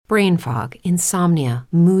brain fog, insomnia,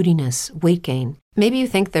 moodiness, weight gain. Maybe you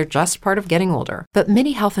think they're just part of getting older, but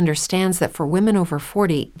MIDI Health understands that for women over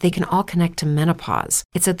 40, they can all connect to menopause.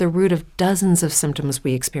 It's at the root of dozens of symptoms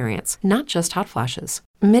we experience, not just hot flashes.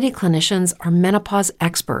 MIDI clinicians are menopause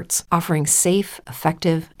experts, offering safe,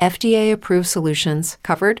 effective, FDA-approved solutions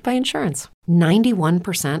covered by insurance.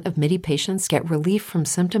 91% of MIDI patients get relief from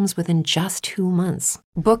symptoms within just 2 months.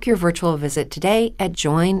 Book your virtual visit today at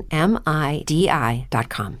joinmidi.com.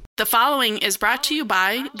 The following is brought to you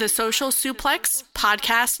by the Social Suplex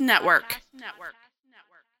Podcast Network.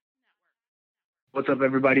 What's up,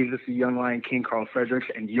 everybody? This is Young Lion King Carl Fredericks,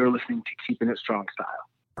 and you're listening to Keeping It Strong Style.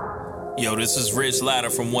 Yo, this is Rich Latta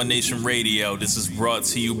from One Nation Radio. This is brought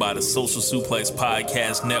to you by the Social Suplex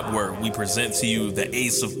Podcast Network. We present to you the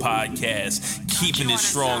Ace of Podcasts, Keeping It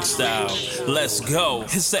Strong Style. Let's go.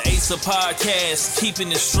 It's the Ace of Podcasts,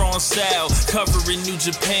 Keeping It Strong Style. Covering New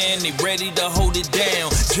Japan, they ready to hold it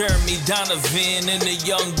down. Jeremy Donovan and the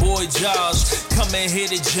young boy Josh. Come and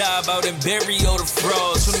hit a job out in Barrio the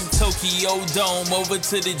Frogs. From the Tokyo Dome over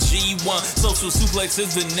to the G1. Social Suplex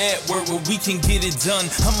is the network where we can get it done.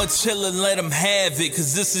 I'ma chill and let them have it,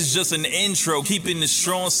 cause this is just an intro. Keeping the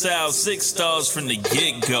strong style, 6 stars from the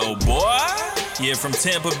get-go, boy. Yeah, from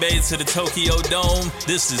Tampa Bay to the Tokyo Dome,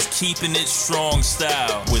 this is Keeping It Strong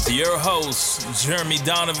Style with your hosts, Jeremy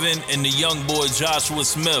Donovan and the young boy Joshua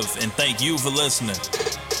Smith. And thank you for listening.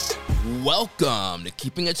 Welcome to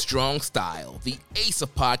Keeping It Strong Style, the Ace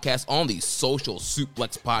of Podcasts on the Social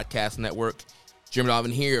Suplex Podcast Network. Jeremy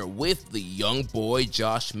Donovan here with the young boy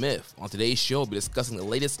Josh Smith. On today's show, we'll be discussing the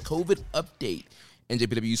latest COVID update,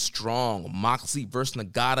 NJPW Strong, Moxley versus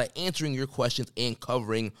Nagata, answering your questions and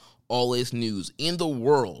covering all latest news in the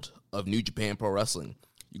world of New Japan Pro Wrestling.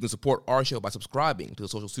 You can support our show by subscribing to the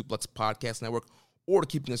Social Suplex Podcast Network or to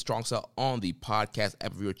Keeping It Strong Style on the podcast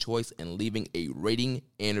app of your choice and leaving a rating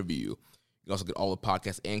and review. You can also get all the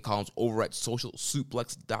podcasts and columns over at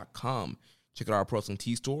socialsuplex.com. Check out our Pro Wrestling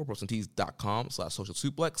Tees store,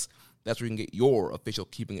 proWrestlingTees.com/socialsuplex. That's where you can get your official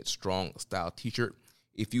Keeping It Strong Style t-shirt.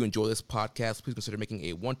 If you enjoy this podcast, please consider making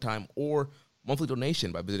a one-time or monthly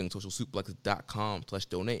donation by visiting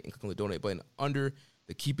socialsuplex.com/donate and clicking the donate button under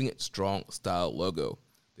the Keeping It Strong Style logo.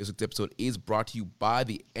 This week's episode is brought to you by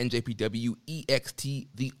the NJPW EXT,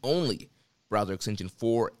 the only browser extension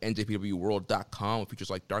for NJPWWorld.com with features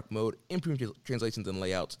like dark mode, improved translations and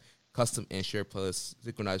layouts, custom and shared playlists,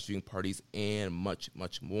 synchronized viewing parties, and much,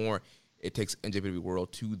 much more. It takes NJPW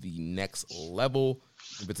World to the next level.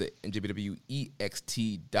 You can visit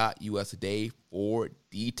njpwext.us today for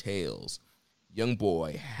details. Young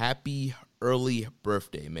boy, happy early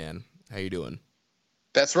birthday, man. How you doing?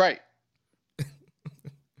 That's right.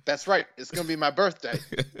 That's right. It's going to be my birthday.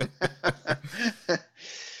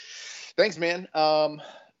 Thanks, man.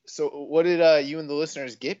 So what did you and the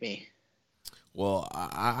listeners get me? Well,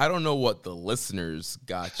 I don't know what the listeners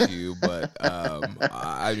got you, but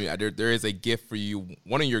I mean, there is a gift for you.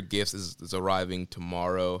 One of your gifts is arriving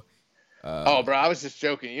tomorrow. Oh, bro, I was just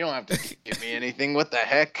joking. You don't have to give me anything. What the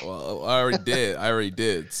heck? Well, I already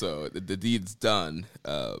did. So the deed's done.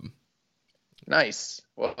 Nice.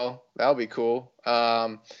 Well, that'll be cool.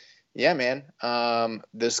 Yeah, man.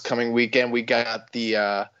 This coming weekend, we got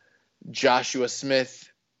the Joshua Smith,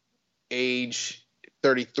 age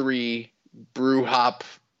 33. Brew Hop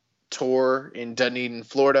tour in Dunedin,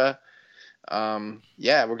 Florida.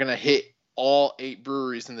 Yeah, we're gonna hit all 8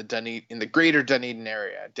 breweries in the greater Dunedin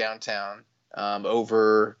area downtown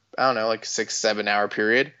over, I don't know, like 6-7 hour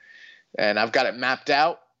period, and I've got it mapped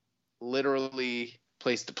out, literally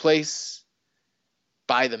place to place,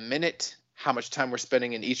 by the minute, how much time we're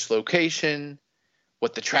spending in each location,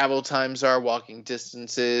 what the travel times are, walking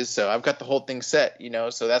distances. So I've got the whole thing set,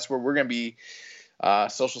 so that's where we're gonna be.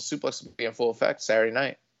 Social Suplex will be in full effect Saturday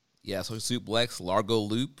night. Yeah, Social Suplex, Largo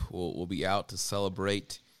Loop will be out to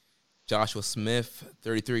celebrate Joshua Smith,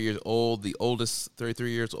 33 years old, the oldest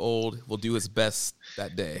 33 years old, will do his best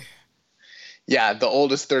that day. Yeah, the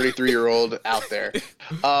oldest 33-year-old out there.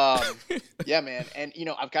 Yeah, man. And,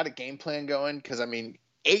 I've got a game plan going because,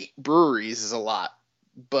 8 breweries is a lot.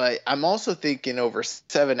 But I'm also thinking over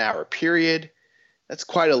 7-hour period. That's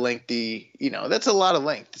quite a lengthy, that's a lot of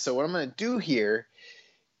length. So what I'm going to do here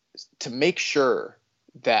is to make sure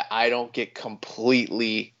that I don't get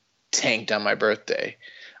completely tanked on my birthday,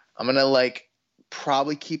 I'm going to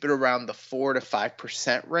probably keep it around the 4 to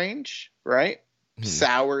 5% range, right? Mm-hmm.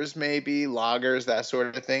 Sours, maybe lagers, that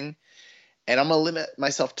sort of thing. And I'm going to limit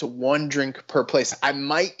myself to 1 drink per place. I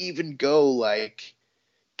might even go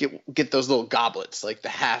get those little goblets, like the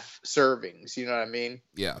half servings. You know what I mean?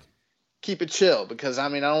 Yeah. Keep it chill because I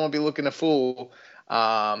don't want to be looking a fool.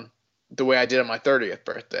 the way I did on my 30th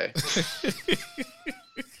birthday.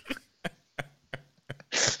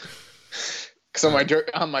 So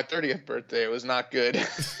on my 30th birthday, it was not good.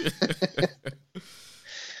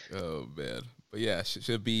 Oh man, but yeah,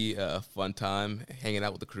 should be a fun time hanging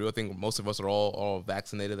out with the crew. I think most of us are all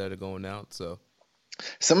vaccinated that are going out. So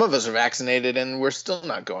some of us are vaccinated, and we're still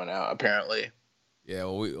not going out. Apparently. Yeah,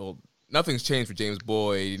 well, nothing's changed for James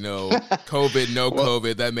Boyd. You know, COVID, no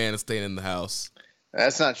COVID. That man is staying in the house.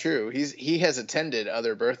 That's not true. He has attended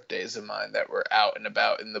other birthdays of mine that were out and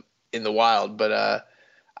about in the wild, but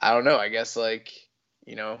I don't know. I guess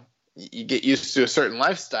you get used to a certain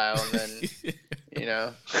lifestyle, and then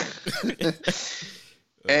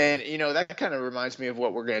and that kind of reminds me of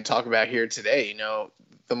what we're going to talk about here today.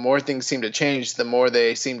 The more things seem to change, the more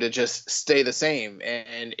they seem to just stay the same.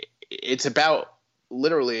 And it's about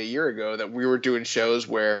literally a year ago that we were doing shows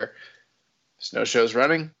where there's no shows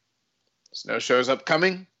running, there's no shows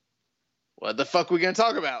upcoming. What the fuck are we going to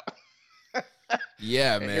talk about?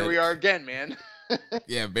 Yeah, and man. Here we are again, man.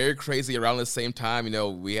 Yeah, very crazy. Around the same time,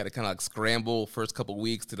 we had to kind of like scramble first couple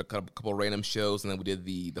weeks, did a couple random shows, and then we did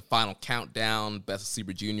the final countdown, Best of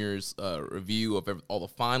Super Juniors review of all the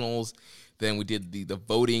finals. Then we did the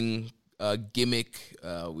voting gimmick.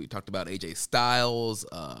 We talked about AJ Styles,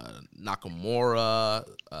 Nakamura,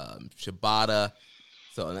 Shibata.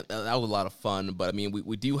 So that was a lot of fun. But I mean,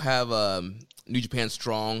 we do have New Japan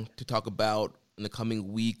Strong to talk about in the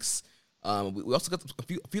coming weeks. We also got a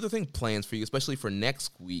few other things planned for you, especially for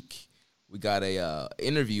next week. We got a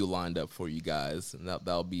interview lined up for you guys, and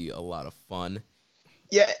that'll be a lot of fun.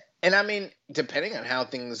 Yeah, and I mean, depending on how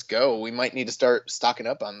things go, we might need to start stocking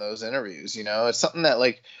up on those interviews. It's something that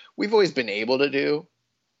we've always been able to do.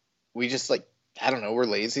 We just I don't know, we're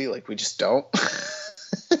lazy. We just don't.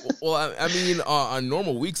 Well, I mean, on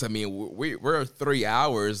normal weeks, I mean, we're 3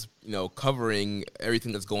 hours, covering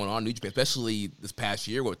everything that's going on in New Japan, especially this past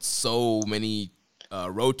year with so many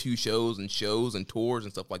Road 2 shows and tours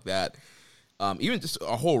and stuff like that. Even just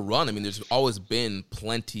our whole run, I mean, there's always been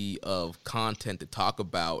plenty of content to talk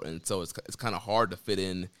about, and so it's kind of hard to fit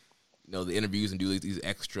in, the interviews and do these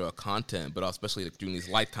extra content, but especially during these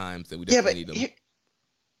lifetimes that we definitely need them.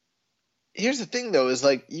 Here's the thing, though, is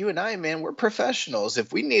you and I, man, we're professionals.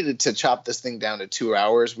 If we needed to chop this thing down to 2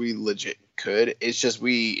 hours, we legit could. It's just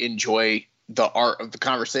we enjoy the art of the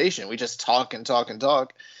conversation. We just talk and talk and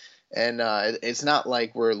talk. And it's not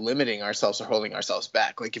like we're limiting ourselves or holding ourselves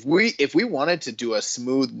back. If we wanted to do a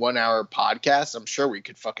smooth 1 hour podcast, I'm sure we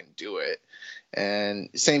could fucking do it. And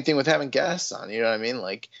same thing with having guests on, you know what I mean?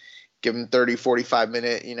 Give them 30, 45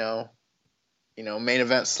 minute, main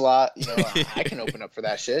event slot. I can open up for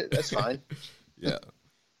that shit. That's fine. Yeah.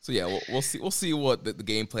 So yeah, we'll see what the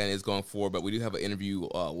game plan is going forward. But we do have an interview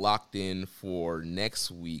locked in for next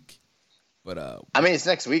week. But I mean, it's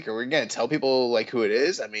next week. Are we gonna tell people who it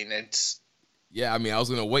is? I mean, it's. Yeah, I mean, I was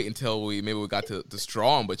gonna wait until we got to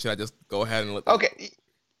Strong, but should I just go ahead and let? Okay.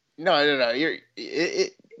 No.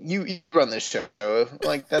 You run this show.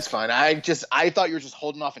 That's fine. I thought you were just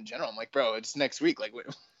holding off in general. I'm bro, it's next week.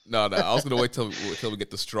 No. I was gonna wait till we get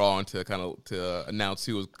to Strong to announce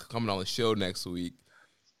who was coming on the show next week.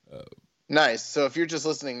 Nice. So if you're just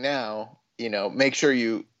listening now, make sure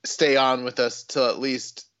you stay on with us till at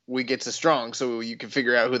least we get to Strong, so you can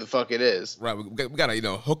figure out who the fuck it is. Right. We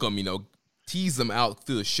gotta hook them. Tease them out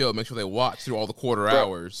through the show. Make sure they watch through all the quarter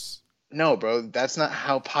hours. No, bro, that's not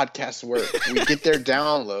how podcasts work. We get their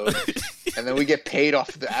download, and then we get paid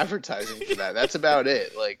off the advertising for that. That's about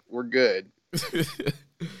it. We're good.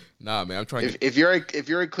 Nah, man, I'm trying. If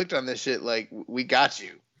you're clicked on this shit, we got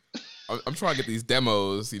you. I'm trying to get these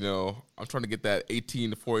demos. I'm trying to get that 18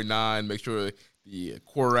 to 49. Make sure the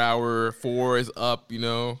quarter hour 4 is up.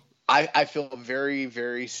 I feel very,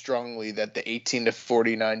 very strongly that the 18 to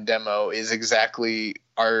 49 demo is exactly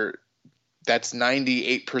that's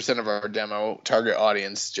 98% of our demo target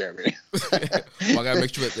audience, Jeremy. Well, I gotta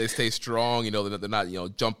make sure that they stay strong. They're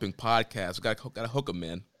not jumping podcasts. We gotta hook them,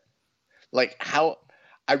 man.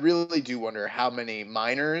 I really do wonder how many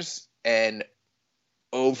minors and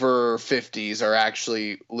over 50s are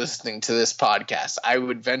actually listening to this podcast. I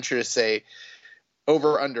would venture to say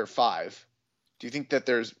over under 5. Do you think that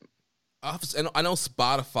there's... I know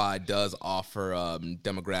Spotify does offer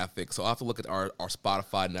demographics, so I'll have to look at our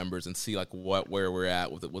Spotify numbers and see where we're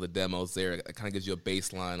at with the demos there. It kind of gives you a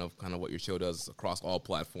baseline of kind of what your show does across all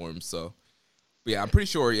platforms. So, but yeah, I'm pretty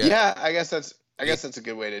sure. Yeah, I guess that's a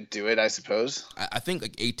good way to do it, I suppose. I think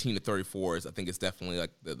 18 to 34 is definitely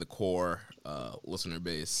the core listener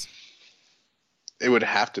base. It would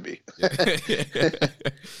have to be.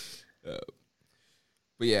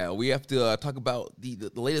 But But yeah, we have to talk about the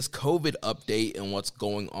latest COVID update and what's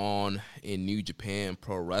going on in New Japan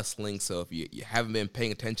Pro Wrestling. So if you haven't been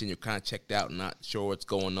paying attention, you're kind of checked out and not sure what's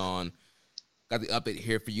going on, got the update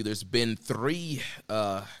here for you. There's been 3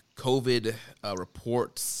 COVID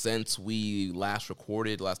reports since we last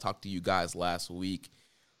talked to you guys last week.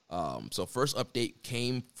 So first update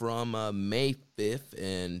came from May 5th,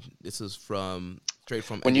 and this is straight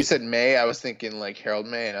from... When you said May, I was thinking like Harold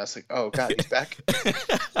May, and I was like, oh, God, he's back?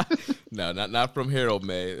 No, not from Harold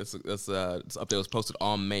May. This update was posted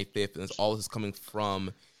on May 5th, and all this is coming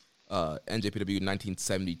from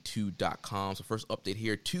NJPW1972.com. So first update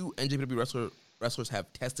here, 2 NJPW wrestlers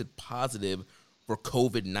have tested positive for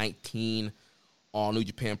COVID-19. All New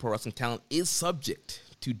Japan Pro Wrestling talent is subject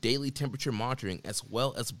to daily temperature monitoring as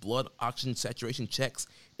well as blood oxygen saturation checks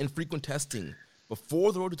and frequent testing.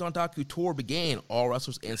 Before the Road to Dontaku tour began, all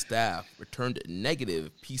wrestlers and staff returned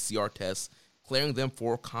negative PCR tests, clearing them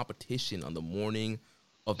for competition. On the morning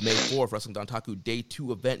of May 4th, Wrestling Dontaku Day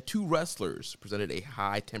 2 event, 2 wrestlers presented a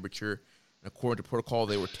high temperature, and according to protocol,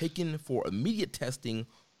 they were taken for immediate testing,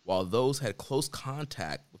 while those had close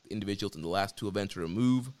contact with individuals in the last 2 events were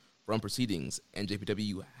removed from proceedings.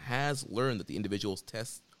 NJPW has learned that the individuals'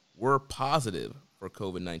 tests were positive for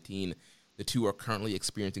COVID-19. The 2 are currently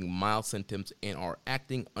experiencing mild symptoms and are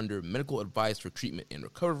acting under medical advice for treatment and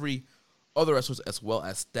recovery. Other wrestlers, as well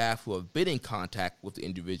as staff who have been in contact with the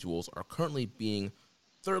individuals, are currently being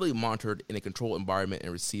thoroughly monitored in a controlled environment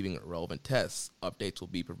and receiving relevant tests. Updates will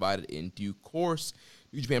be provided in due course.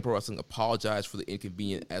 New Japan Pro Wrestling apologized for the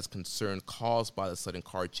inconvenience as concern caused by the sudden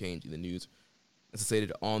card change in the news. As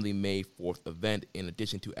stated on the May 4th event, in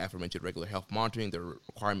addition to aforementioned regular health monitoring, the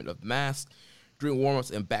requirement of masks during warm-ups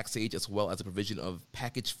and backstage, as well as the provision of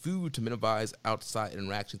packaged food to minimize outside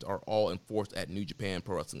interactions, are all enforced at New Japan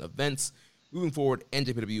Pro Wrestling events. Moving forward,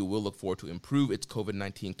 NJPW will look forward to improve its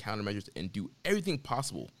COVID-19 countermeasures and do everything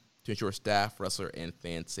possible to ensure staff, wrestler, and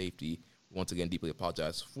fan safety. Once again, deeply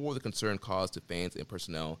apologize for the concern caused to fans and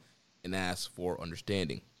personnel and ask for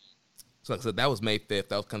understanding. So like I said, that was May 5th.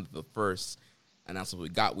 That was kind of the first announcement we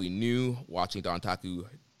got. We knew watching Dontaku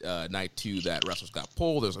Night 2 that wrestlers got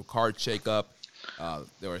pulled. There was a card shakeup.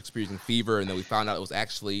 They were experiencing fever, and then we found out it was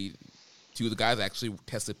actually 2 of the guys actually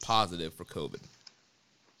tested positive for COVID.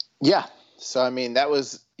 Yeah. So, I mean, that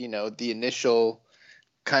was, the initial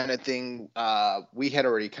kind of thing. We had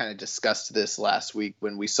already kind of discussed this last week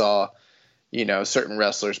when we saw, certain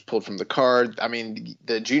wrestlers pulled from the card. I mean,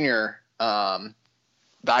 the the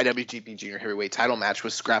IWGP Junior Heavyweight title match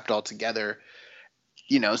was scrapped altogether,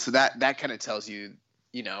 so that kind of tells you,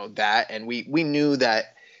 that. And we knew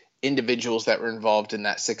that individuals that were involved in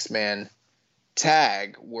that 6-man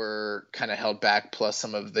tag were kind of held back, plus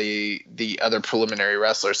some of the other preliminary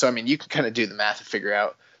wrestlers. So, I mean, you can kind of do the math and figure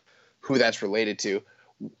out who that's related to.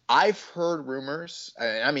 I've heard rumors.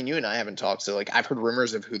 I mean, you and I haven't talked, so I've heard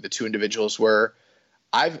rumors of who the 2 individuals were.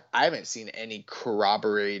 I haven't seen any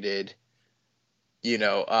corroborated,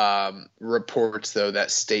 reports though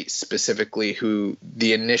that state specifically who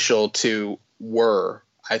the initial 2 were.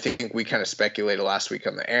 I think we kind of speculated last week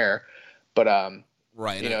on the air, but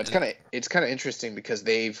right. It's kind of interesting because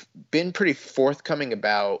they've been pretty forthcoming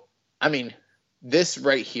about. I mean, this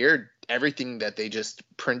right here, everything that they just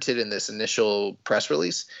printed in this initial press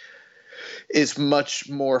release is much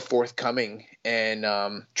more forthcoming and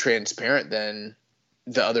transparent than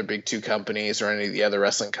the other big 2 companies or any of the other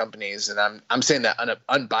wrestling companies. And I'm saying that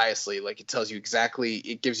unbiasedly. It tells you exactly.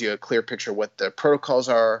 It gives you a clear picture of what the protocols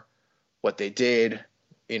are, what they did,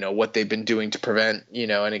 what they've been doing to prevent,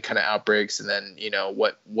 any kind of outbreaks, and then,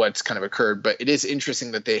 what's kind of occurred. But it is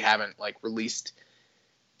interesting that they haven't released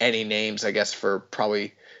any names, I guess, for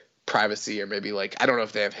probably privacy or maybe I don't know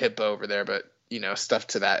if they have HIPAA over there, but, stuff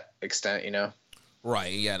to that extent,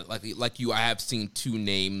 Right. Yeah. Like you, I have seen 2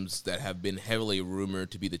 names that have been heavily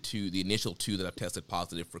rumored to be the initial 2 that have tested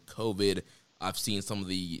positive for COVID. I've seen some of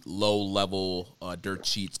the low-level dirt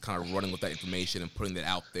sheets kind of running with that information and putting that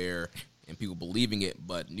out there and people believing it,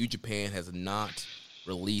 but New Japan has not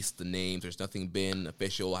released the names. There's nothing been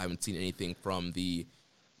official. I haven't seen anything from the,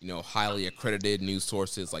 highly accredited news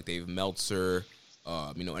sources like Dave Meltzer,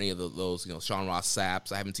 any of those, Sean Ross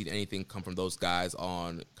Saps. I haven't seen anything come from those guys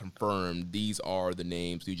on confirmed. These are the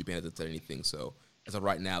names. New Japan hasn't said anything. So as of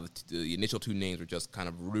right now, the initial 2 names are just kind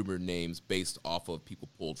of rumored names based off of people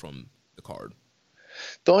pulled from the card.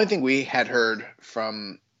 The only thing we had heard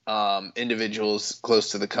from individuals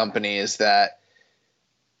close to the company is that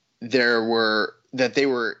they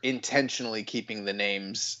were intentionally keeping the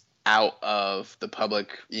names out of the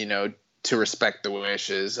public, to respect the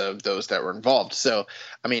wishes of those that were involved. So,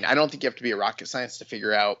 I mean, I don't think you have to be a rocket science to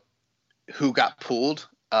figure out who got pulled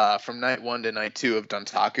from night 1 to night 2 of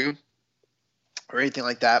Dontaku or anything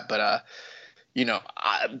like that. But,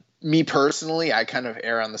 me personally, I kind of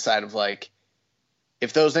err on the side of like,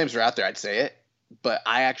 if those names are out there, I'd say it. But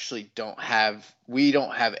I actually we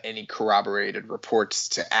don't have any corroborated reports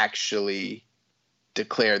to actually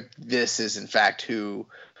declare this is in fact who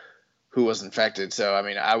was infected. So, I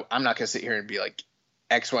mean, I'm not going to sit here and be like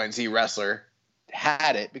X, Y, and Z wrestler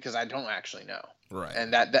had it, because I don't actually know. Right.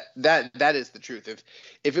 And that is the truth.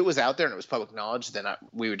 If it was out there and it was public knowledge, then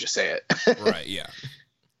we would just say it. Right. Yeah.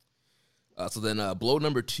 So then blow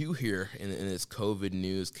number 2 here in this COVID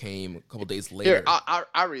news came a couple days later. Here,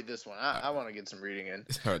 I'll read this one. I want to get some reading in.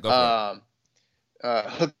 All right, go for it.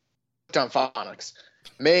 Hooked on Phonics.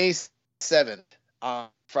 May 7th,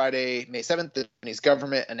 Friday, May 7th, the Japanese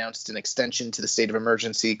government announced an extension to the state of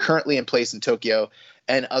emergency currently in place in Tokyo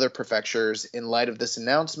and other prefectures in light of this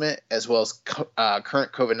announcement, as well as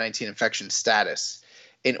current COVID-19 infection status.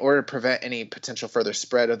 In order to prevent any potential further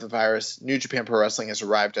spread of the virus, New Japan Pro Wrestling has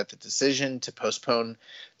arrived at the decision to postpone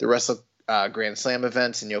the Wrestle Grand Slam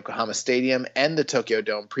events in Yokohama Stadium and the Tokyo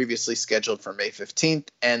Dome, previously scheduled for May 15th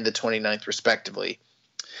and the 29th, respectively.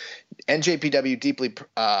 NJPW deeply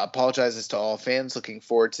apologizes to all fans looking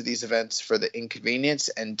forward to these events for the inconvenience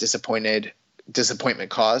and disappointment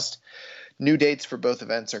caused. New dates for both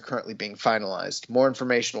events are currently being finalized. More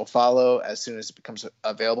information will follow as soon as it becomes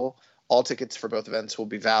available. All tickets for both events will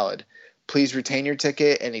be valid. Please retain your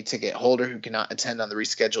ticket. Any ticket holder who cannot attend on the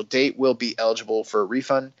rescheduled date will be eligible for a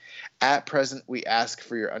refund. At present, we ask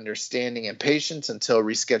for your understanding and patience until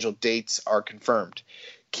rescheduled dates are confirmed.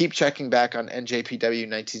 Keep checking back on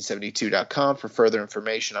njpw1972.com for further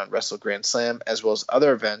information on Wrestle Grand Slam, as well as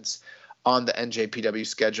other events on the NJPW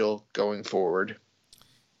schedule going forward.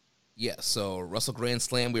 Yeah, so Wrestle Grand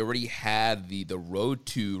Slam, we already had the Road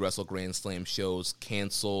to Wrestle Grand Slam shows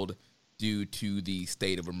canceled due to the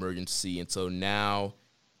state of emergency. And so now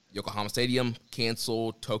Yokohama Stadium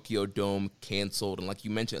canceled, Tokyo Dome canceled. And like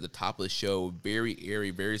you mentioned at the top of the show, very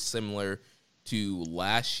airy, very similar to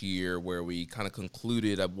last year where we kind of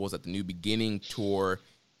concluded, I was at the New Beginning tour,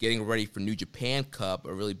 getting ready for New Japan Cup,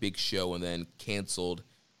 a really big show, and then canceled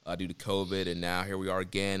due to COVID. And now here we are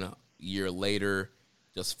again a year later,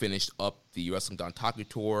 just finished up the Wrestling Dontaku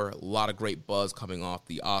tour. A lot of great buzz coming off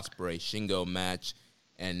the Ospreay Shingo match.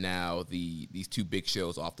 And now these 2 big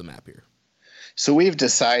shows off the map here. So we've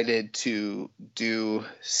decided to do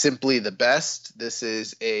simply the best. This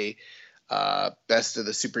is a best of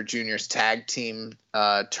the Super Juniors tag team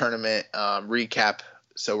tournament recap.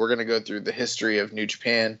 So we're going to go through the history of New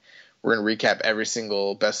Japan. We're going to recap every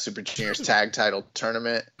single best Super Juniors tag title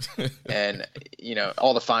tournament and,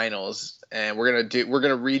 all the finals. And we're going to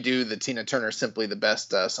redo the Tina Turner Simply the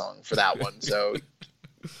Best song for that one. So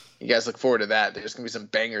you guys look forward to that. There's going to be some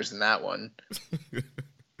bangers in that one.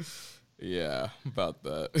 Yeah, about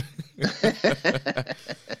that.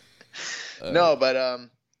 No, but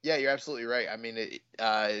yeah, you're absolutely right. I mean,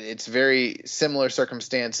 it's very similar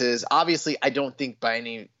circumstances. Obviously, I don't think by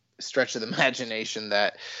any stretch of the imagination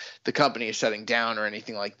that the company is shutting down or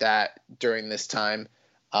anything like that during this time.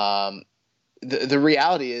 The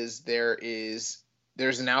reality is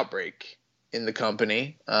there's an outbreak in the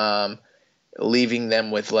company, leaving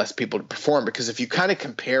them with less people to perform. Because if you kind of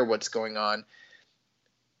compare what's going on,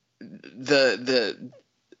 the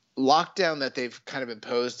lockdown that they've kind of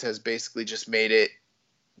imposed has basically just made it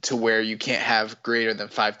to where you can't have greater than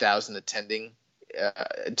 5,000 attending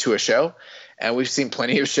to a show. And we've seen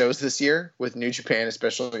plenty of shows this year with New Japan,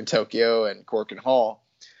 especially in Tokyo and Korakuen Hall,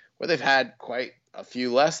 where they've had quite a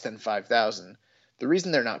few less than 5,000. The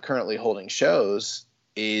reason they're not currently holding shows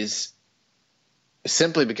is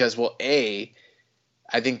simply because, well, I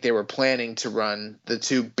think they were planning to run the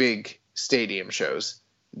 2 big stadium shows.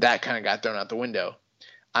 That kind of got thrown out the window.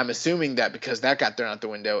 I'm assuming that because that got thrown out the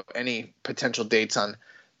window, any potential dates on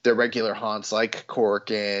their regular haunts like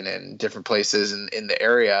Korakuen and different places in the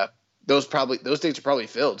area, those dates are probably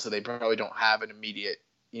filled, so they probably don't have an immediate,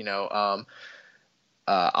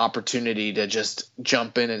 opportunity to just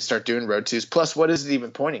jump in and start doing road twos. Plus, what is it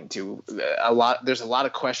even pointing to? There's a lot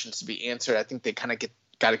of questions to be answered. I think they kind of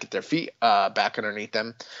got to get their feet back underneath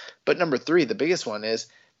them. But number 3, the biggest one is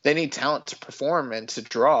they need talent to perform and to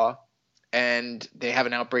draw, and they have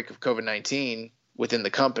an outbreak of COVID-19 within the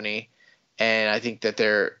company. And I think that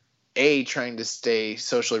they're trying to stay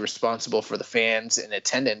socially responsible for the fans in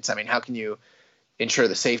attendance. I mean, how can you ensure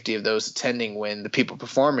the safety of those attending when the people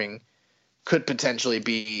performing could potentially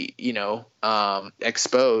be,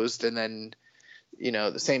 exposed? And then,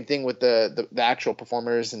 the same thing with the actual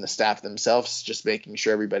performers and the staff themselves, just making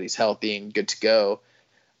sure everybody's healthy and good to go.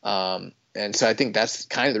 And so I think that's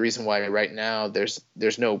kind of the reason why right now there's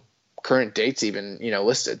no current dates even,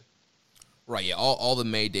 listed. Right, yeah, all the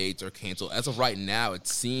May dates are canceled. As of right now, it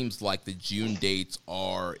seems like the June dates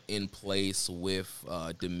are in place with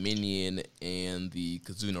Dominion and the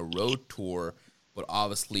Kizuna Road Tour, but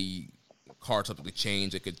obviously cards have to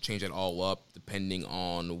change. They could change it all up depending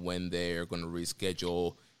on when they're going to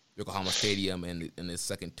reschedule Yokohama Stadium and the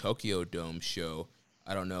second Tokyo Dome show.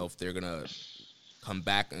 I don't know if they're going to come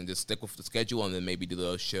back and just stick with the schedule and then maybe do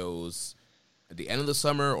those shows at the end of the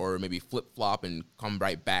summer, or maybe flip-flop and come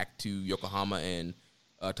right back to Yokohama and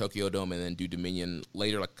Tokyo Dome and then do Dominion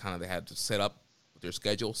later, like kind of they had to set up with their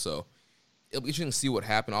schedule. So it'll be interesting to see what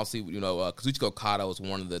happened. Obviously, Kazuchika Okada was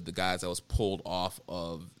one of the guys that was pulled off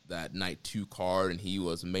of that Night 2 card, and he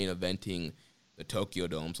was main eventing the Tokyo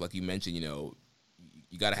Dome. So like you mentioned, you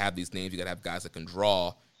got to have these names. You got to have guys that can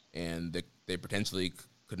draw, and they potentially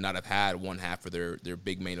could not have had one half for their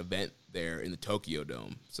big main event there in the Tokyo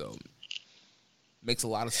Dome. So makes a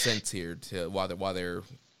lot of sense here to why they're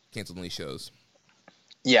canceling these shows.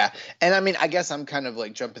 Yeah, and I mean, I guess I'm kind of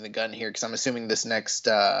like jumping the gun here because I'm assuming this next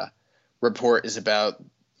report is about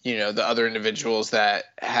the other individuals that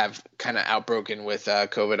have kind of outbroken with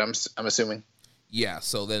COVID. I'm assuming. Yeah.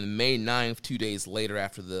 So then May 9th, 2 days later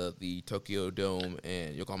after the Tokyo Dome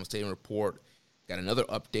and Yokohama Stadium report, got another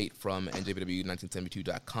update from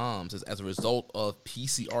NJPW1972.com. Says as a result of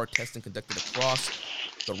PCR testing conducted across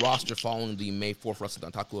the roster following the May 4th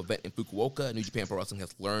Wrestling Dontaku event in Fukuoka, New Japan Pro Wrestling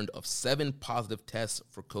has learned of 7 positive tests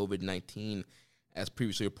for COVID-19. As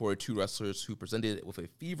previously reported, 2 wrestlers who presented with a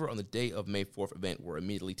fever on the day of May 4th event were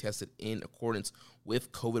immediately tested in accordance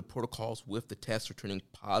with COVID protocols, with the tests returning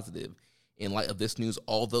positive. In light of this news,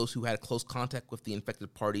 all those who had close contact with the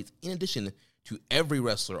infected parties, in addition to every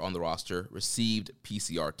wrestler on the roster, received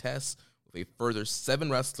PCR tests, with a further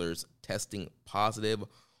 7 wrestlers testing positive.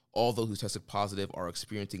 All those who tested positive are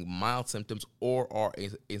experiencing mild symptoms or are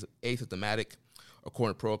asymptomatic.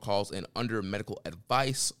 According to protocols and under medical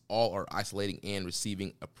advice, all are isolating and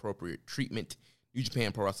receiving appropriate treatment. New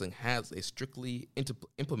Japan Pro Wrestling has a strictly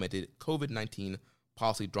implemented COVID-19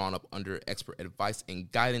 policy drawn up under expert advice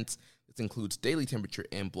and guidance. This includes daily temperature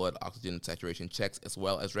and blood oxygen saturation checks, as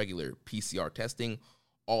well as regular PCR testing.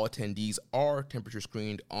 All attendees are temperature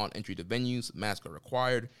screened on entry to venues. Masks are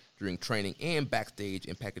required during training, and backstage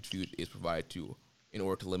and packaged food is provided in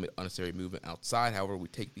order to limit unnecessary movement outside. However, we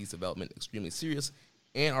take these developments extremely serious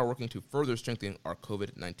and are working to further strengthen our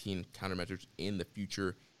COVID-19 countermeasures in the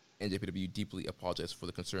future. NJPW deeply apologizes for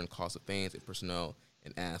the concern caused to fans and personnel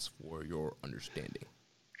and asks for your understanding.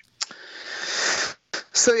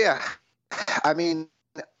 So, yeah, I mean,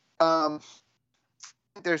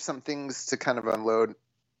 there's some things to kind of unload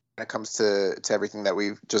when it comes to everything that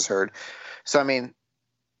we've just heard. So, I mean,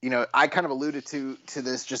 I kind of alluded to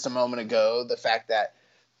this just a moment ago, the fact that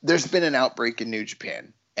there's been an outbreak in New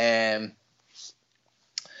Japan. And,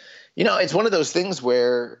 it's one of those things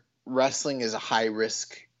where wrestling is a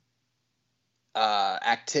high-risk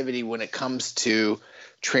activity when it comes to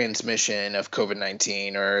transmission of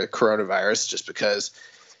COVID-19 or coronavirus, just because,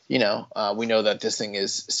 we know that this thing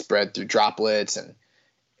is spread through droplets and,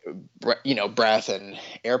 breath and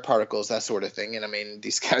air particles, that sort of thing. And I mean,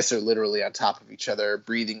 these guys are literally on top of each other,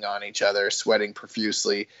 breathing on each other, sweating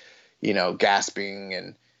profusely, gasping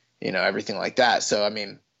and, everything like that. So, I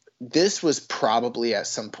mean, this was probably at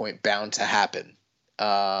some point bound to happen.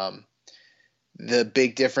 The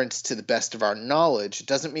big difference, to the best of our knowledge,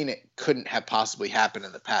 doesn't mean it couldn't have possibly happened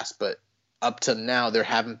in the past, but up to now, there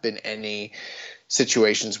haven't been any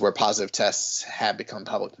situations where positive tests have become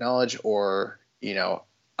public knowledge or,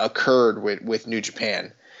 occurred with New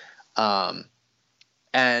Japan.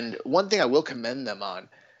 And one thing I will commend them on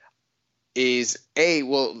is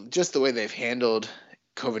just the way they've handled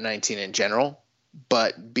COVID-19 in general,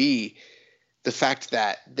 but B, the fact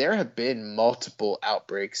that there have been multiple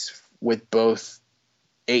outbreaks with both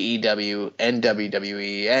AEW and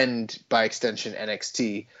WWE and by extension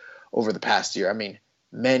NXT over the past year. I mean,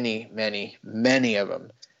 many, many, many of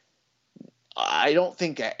them. I don't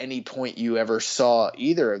think at any point you ever saw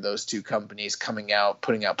either of those two companies coming out,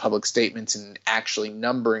 putting out public statements and actually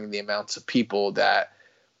numbering the amounts of people that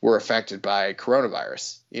were affected by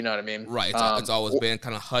coronavirus. You know what I mean? Right. It's always been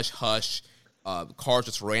kind of hush-hush. Cars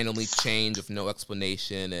just randomly change with no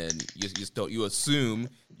explanation, and you assume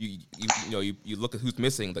you look at who's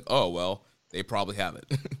missing, like, oh well, they probably have it.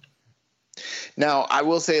 Now, I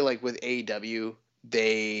will say, like with AEW,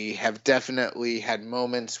 they have definitely had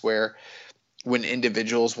moments where when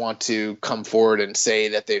individuals want to come forward and say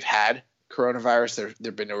that they've had coronavirus,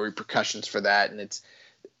 there've been no repercussions for that, and it's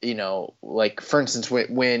like for instance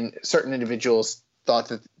when certain individuals thought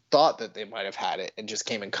that thought that they might have had it and just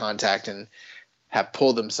came in contact and have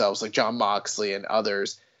pulled themselves, like Jon Moxley and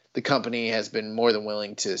others, the company has been more than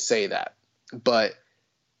willing to say that. But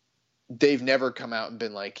they've never come out and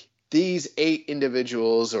been like, these 8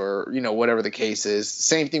 individuals or, whatever the case is.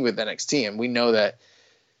 Same thing with NXT. And we know that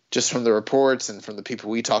just from the reports and from the people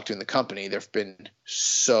we talked to in the company, there have been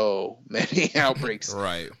so many outbreaks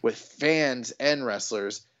right. with fans and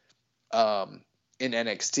wrestlers in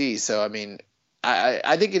NXT. So, I mean,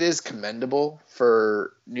 I think it is commendable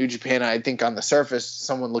for New Japan. I think on the surface,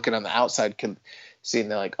 someone looking on the outside could see and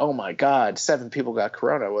they're like, oh my God, 7 people got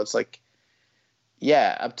corona. Well, it's like,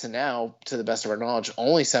 yeah, up to now, to the best of our knowledge,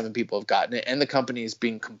 only 7 people have gotten it. And the company is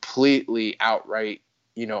being completely outright,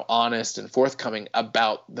 honest and forthcoming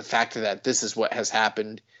about the fact that this is what has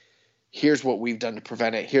happened. Here's what we've done to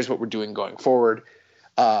prevent it. Here's what we're doing going forward,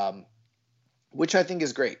 which I think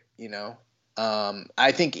is great,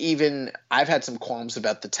 I think even I've had some qualms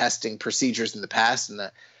about the testing procedures in the past, and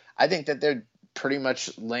I think that they're pretty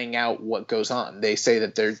much laying out what goes on. They say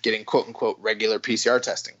that they're getting quote unquote regular PCR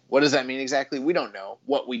testing. What does that mean exactly? We don't know.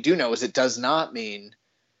 What we do know is it does not mean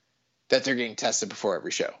that they're getting tested before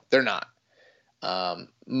every show. They're not.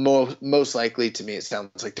 Most likely, to me, it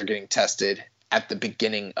sounds like they're getting tested at the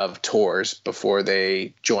beginning of tours before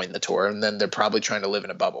they join the tour, and then they're probably trying to live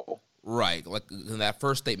in a bubble. Right. Like in that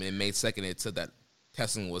first statement in May 2nd, it said that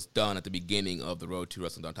testing was done at the beginning of the Road to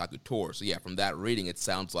Wrestling Dontaku tour. So, yeah, from that reading, it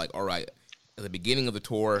sounds like, all right, at the beginning of the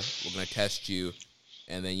tour, we're going to test you.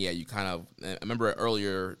 And then, yeah, you kind of – I remember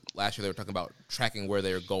earlier last year they were talking about tracking where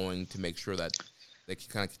they're going to make sure that they can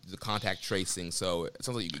kind of do the contact tracing. So it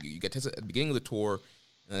sounds like you get tested at the beginning of the tour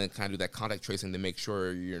and then kind of do that contact tracing to make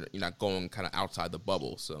sure you're not going kind of outside the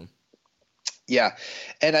bubble. So, yeah,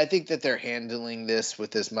 and I think that they're handling this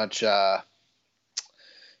with as much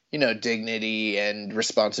dignity and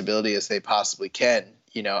responsibility as they possibly can.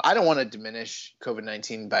 I don't want to diminish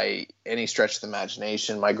COVID-19 by any stretch of the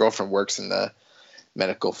imagination. My girlfriend works in the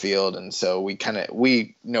medical field, and so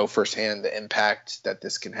we know firsthand the impact that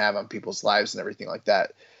this can have on people's lives and everything like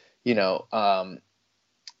that.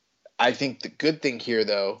 I think the good thing here,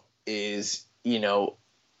 though, is,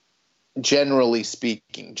 generally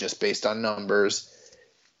speaking, just based on numbers,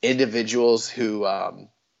 individuals who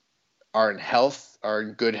are in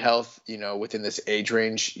good health, within this age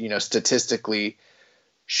range, statistically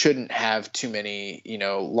shouldn't have too many,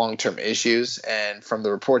 long-term issues. And from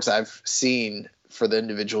the reports I've seen for the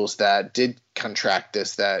individuals that did contract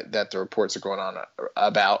this, that the reports are going on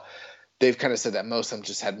about, they've kind of said that most of them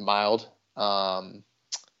just had mild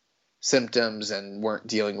symptoms and weren't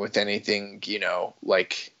dealing with anything,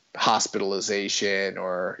 like hospitalization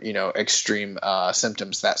or, extreme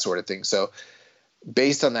symptoms, that sort of thing. So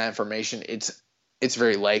based on that information, it's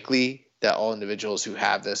very likely that all individuals who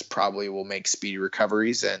have this probably will make speedy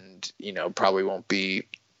recoveries and, probably won't be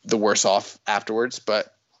the worse off afterwards.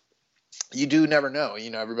 But you do never know.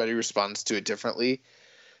 Everybody responds to it differently.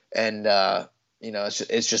 And,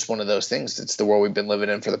 it's just one of those things. It's the world we've been living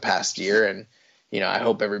in for the past year. And, I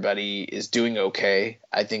hope everybody is doing okay.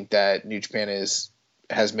 I think that New Japan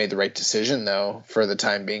has made the right decision, though, for the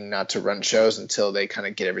time being, not to run shows until they kind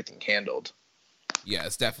of get everything handled. Yeah,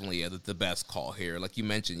 it's definitely the best call here. Like you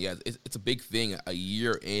mentioned, yeah, it's a big thing. A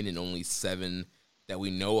year in and only 7 that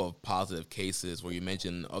we know of positive cases, where you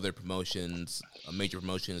mentioned other promotions, major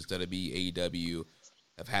promotions, WWE, AEW,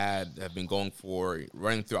 have been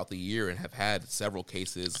running throughout the year and have had several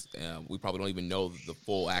cases. We probably don't even know the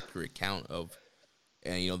full accurate count of,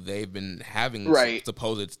 and they've been having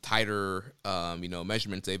supposed tighter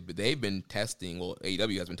measurements. They've been testing. Well,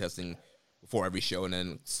 AEW has been testing before every show, and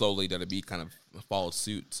then slowly WWE kind of followed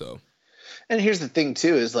suit. So, and here's the thing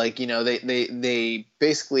too: is like they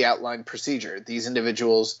basically outlined procedure. These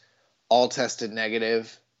individuals all tested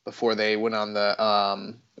negative before they went on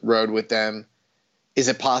the road with them. Is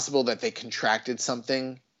it possible that they contracted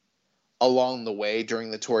something along the way during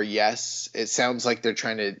the tour? Yes. It sounds like they're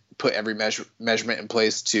trying to put every measurement in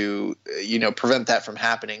place to, prevent that from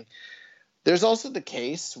happening. There's also the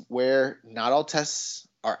case where not all tests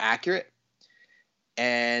are accurate,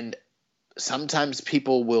 and sometimes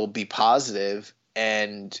people will be positive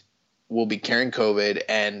and will be carrying COVID,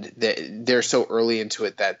 and they're so early into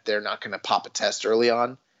it that they're not going to pop a test early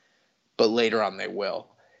on, but later on they will.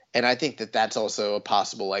 And I think that that's also a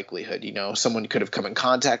possible likelihood. Someone could have come in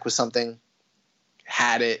contact with something,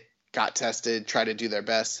 had it, got tested, tried to do their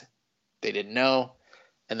best. They didn't know,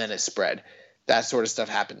 and then it spread. That sort of stuff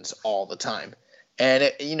happens all the time.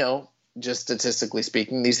 And, just statistically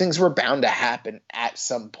speaking, these things were bound to happen at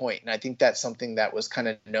some point. And I think that's something that was kind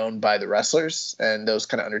of known by the wrestlers and those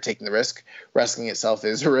kind of undertaking the risk. Wrestling itself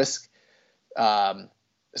is a risk.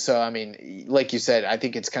 So, I mean, like you said, I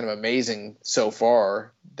think it's kind of amazing so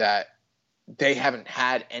far that they haven't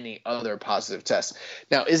had any other positive tests.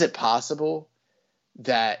 Now, is it possible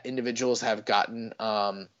that individuals have gotten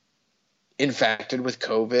infected with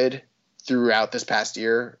COVID throughout this past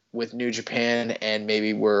year with New Japan and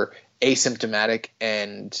maybe were asymptomatic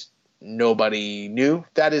and nobody knew?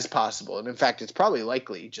 That is possible. And in fact, it's probably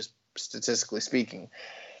likely, just statistically speaking.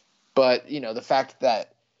 But, the fact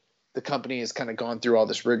that the company has kind of gone through all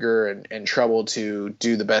this rigor and trouble to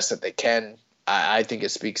do the best that they can, I think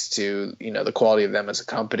it speaks to, the quality of them as a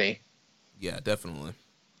company. Yeah, definitely.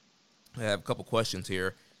 I have a couple questions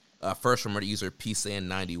here. First from our user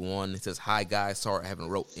PSAN91. It says, "Hi guys, sorry I haven't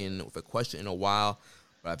wrote in with a question in a while,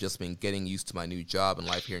 but I've just been getting used to my new job and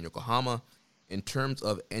life here in Yokohama. In terms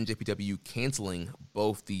of NJPW canceling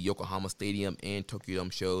both the Yokohama Stadium and Tokyo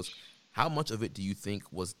Dome shows, how much of it do you think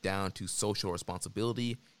was down to social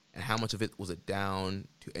responsibility, and how much of it was it down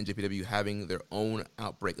to NJPW having their own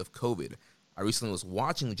outbreak of COVID? I recently was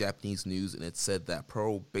watching the Japanese news, and it said that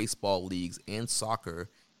pro baseball leagues and soccer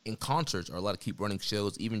in concerts are allowed to keep running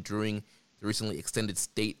shows even during the recently extended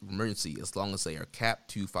state of emergency, as long as they are capped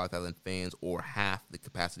to 5,000 fans or half the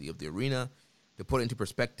capacity of the arena. To put it into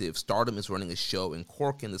perspective, Stardom is running a show in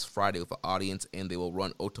Corkin this Friday with an audience, and they will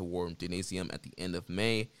run Ota War Gymnasium at the end of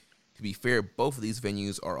May. To be fair, both of these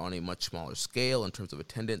venues are on a much smaller scale in terms of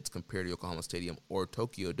attendance compared to Yokohama Stadium or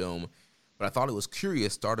Tokyo Dome. But I thought it was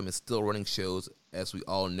curious, Stardom is still running shows. As we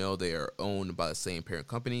all know, they are owned by the same parent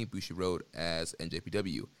company, Bushiroad, as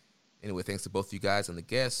NJPW. Anyway, thanks to both of you guys and the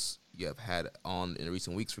guests you have had on in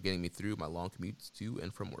recent weeks for getting me through my long commutes to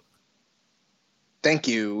and from work." Thank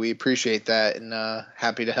you. We appreciate that and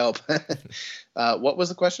happy to help. What was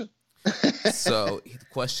the question? So the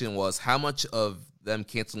question was, how much of them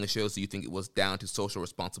canceling the shows do you think it was down to social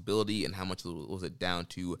responsibility, and how much was it down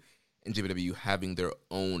to NJPW having their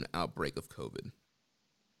own outbreak of COVID?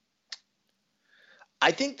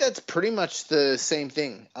 I think that's pretty much the same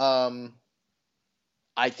thing.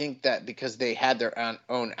 I think that because they had their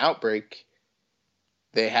own outbreak,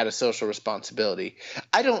 they had a social responsibility.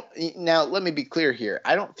 Now let me be clear here.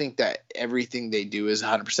 I don't think that everything they do is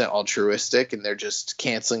 100% altruistic and they're just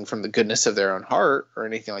canceling from the goodness of their own heart or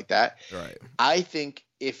anything like that. Right. I think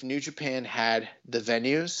if New Japan had the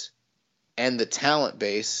venues and the talent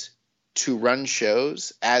base to run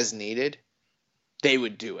shows as needed, they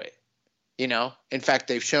would do it. In fact,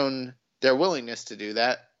 they've shown their willingness to do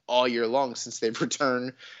that all year long since they've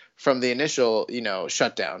returned from the initial,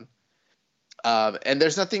 shutdown. And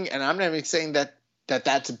there's nothing, and I'm not even saying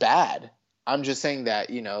that's bad. I'm just saying that,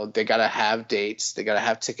 they got to have dates. They got to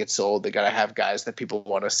have tickets sold. They got to have guys that people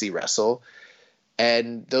want to see wrestle.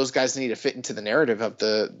 And those guys need to fit into the narrative of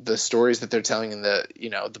the stories that they're telling in the,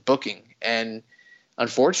 the booking. And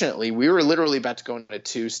unfortunately, we were literally about to go into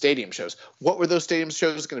 2 stadium shows. What were those stadium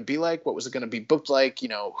shows going to be like? What was it going to be booked like?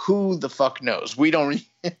 Who the fuck knows? We don't,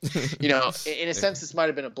 in a sense, this might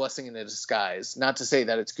have been a blessing in a disguise. Not to say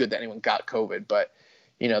that it's good that anyone got COVID, but,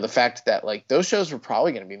 the fact that those shows were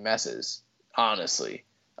probably going to be messes, honestly.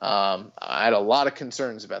 I had a lot of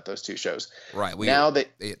concerns about those 2 shows. Right.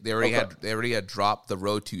 They already had dropped the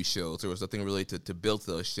Road 2 shows. There was nothing really to build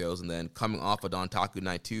those shows. And then coming off of Dontaku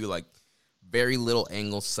Night 2, very little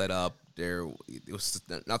angles set up. It was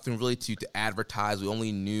nothing really to advertise. We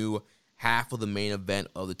only knew half of the main event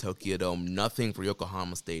of the Tokyo Dome. Nothing for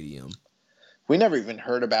Yokohama Stadium. We never even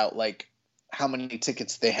heard about how many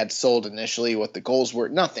tickets they had sold initially, what the goals were.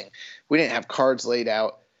 Nothing. We didn't have cards laid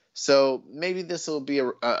out. So maybe this will be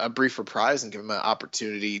a brief reprise and give them an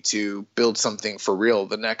opportunity to build something for real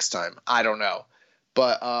the next time. I don't know.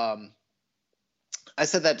 But I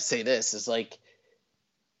said that to say this is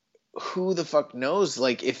who the fuck knows,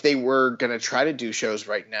 if they were going to try to do shows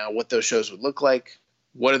right now, what those shows would look like.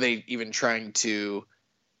 What are they even trying to,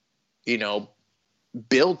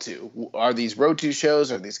 build to? Are these Road 2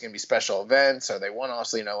 shows? Are these going to be special events? Are they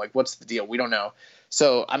one-offs? What's the deal? We don't know.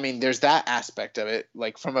 So, I mean, there's that aspect of it.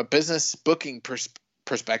 From a business booking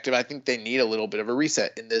perspective, I think they need a little bit of a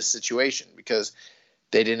reset in this situation because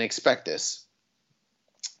they didn't expect this.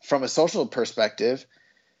 From a social perspective,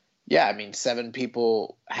 yeah, I mean, 7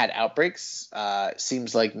 people had outbreaks.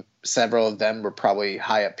 Seems like several of them were probably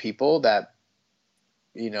high up people that,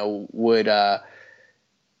 would,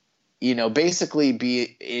 basically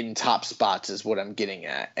be in top spots is what I'm getting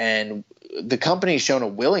at. And the company's shown a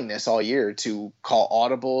willingness all year to call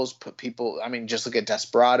audibles, put people, I mean, just look at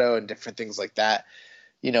Desperado and different things like that.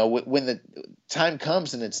 When the time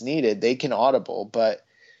comes and it's needed, they can audible. But,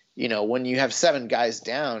 when you have 7 guys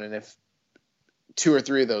down and if 2 or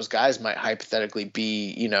 3 of those guys might hypothetically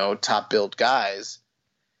be, top billed guys,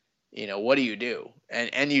 what do you do?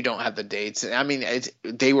 And you don't have the dates. I mean,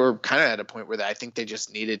 they were kind of at a point where I think they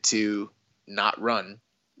just needed to not run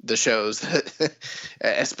the shows,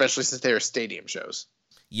 especially since they were stadium shows.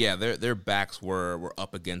 Yeah, their backs were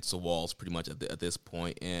up against the walls pretty much at this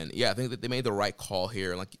point. And yeah, I think that they made the right call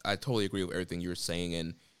here. Like, I totally agree with everything you're saying.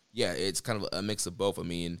 And yeah, it's kind of a mix of both. I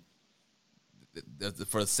mean,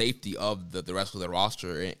 for the safety of the rest of the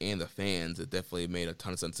roster and the fans, it definitely made a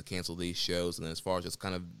ton of sense to cancel these shows. And as far as just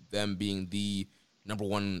kind of them being the number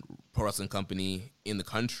one pro wrestling company in the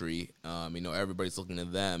country, everybody's looking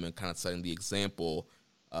at them and kind of setting the example.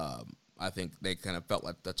 I think they kind of felt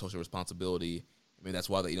like that social responsibility. I mean, that's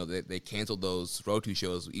why they canceled those Road to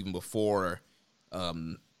shows even before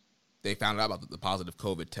they found out about the positive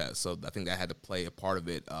COVID test. So I think that had to play a part of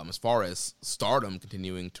it. As far as Stardom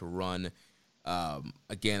continuing to run,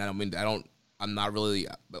 again, I'm not really,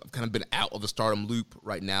 I've kind of been out of the Stardom loop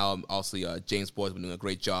right now. Obviously, James Boyd's been doing a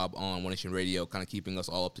great job on One Nation Radio, kind of keeping us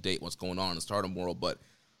all up to date what's going on in the Stardom world. But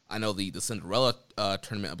I know the Cinderella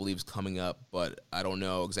tournament, I believe, is coming up, but I don't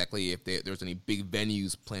know exactly if there's any big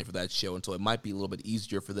venues planned for that show, and so it might be a little bit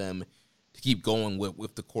easier for them to keep going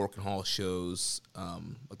with the Korakuen Hall shows,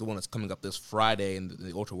 like the one that's coming up this Friday in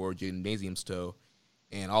the Ultra World Gymnasium show,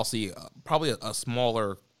 and I'll see probably a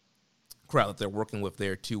smaller crowd that they're working with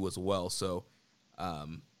there too as well. So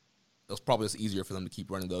it's probably just easier for them to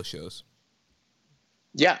keep running those shows.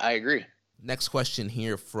 Yeah, I agree. Next question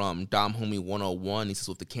here from Dom Homie 101. He says,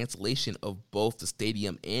 with the cancellation of both the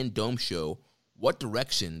Stadium and Dome show, what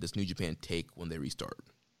direction does New Japan take when they restart?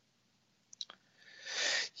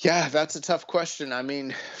 Yeah, that's a tough question. I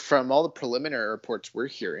mean, from all the preliminary reports we're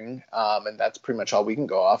hearing, and that's pretty much all we can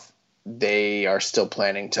go off, they are still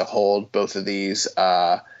planning to hold both of these,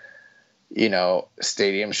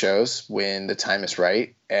 stadium shows when the time is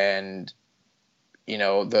right. And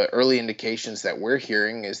the early indications that we're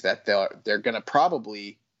hearing is that they're going to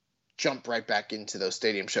probably jump right back into those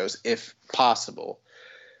stadium shows if possible.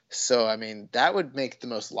 So, I mean, that would make the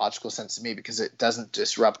most logical sense to me because it doesn't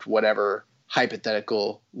disrupt whatever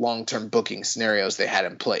hypothetical long-term booking scenarios they had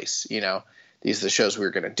in place. These are the shows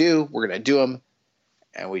we're going to do them,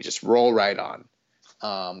 and we just roll right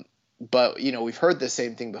on. But, we've heard the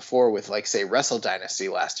same thing before with, like, say, Wrestle Dynasty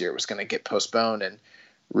last year. It was going to get postponed and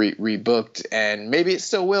rebooked, and maybe it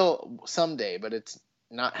still will someday, but it's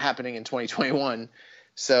not happening in 2021.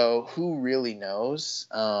 So who really knows?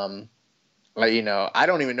 I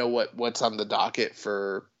don't even know what's on the docket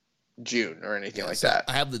for June or anything like that.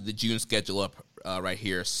 I have the June schedule up right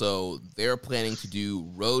here. So they're planning to do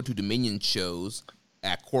Road to Dominion shows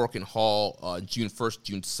at Korakuen Hall June 1st,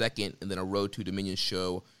 June 2nd, and then a Road to Dominion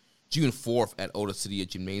show June 4th at Ota-City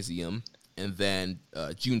Gymnasium. And then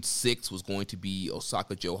June 6th was going to be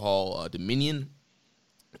Osaka-jo Hall Dominion.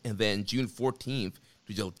 And then June 14th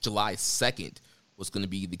to July 2nd was going to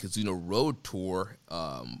be the Kazuna Road Tour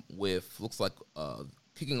with, looks like,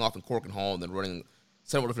 kicking off in Korakuen Hall and then running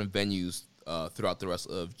several different venues throughout the rest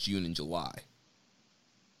of June and July.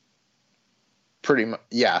 Pretty much,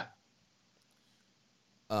 yeah.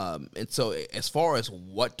 And so as far as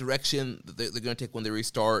what direction they're going to take when they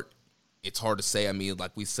restart, it's hard to say. I mean,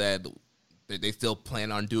 like we said, they still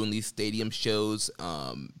plan on doing these stadium shows.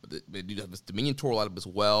 They do have this Dominion tour lineup as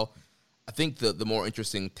well. I think the more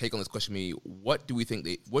interesting take on this question would be, what do we think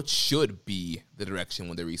what should be the direction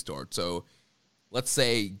when they restart? So let's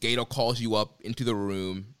say Gato calls you up into the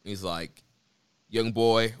room. And he's like, young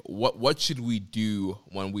boy, what should we do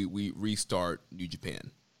when we restart New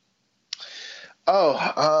Japan?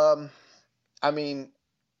 I mean,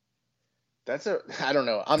 I don't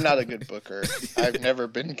know. I'm not a good booker. I've never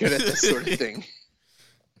been good at this sort of thing.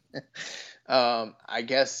 I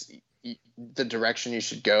guess the direction you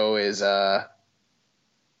should go is, I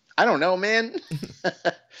don't know, man.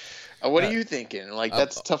 What are you thinking? Like,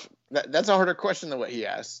 that's tough. That's a harder question than what he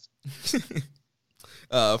asked.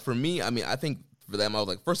 For me, I mean, I think for them, I was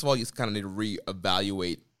like, first of all, you just kind of need to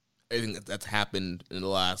reevaluate everything that's happened in the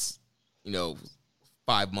last,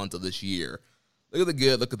 5 months of this year. Look at the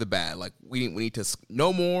good, look at the bad. Like, we need to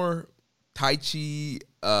no more Taichi,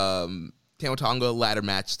 Tama Tonga ladder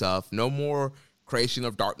match stuff. No more Creation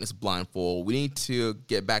of Darkness blindfold. We need to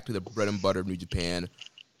get back to the bread and butter of New Japan.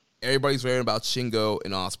 Everybody's worrying about Shingo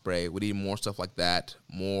and Ospreay. We need more stuff like that.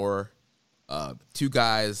 More two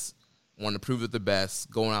guys wanting to prove that they're the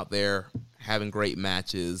best, going out there, having great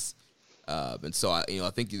matches. And so, I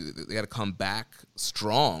think they got to come back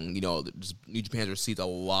strong. New Japan's received a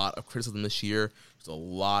lot of criticism this year. There's a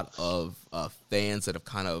lot of fans that have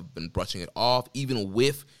kind of been brushing it off, even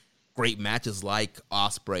with great matches like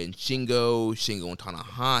Ospreay and Shingo and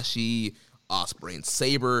Tanahashi, Ospreay and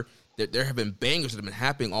Sabre. there have been bangers that have been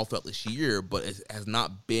happening all throughout this year, but it has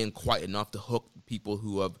not been quite enough to hook people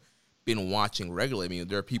who have been watching regularly. I mean,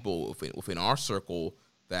 there are people within our circle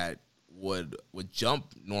that would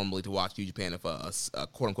jump normally to watch New Japan if a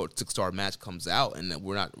quote unquote 6-star match comes out, and that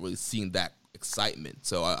we're not really seeing that excitement.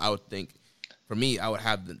 So I would think, for me, I would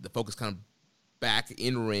have the focus kind of back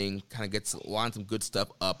in ring, kind of gets line some good stuff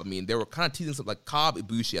up. I mean, they were kind of teasing something like Cobb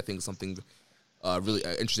Ibushi. I think is something really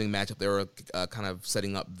interesting matchup they were kind of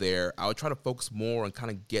setting up there. I would try to focus more and kind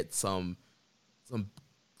of get some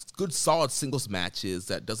good solid singles matches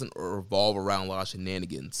that doesn't revolve around a lot of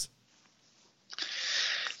shenanigans.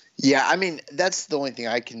 Yeah, I mean, that's the only thing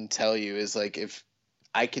I can tell you is, like, if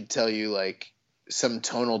I could tell you, like, some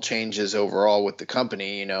tonal changes overall with the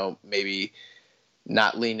company, you know, maybe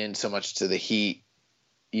not lean in so much to the heat,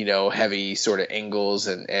 you know, heavy sort of angles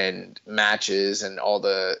and matches and all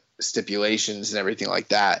the stipulations and everything like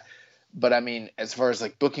that. But I mean, as far as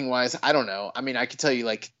like booking wise, I don't know. I mean, I could tell you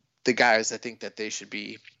like the guys I think that they should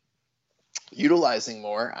be utilizing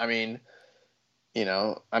more. I mean, you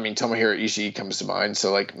know, Tomohiro Ishii comes to mind.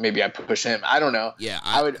 So like maybe I push him. I don't know. Yeah.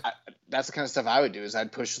 That's the kind of stuff I would do is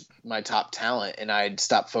I'd push my top talent and I'd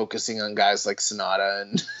stop focusing on guys like Sonata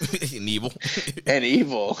and and Evil and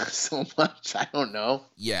Evil so much. I don't know.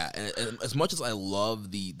 Yeah. And as much as I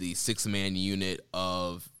love the 6-man unit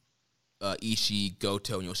of Ishii,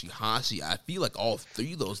 Goto, and Yoshihashi, I feel like all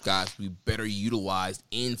three of those guys would be better utilized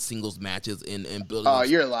in singles matches and building. Oh,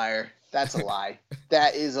 you're a liar. That's a lie.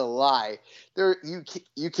 That is a lie.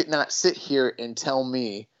 You cannot sit here and tell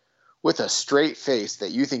me with a straight face that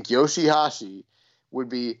you think Yoshihashi would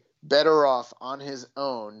be better off on his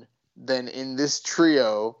own than in this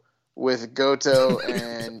trio with Goto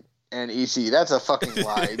and Ishii. That's a fucking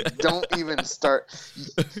lie. Don't even start.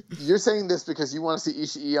 You're saying this because you want to see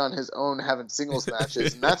Ishii on his own having singles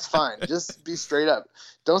matches, and that's fine. Just be straight up.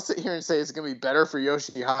 Don't sit here and say it's going to be better for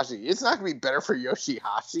Yoshihashi. It's not going to be better for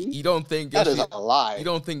Yoshihashi. You don't think that is a lie? You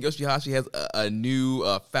don't think Yoshihashi has a new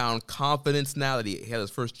found confidence now that he had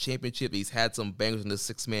his first championship? He's had some bangers in this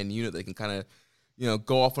 6-man unit that can kind of, you know,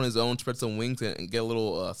 go off on his own, spread some wings, and get a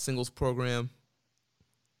little singles program.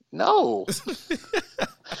 No.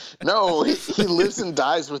 No, he lives and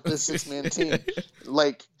dies with this 6-man team.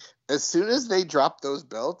 Like, as soon as they drop those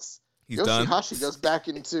belts, Yoshihashi goes back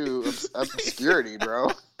into obscurity, bro.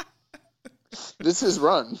 This is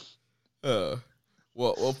run.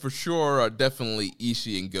 Well, for sure, definitely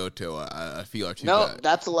Ishii and Goto, I feel are two guys.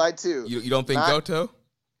 That's a lie, too. You don't think Goto?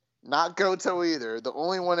 Not Goto either. The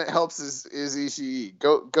only one that helps is Ishii.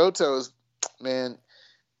 Goto's, man...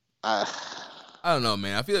 I don't know,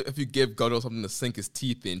 man. I feel like if you give Goto something to sink his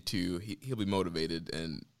teeth into, he'll be motivated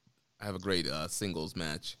and have a great singles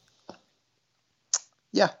match.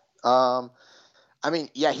 Yeah. I mean,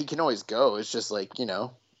 yeah, he can always go. It's just like, you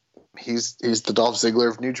know, he's the Dolph Ziggler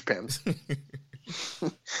of New Japan.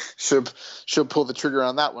 Should pull the trigger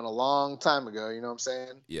on that one a long time ago. You know what I'm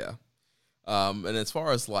saying? Yeah. And as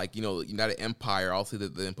far as like, you know, United Empire, obviously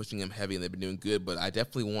they've been pushing him heavy and they've been doing good, but I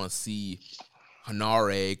definitely want to see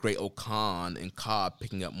Hanare, Great Okan, and Cobb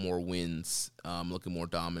picking up more wins, looking more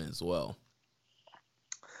dominant as well.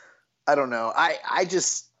 I don't know. I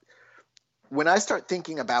just, when I start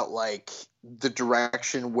thinking about like the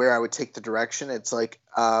direction, where I would take the direction, it's like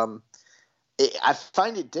I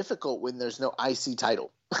find it difficult when there's no IC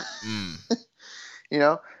title. You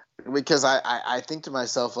know, because I think to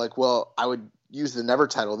myself like, well, I would use the Never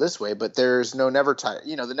title this way, but there's no Never title.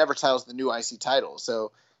 You know, the Never title is the new IC title,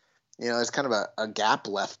 so. You know, there's kind of a gap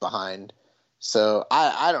left behind. So,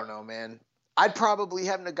 I don't know, man. I'd probably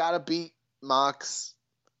have Nagata beat Mox,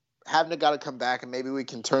 have Nagata come back, and maybe we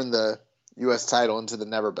can turn the U.S. title into the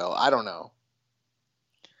Never belt. I don't know.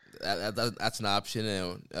 That's an option.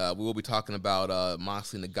 And we will be talking about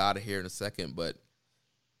Moxley and Nagata here in a second. But,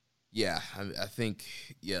 yeah, I think,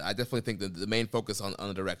 I definitely think that the main focus on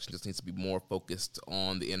the direction just needs to be more focused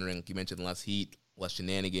on the in-ring. Like you mentioned, less heat, less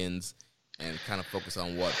shenanigans. And kind of focus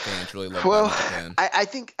on what fans really love about Japan. I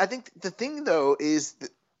think the thing though is that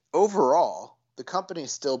overall the company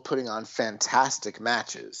is still putting on fantastic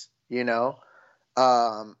matches. You know,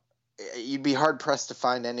 you'd be hard pressed to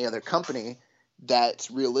find any other company that's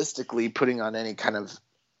realistically putting on any kind of,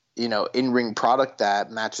 you know, in-ring product that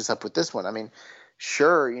matches up with this one. I mean,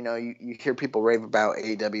 sure, you know, you hear people rave about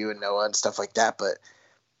AEW and Noah and stuff like that, but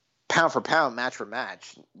pound for pound, match for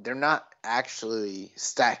match, they're not actually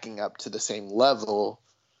stacking up to the same level,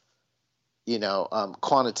 you know,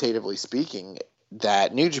 quantitatively speaking,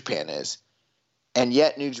 that New Japan is. And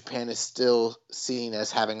yet New Japan is still seen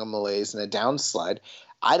as having a malaise and a downslide.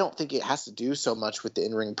 I don't think it has to do so much with the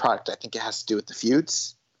in-ring product. I think it has to do with the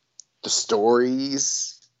feuds, the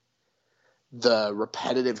stories, the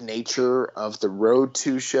repetitive nature of the Road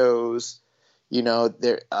 2 shows,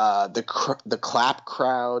 the clap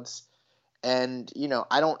crowds. And,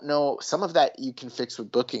 I don't know, some of that you can fix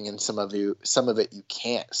with booking, and some of it you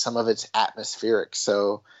can't. Some of it's atmospheric.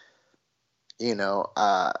 So, the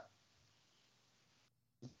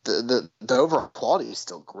overall quality is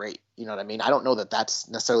still great. You know what I mean? I don't know that that's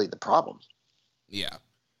necessarily the problem. Yeah.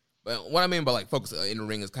 But what I mean by focus in the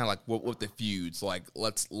ring is kind of with the feuds,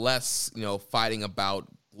 let's less, fighting about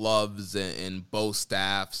gloves and bow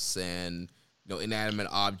staffs and, inanimate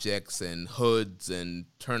objects and hoods and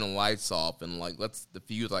turning lights off, and let's the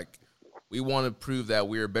feud we want to prove that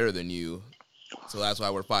we're better than you, so that's why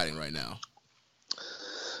we're fighting right now.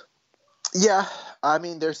 Yeah, I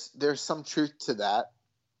mean, there's some truth to that,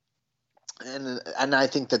 and I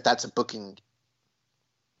think that's a booking,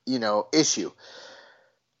 issue.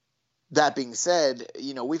 That being said,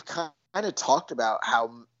 we've kind of talked about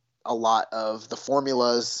how a lot of the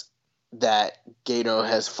formulas that Gedo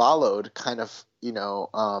has followed kind of,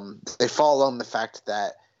 they fall on the fact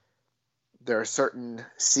that there are certain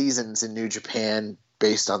seasons in New Japan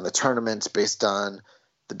based on the tournaments, based on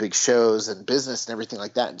the big shows and business and everything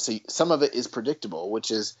like that. And so some of it is predictable,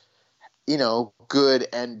 which is, good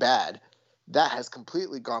and bad. That has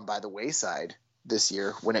completely gone by the wayside this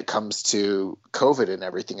year when it comes to COVID and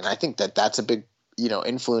everything. And I think that's a big,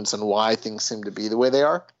 influence on why things seem to be the way they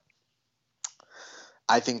are.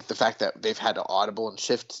 I think the fact that they've had to audible and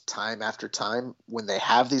shift time after time when they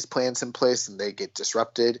have these plans in place and they get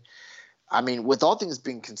disrupted. I mean, with all things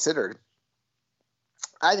being considered,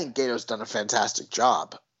 I think Gedo's done a fantastic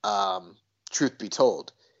job, truth be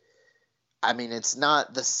told. I mean, it's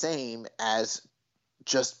not the same as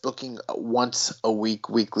just booking once a week,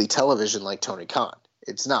 weekly television like Tony Khan.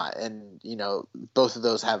 It's not. And, both of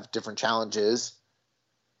those have different challenges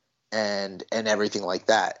and everything like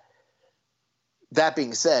that. That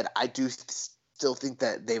being said, I do still think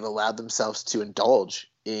that they've allowed themselves to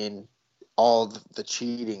indulge in all the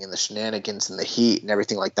cheating and the shenanigans and the heat and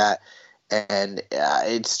everything like that. And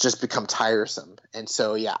it's just become tiresome. And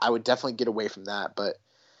so, yeah, I would definitely get away from that. But,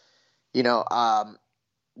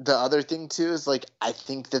 the other thing, too, is I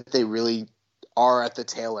think that they really are at the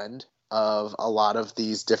tail end of a lot of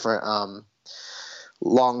these different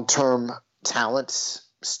long-term talent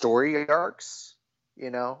story arcs.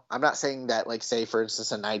 I'm not saying that, say, for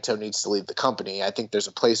instance, a Naito needs to leave the company. I think there's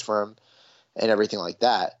a place for him and everything like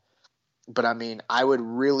that. But, I mean, I would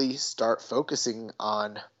really start focusing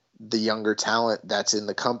on the younger talent that's in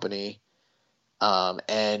the company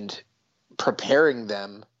and preparing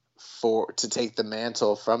them to take the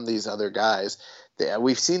mantle from these other guys.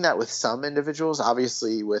 We've seen that with some individuals,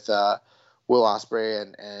 obviously with Will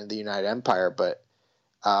Ospreay and the United Empire, but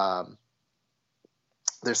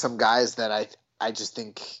there's some guys that I just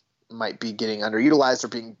think might be getting underutilized or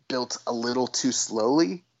being built a little too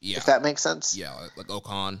slowly, if that makes sense. Yeah, like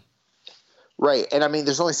Okan. Right. And I mean,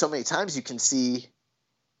 there's only so many times you can see,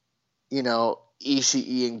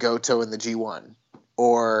 Ishii and Goto in the G1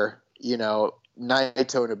 or,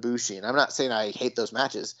 Naito and Ibushi. And I'm not saying I hate those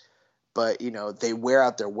matches, but, they wear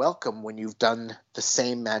out their welcome when you've done the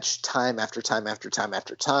same match time after time after time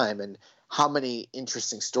after time. And how many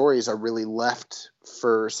interesting stories are really left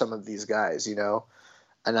for some of these guys,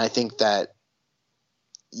 And I think that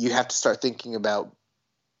you have to start thinking about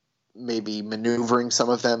maybe maneuvering some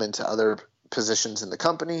of them into other positions in the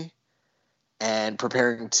company and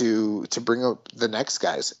preparing to bring up the next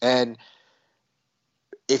guys. And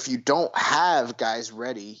if you don't have guys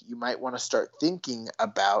ready, you might want to start thinking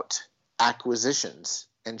about acquisitions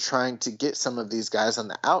and trying to get some of these guys on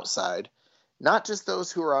the outside, not just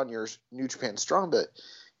those who are on your New Japan Strong, but,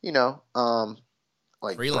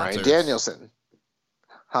 like Bryan Danielson.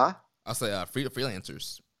 Huh? I'll say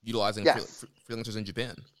freelancers, utilizing freelancers in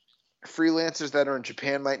Japan. Freelancers that are in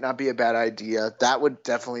Japan might not be a bad idea. That would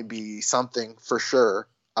definitely be something for sure.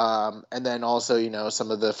 And then also, some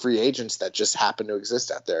of the free agents that just happen to exist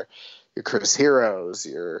out there. Your Chris Heroes,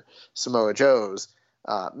 your Samoa Joes,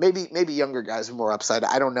 maybe younger guys with more upside.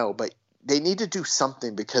 I don't know, but they need to do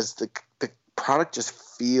something because the product just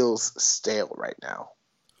feels stale right now.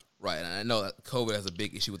 Right, and I know that COVID has a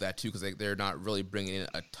big issue with that too because they're not really bringing in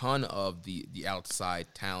a ton of the outside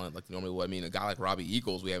talent like normally would. I mean, a guy like Robbie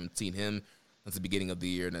Eagles, we haven't seen him since the beginning of the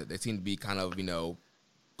year, and they seem to be kind of,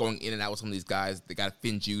 going in and out with some of these guys. They got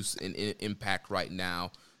Finn Juice in Impact right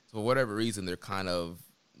now. So for whatever reason, they're kind of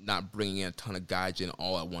not bringing in a ton of guys in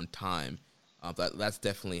all at one time. That's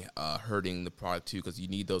definitely hurting the product too because you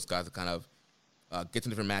need those guys to kind of get some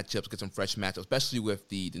different matchups, get some fresh matchups, especially with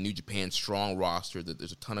the New Japan Strong roster.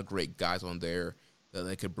 There's a ton of great guys on there, that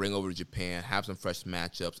they could bring over to Japan, have some fresh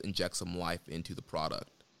matchups, inject some life into the product.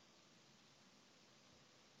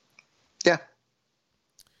 Yeah.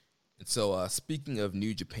 And so, speaking of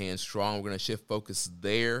New Japan Strong, we're going to shift focus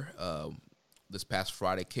there. This past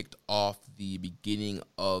Friday kicked off the beginning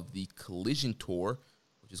of the Collision Tour,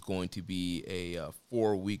 which is going to be a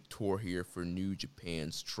 4-week tour here for New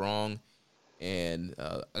Japan Strong. And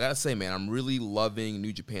I got to say, man, I'm really loving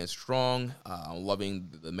New Japan Strong. I'm loving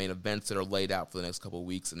the main events that are laid out for the next couple of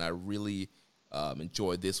weeks, and I really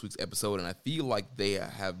enjoyed this week's episode. And I feel like they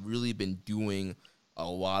have really been doing a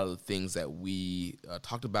lot of the things that we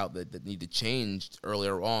talked about that need to change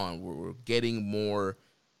earlier on. We're getting more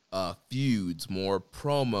feuds, more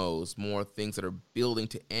promos, more things that are building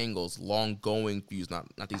to angles, long-going feuds, not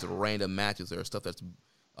these random matches. There are stuff that's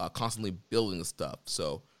constantly building stuff.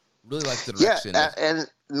 So really like the direction. Yeah, and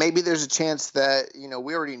maybe there's a chance that,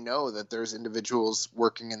 we already know that there's individuals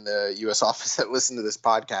working in the U.S. office that listen to this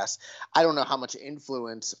podcast. I don't know how much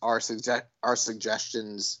influence our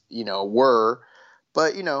suggestions, were.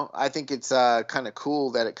 But, I think it's kind of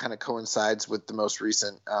cool that it kind of coincides with the most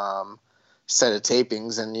recent set of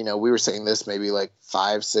tapings. And, we were saying this maybe like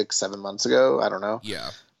 5, 6, 7 months ago. I don't know.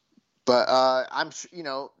 Yeah. But I'm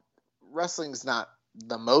sure, wrestling's not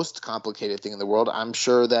the most complicated thing in the world. I'm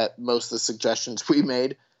sure that most of the suggestions we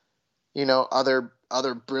made, other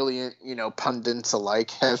brilliant, pundits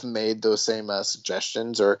alike have made those same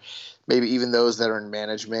suggestions, or maybe even those that are in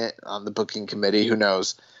management on the booking committee. Who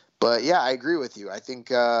knows? But yeah, I agree with you. I think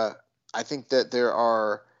that there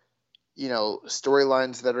are,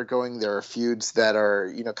 storylines that are going. There are feuds that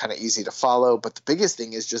are, kind of easy to follow. But the biggest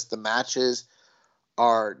thing is just the matches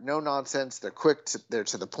are no nonsense. They're quick. They're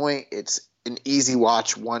to the point. It's an easy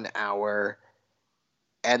watch, 1 hour,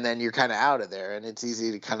 and then you're kind of out of there. And it's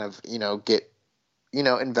easy to kind of, get,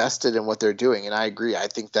 invested in what they're doing. And I agree. I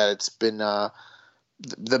think that it's been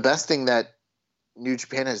the best thing that New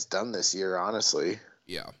Japan has done this year, honestly.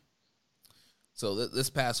 Yeah. So this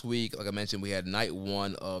past week, like I mentioned, we had night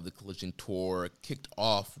 1 of the Collision Tour kicked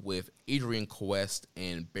off with Adrian Quest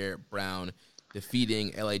and Barrett Brown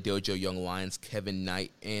defeating LA Dojo Young Lions, Kevin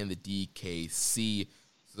Knight, and the DKC.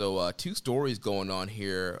 So 2 stories going on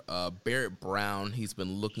here. Barrett Brown, he's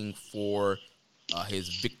been looking for his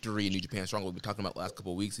victory in New Japan Strong. We've been talking about the last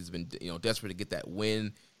couple of weeks. He's been desperate to get that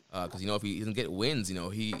win because if he doesn't get wins,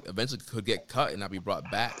 he eventually could get cut and not be brought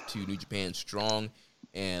back to New Japan Strong.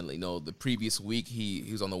 And, the previous week, he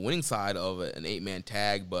was on the winning side of an 8-man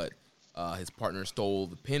tag, but his partner stole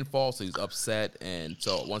the pinfall, so he's upset. And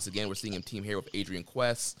so, once again, we're seeing him team here with Adrian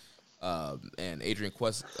Quest. And Adrian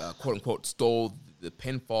Quest, quote-unquote, stole the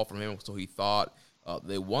pinfall from him, so he thought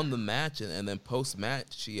they won the match. And then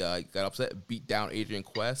post-match, he got upset, beat down Adrian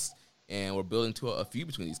Quest, and we're building to a feud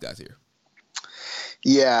between these guys here.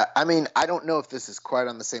 Yeah, I mean, I don't know if this is quite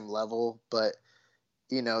on the same level, but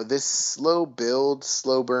this slow build,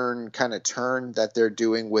 slow burn kind of turn that they're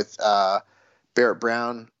doing with Barrett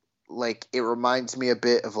Brown, like it reminds me a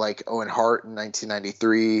bit of like Owen Hart in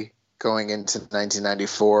 1993 going into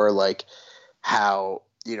 1994, like how,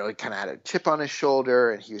 he kind of had a chip on his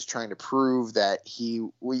shoulder and he was trying to prove that he,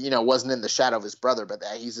 wasn't in the shadow of his brother, but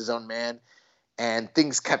that he's his own man. And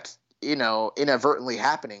things kept, inadvertently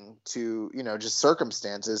happening to, just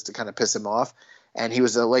circumstances to kind of piss him off. And he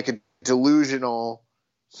was like a delusional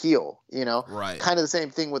heel, right? Kind of the same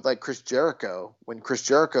thing with like Chris Jericho, when Chris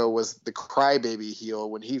Jericho was the crybaby heel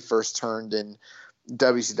when he first turned in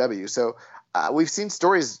WCW. So we've seen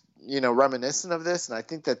stories, reminiscent of this, and I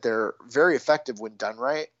think that they're very effective when done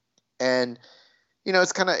right. And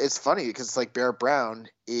it's funny because it's like Barrett Brown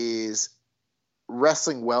is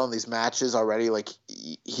wrestling well in these matches already. Like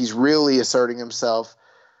he's really asserting himself,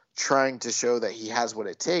 trying to show that he has what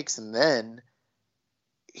it takes, and then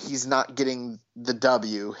he's not getting the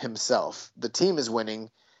W himself. The team is winning,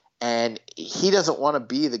 and he doesn't want to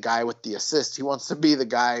be the guy with the assist. He wants to be the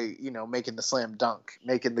guy, making the slam dunk,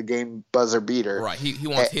 making the game buzzer beater. Right. He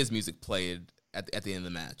wants his music played at the end of the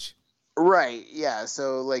match. Right. Yeah.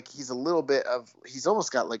 So like he's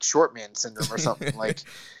almost got like short man syndrome or something. Like,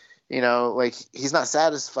 like he's not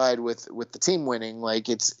satisfied with the team winning. Like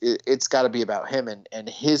it's got to be about him and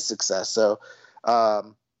his success. So,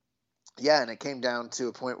 yeah, and it came down to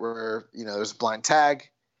a point where, there was a blind tag.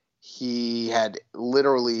 He had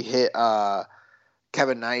literally hit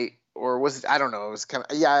Kevin Knight, or was it? I don't know. It was Kevin.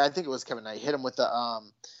 Yeah, I think it was Kevin Knight. Hit him with the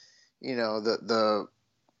the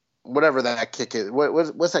whatever that kick is.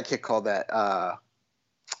 What's that kick called that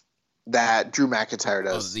Drew McIntyre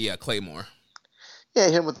does? Oh, the Claymore. Yeah,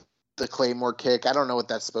 hit him with the Claymore kick. I don't know what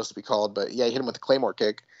that's supposed to be called, but yeah, he hit him with the Claymore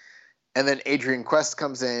kick. And then Adrian Quest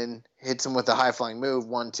comes in, hits him with a high-flying move,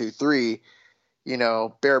 1, 2, 3.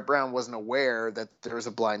 Barrett Brown wasn't aware that there was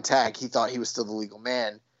a blind tag. He thought he was still the legal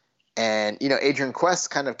man. And, Adrian Quest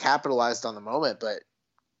kind of capitalized on the moment, but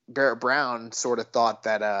Barrett Brown sort of thought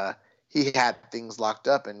that he had things locked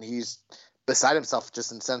up, and he's beside himself,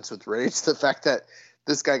 just incensed with rage. The fact that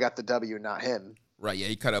this guy got the W, not him. Right, yeah,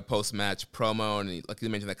 he cut a post-match promo, and he, like you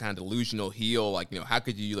mentioned, that kind of delusional heel, like, how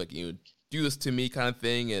could you, do this to me kind of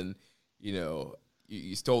thing, and,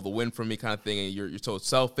 you stole the win from me kind of thing, and you're so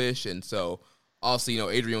selfish, and so, also,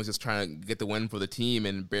 Adrian was just trying to get the win for the team,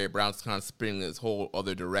 and Barrett Brown's kind of spinning this whole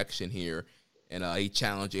other direction here, and he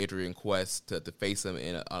challenged Adrian Quest to face him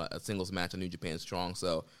in a singles match on New Japan Strong,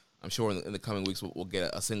 so I'm sure in the coming weeks we'll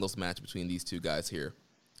get a singles match between these two guys here.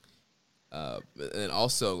 And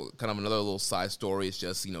also, kind of another little side story is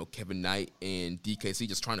just, Kevin Knight and DKC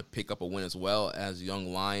just trying to pick up a win as well as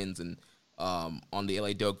Young Lions. And on the LA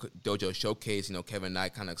Dojo Showcase, Kevin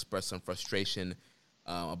Knight kind of expressed some frustration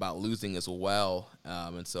about losing as well.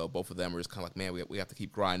 And so both of them are just kind of like, man, we have to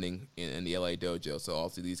keep grinding in the LA Dojo. So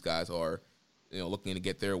obviously these guys are, looking to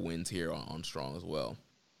get their wins here on Strong as well.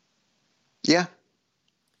 Yeah.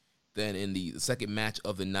 Then in the second match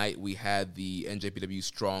of the night, we had the NJPW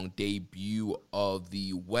Strong debut of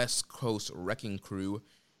the West Coast Wrecking Crew,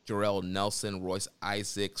 Jarrell Nelson, Royce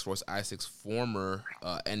Isaacs, former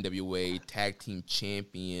NWA Tag Team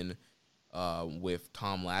Champion with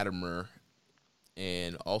Tom Latimer.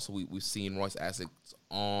 And also we've seen Royce Isaacs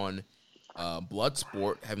on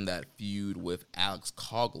Bloodsport having that feud with Alex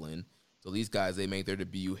Coughlin. So these guys, they made their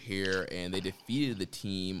debut here, and they defeated the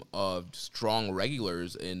team of Strong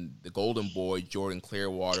regulars in the Golden Boy, Jordan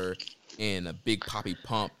Clearwater, and a Big Poppy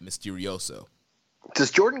Pump, Mysterioso.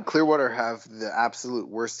 Does Jordan Clearwater have the absolute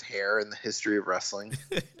worst hair in the history of wrestling?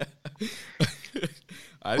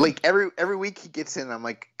 Every week he gets in, I'm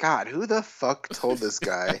like, God, who the fuck told this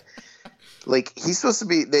guy? He's supposed to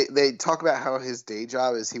be, they talk about how his day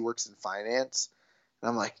job is he works in finance. And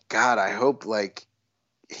I'm like, God, I hope,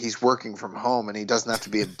 he's working from home and he doesn't have to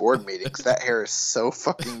be in board meetings. That hair is so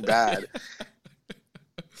fucking bad.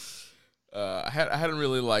 I hadn't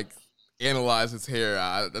really analyzed his hair.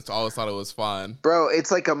 That's always thought it was fine. Bro,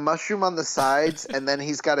 it's like a mushroom on the sides, and then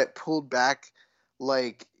he's got it pulled back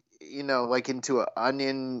into an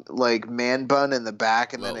onion man bun in the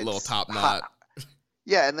back, and then it's little top knot.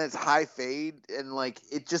 Yeah, and then it's high fade, and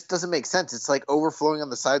it just doesn't make sense. It's overflowing on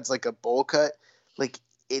the sides like a bowl cut.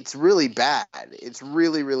 It's really bad. It's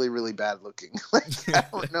really, really, really bad looking. I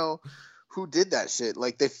don't know who did that shit.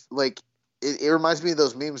 It reminds me of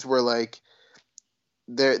those memes where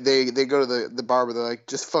they go to the barber. They're like,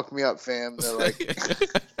 just fuck me up, fam. They're like,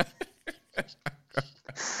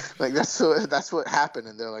 that's what happened.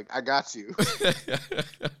 And they're like, I got you.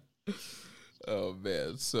 Oh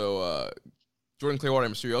man. So Jordan Clearwater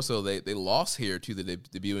and Mysterioso, they lost here to the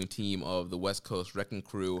debuting team of the West Coast Wrecking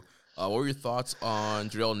Crew. What were your thoughts on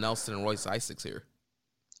Jarrell Nelson and Royce Isaacs here?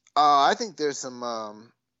 I think there's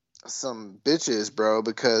some bitches, bro,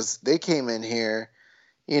 because they came in here,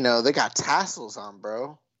 they got tassels on,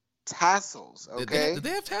 bro. Tassels, okay? Did they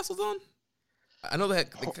have tassels on? I know they had...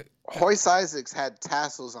 Royce Isaacs had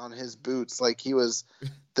tassels on his boots like he was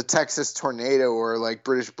the Texas Tornado or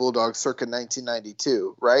British Bulldog circa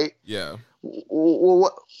 1992, right? Yeah.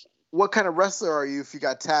 Well, what kind of wrestler are you if you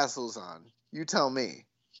got tassels on? You tell me.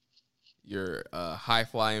 You're a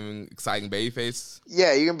high-flying, exciting babyface?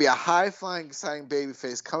 Yeah, you're going to be a high-flying, exciting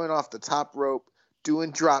babyface coming off the top rope,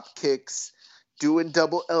 doing drop kicks, doing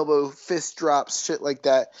double elbow fist drops, shit like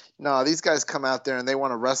that. No, these guys come out there and they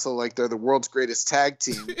want to wrestle like they're the world's greatest tag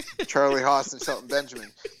team, Charlie Haas and Shelton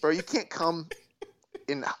Benjamin. Bro, you can't come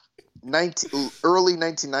in early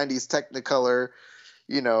 1990s Technicolor,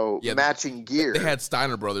 matching gear. They had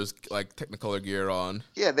Steiner Brothers, Technicolor gear on.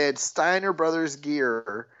 Yeah, they had Steiner Brothers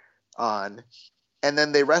gear on, and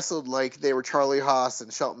then they wrestled like they were Charlie Haas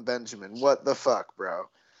and Shelton Benjamin. What the fuck, bro?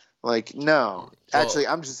 No. Actually,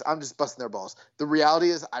 I'm just busting their balls. The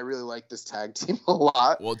reality is, I really like this tag team a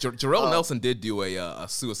lot. Well, Jarrell Nelson did do a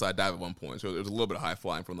suicide dive at one point, so there was a little bit of high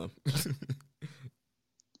flying from them.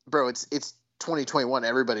 Bro, it's 2021.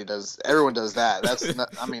 Everyone does that. That's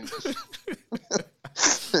not, I mean,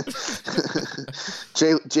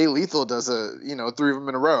 Jay Lethal does 3 of them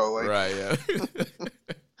in a row. Right. Yeah.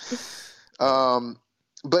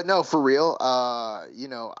 But no, for real,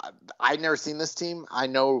 I'd never seen this team. I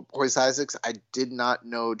know Royce Isaacs. I did not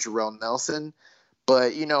know Jarrell Nelson.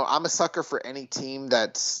 But, I'm a sucker for any team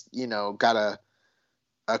that's, got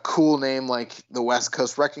a cool name like the West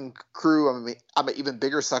Coast Wrecking Crew. I mean, I'm an even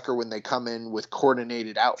bigger sucker when they come in with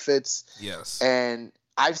coordinated outfits. Yes. And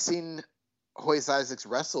I've seen Hoist Isaacs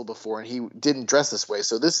wrestle before, and he didn't dress this way.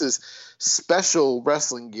 So this is special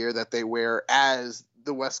wrestling gear that they wear as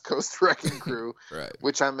the West Coast Wrecking Crew, right,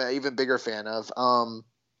 which I'm an even bigger fan of.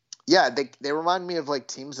 Yeah, they remind me of like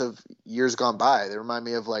teams of years gone by. They remind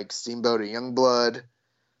me of like Steamboat and Youngblood, a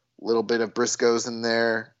little bit of Briscoes in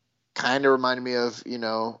there. Kind of reminded me of,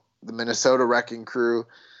 the Minnesota Wrecking Crew.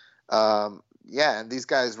 Yeah, and these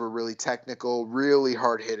guys were really technical, really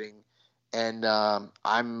hard hitting. And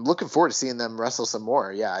I'm looking forward to seeing them wrestle some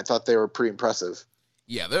more. Yeah, I thought they were pretty impressive.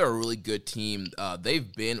 Yeah, they're a really good team.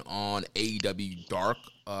 They've been on AEW Dark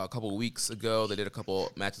a couple of weeks ago. They did a couple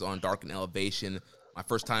matches on Dark and Elevation. My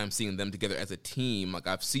first time seeing them together as a team. Like,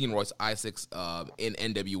 I've seen Royce Isaacs in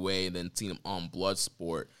NWA and then seen him on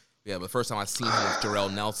Bloodsport. Yeah, but the first time I seen him with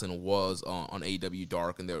Jarrell Nelson was on AEW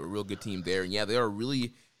Dark, and they're a real good team there. And yeah, they are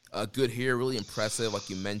really good here, really impressive, like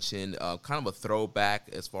you mentioned. Kind of a throwback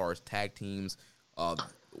as far as tag teams.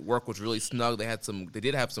 Work was really snug. They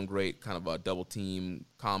did have some great kind of double team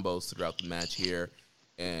combos throughout the match here,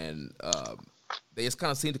 and they just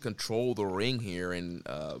kind of seem to control the ring here, and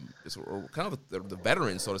it's kind of the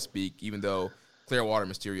veterans, so to speak. Even though Clearwater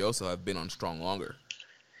and Mysterioso have been on Strong longer.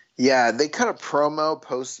 Yeah, they cut a promo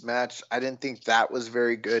post match. I didn't think that was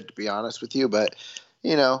very good, to be honest with you, but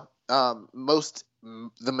the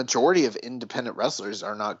majority of independent wrestlers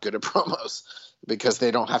are not good at promos because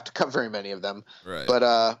they don't have to cut very many of them. Right.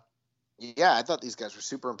 But yeah, I thought these guys were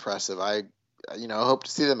super impressive. I hope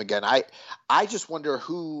to see them again. I just wonder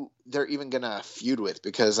who they're even gonna feud with,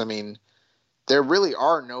 because there really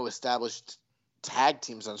are no established tag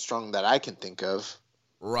teams on Strong that I can think of.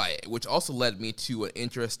 Right, which also led me to an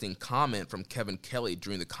interesting comment from Kevin Kelly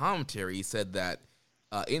during the commentary. He said that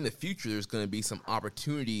in the future, there's going to be some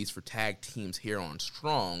opportunities for tag teams here on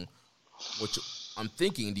Strong, which I'm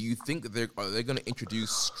thinking, do you think that are they going to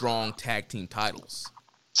introduce Strong tag team titles?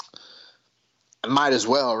 Might as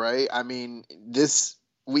well, right?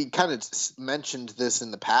 We kind of mentioned this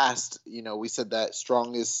in the past. We said that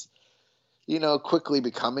Strong is, quickly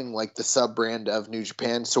becoming like the sub-brand of New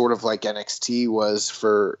Japan, sort of like NXT was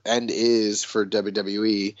for and is for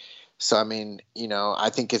WWE. So, I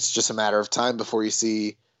think it's just a matter of time before you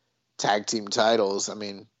see tag team titles.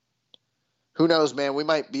 Who knows, man? We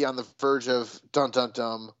might be on the verge of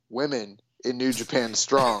women in New Japan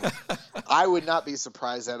Strong. I would not be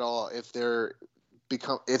surprised at all if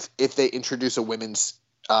if they introduce a women's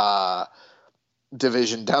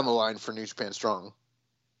division down the line for New Japan Strong.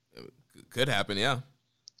 Could happen, yeah.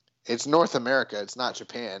 It's North America. It's not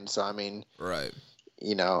Japan. So, right.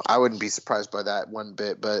 I wouldn't be surprised by that one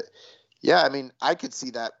bit. But, yeah, I could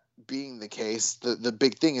see that being the case. The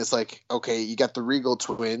big thing is, like, okay, you got the Regal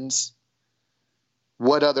Twins.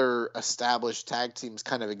 What other established tag teams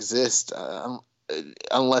kind of exist,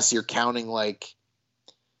 unless you're counting, like,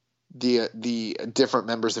 the different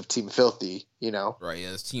members of Team Filthy, Right,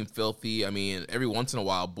 yeah, it's Team Filthy. Every once in a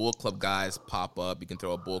while, Bull Club guys pop up. You can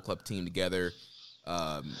throw a Bull Club team together.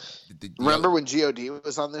 Remember when GOD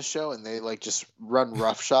was on this show and they, like, just run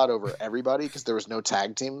roughshod over everybody because there was no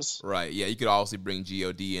tag teams? Right, yeah, you could obviously bring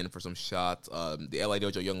GOD in for some shots. The LA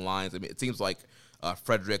Dojo Young Lions, it seems like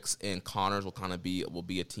Fredericks and Connors will kind of be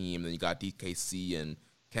a team. Then you got DKC and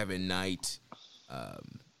Kevin Knight.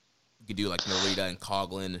 You could do, like, Narita and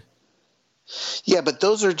Coughlin. Yeah, but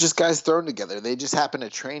those are just guys thrown together. They just happen to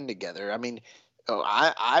train together.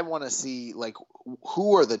 I want to see, like,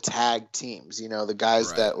 who are the tag teams? The guys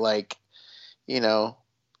right. that, like,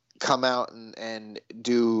 come out and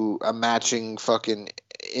do a matching fucking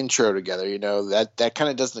intro together. That kind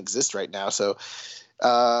of doesn't exist right now. So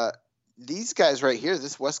these guys right here,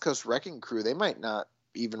 this West Coast Wrecking Crew, they might not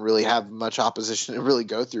even really have much opposition to really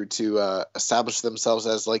go through to establish themselves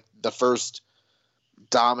as, like, the first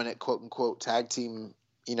dominant quote unquote tag team,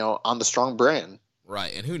 on the Strong brand.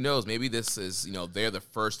 Right. And who knows, maybe this is, they're the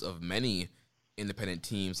first of many independent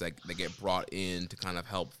teams that get brought in to kind of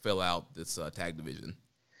help fill out this tag division.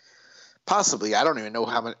 Possibly. I don't even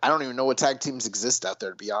know what tag teams exist out there,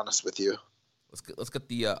 to be honest with you. Let's get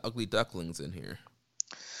the Ugly Ducklings in here.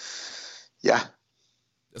 Yeah.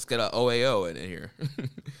 Let's get a OAO in here.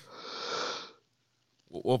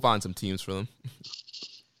 We'll find some teams for them.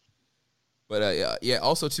 But, yeah,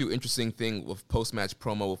 also, too, interesting thing with post-match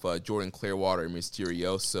promo with Jordan Clearwater and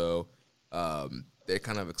Mysterioso. They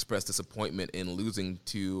kind of expressed disappointment in losing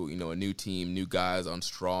to, a new team, new guys on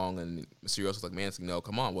Strong. And Mysterioso's like, man,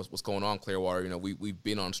 come on, what's going on, Clearwater? We've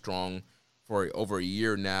been on Strong for over a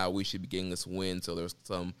year now. We should be getting this win. So there's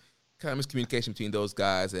some kind of miscommunication between those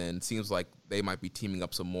guys. And it seems like they might be teaming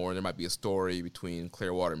up some more. There might be a story between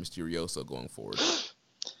Clearwater and Mysterioso going forward.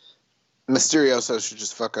 Mysterioso should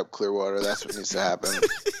just fuck up Clearwater. That's what needs to happen.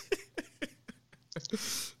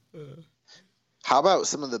 How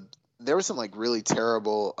about there were some like really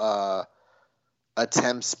terrible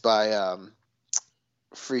attempts by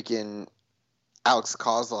freaking Alex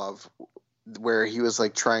Kozlov, where he was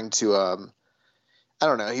like trying to I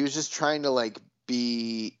don't know, he was just trying to like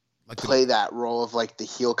play that role of like the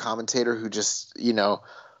heel commentator who just,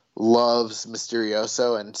 loves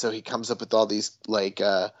Mysterioso, and so he comes up with all these like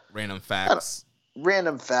random facts,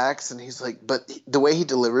 and he's like, but the way he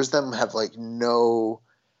delivers them have like no,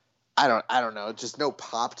 I don't know, just no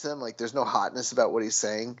pop to them. Like there's no hotness about what he's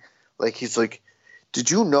saying. Like he's like,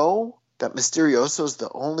 did you know that Mysterioso is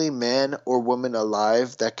the only man or woman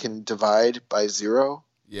alive that can divide by 0?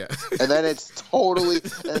 Yeah. And then it's totally,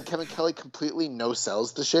 and Kevin Kelly completely no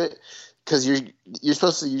sells the shit, because you're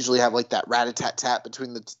supposed to usually have like that rat-a-tat-tat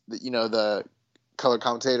between the color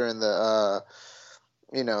commentator and the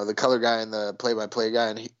the color guy and the play-by-play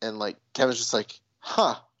guy, and like Kevin's just like,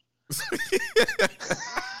 huh.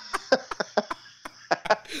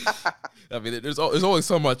 I mean, there's only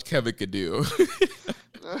so much Kevin could do.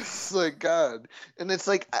 It's like, God. And it's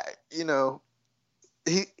like,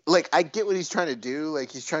 he, like, I get what he's trying to do.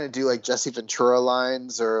 Like, he's trying to do like Jesse Ventura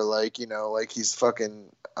lines, or like, like he's fucking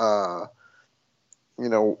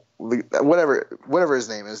whatever his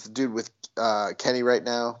name is, the dude with Kenny right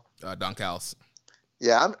now, Don Callis.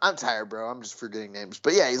 Yeah, I'm tired, bro. I'm just forgetting names.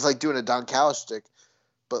 But yeah, he's like doing a Don Callis shtick,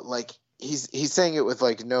 but like he's saying it with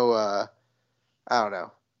like no I don't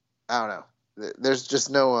know. There's just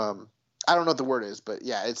no I don't know what the word is, but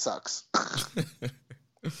yeah, it sucks.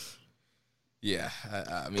 Yeah,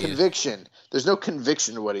 I mean, conviction. There's no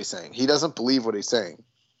conviction to what he's saying. He doesn't believe what he's saying.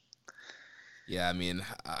 Yeah, I mean,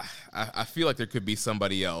 I feel like there could be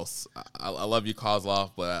somebody else. I love you,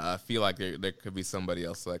 Kozlov, but I feel like there could be somebody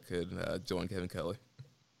else that could join Kevin Kelly.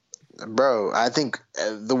 Bro, I think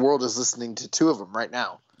the world is listening to two of them right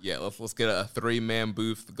now. Yeah, let's get a 3-man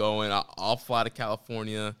booth going. I'll fly to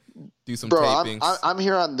California, do some tapings. I'm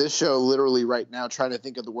here on this show literally right now trying to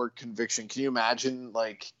think of the word conviction. Can you imagine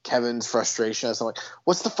like Kevin's frustration as I'm like,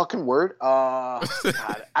 what's the fucking word? God,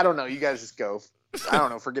 I don't know. You guys just go. I don't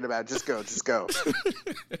know. Forget about it. Just go.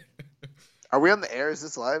 Are we on the air? Is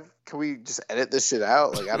this live? Can we just edit this shit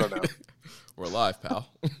out? Like, I don't know. We're live, pal.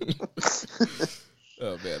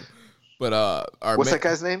 Oh man. But what's that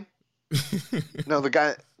guy's name? No, the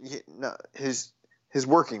guy. No, his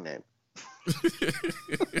working name.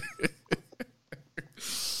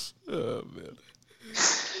 Oh man.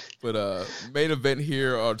 But main event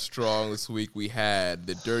here on Strong this week, we had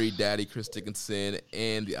the Dirty Daddy Chris Dickinson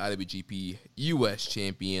and the IWGP US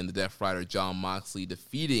champion, the Death Rider Jon Moxley,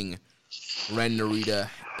 defeating Ren Narita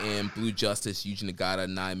and Blue Justice Yuji Nagata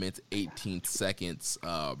 9 minutes 18 seconds.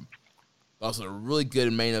 Also, a really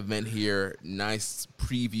good main event here. Nice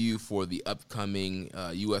preview for the upcoming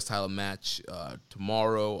U.S. title match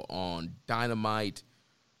tomorrow on Dynamite.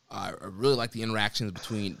 I really like the interactions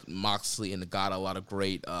between Moxley and Nagata. A lot of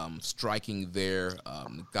great striking there.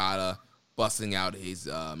 Nagata busting out his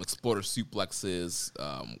exploder suplexes.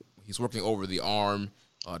 He's working over the arm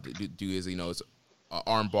to do his his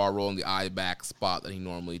arm bar roll in the eye back spot that he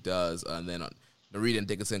normally does. And then Narita and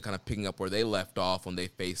Dickinson kind of picking up where they left off when they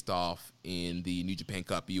faced off in the New Japan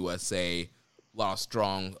Cup USA. A lot of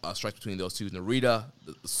strong strikes between those two. Narita,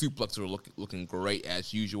 the suplexes were looking great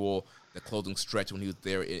as usual. The closing stretch when he was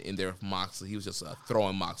there in there with Moxley, he was just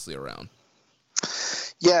throwing Moxley around.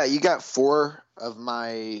 Yeah, you got 4 of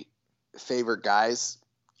my favorite guys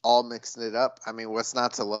all mixing it up. I mean, what's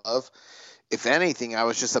not to love? If anything, I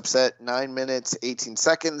was just upset. 9 minutes, 18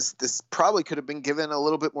 seconds. This probably could have been given a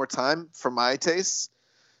little bit more time for my taste.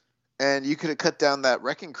 And you could have cut down that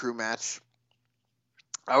Wrecking Crew match.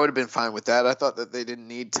 I would have been fine with that. I thought that they didn't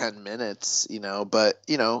need 10 minutes, but,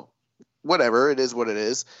 whatever. It is what it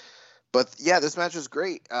is. But, yeah, this match was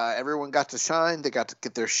great. Everyone got to shine. They got to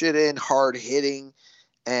get their shit in, hard hitting.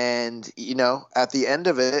 And, at the end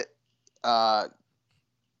of it, Jon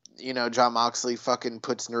Moxley fucking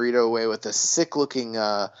puts Narita away with a sick-looking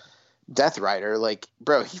Death Rider. Like,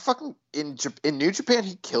 bro, he fucking in New Japan,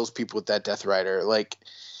 he kills people with that Death Rider. Like,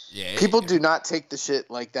 yeah, people do not take the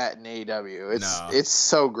shit like that in AEW. It's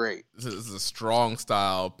so great. This is a strong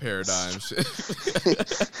style paradigm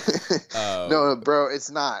shift. No, bro,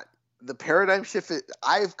 it's not. The paradigm shift,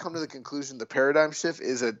 I've come to the conclusion the paradigm shift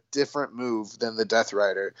is a different move than the Death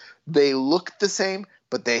Rider. They look the same,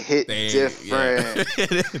 but they hit different. Yeah.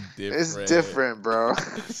 It's different, bro.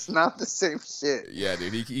 It's not the same shit. Yeah,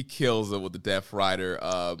 dude, he kills it with the Death Rider.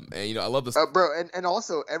 And I love this, bro. And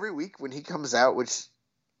also every week when he comes out, which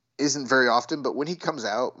isn't very often, but when he comes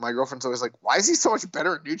out, my girlfriend's always like, "Why is he so much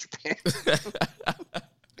better in New Japan?"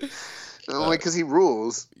 Because he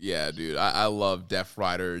rules. Yeah, dude. I love Death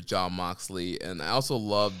Rider, Jon Moxley, and I also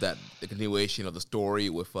love that the continuation of the story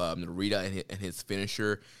with Narita and his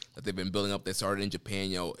finisher that they've been building up. They started in Japan.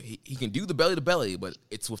 You know, he can do the belly to belly, but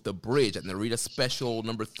it's with the bridge at Narita Special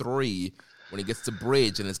number 3 when he gets the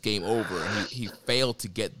bridge and it's game over. And he failed to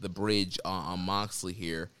get the bridge on Moxley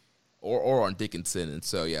here or on Dickinson. And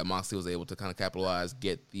so, yeah, Moxley was able to kind of capitalize,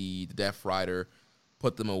 get the Death Rider,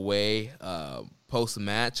 put them away.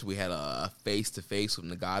 Post-match, we had a face-to-face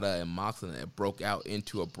with Nagata and Moxley, and it broke out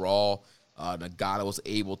into a brawl. Nagata was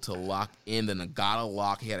able to lock in the Nagata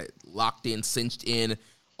lock. He had it locked in, cinched in.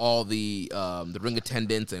 All the ring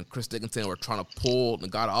attendants and Chris Dickinson were trying to pull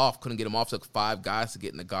Nagata off. Couldn't get him off. Took 5 guys to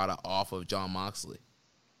get Nagata off of Jon Moxley.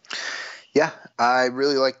 Yeah, I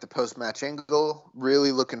really like the post-match angle.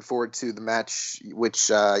 Really looking forward to the match, which,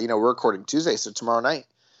 we're recording Tuesday, so tomorrow night.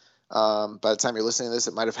 By the time you're listening to this,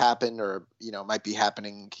 it might have happened or, might be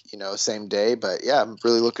happening, same day. But, yeah, I'm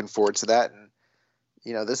really looking forward to that.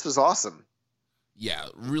 And, this was awesome. Yeah,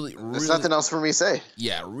 really. There's nothing else for me to say.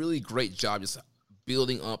 Yeah, really great job just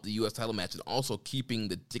building up the U.S. title match and also keeping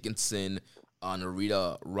the Dickinson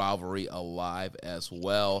Narita rivalry alive as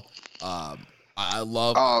well. I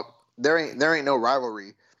love. There ain't no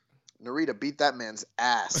rivalry. Narita beat that man's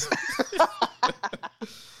ass.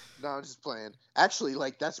 No, I'm just playing. Actually,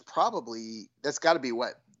 that's got to be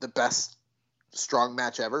the best strong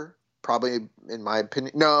match ever. Probably in my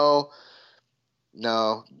opinion. No,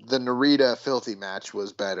 the Narita Filthy match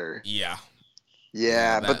was better. Yeah.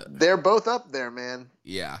 Yeah, but they're both up there, man.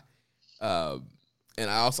 Yeah. And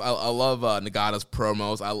I love Nagata's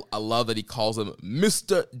promos. I love that he calls him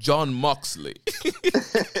Mr. Jon Moxley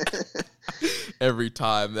every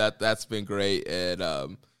time. That's been great.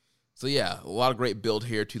 And so yeah, a lot of great build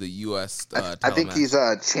here to the U.S. I think match. He's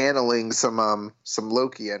channeling some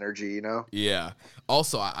Loki energy, Yeah.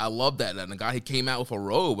 Also, I love that Nagata, he came out with a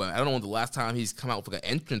robe. I don't know when the last time he's come out with an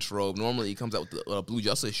entrance robe. Normally he comes out with a Blue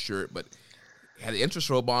Justice shirt, but had the entrance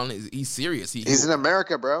robe on. He's serious. He's in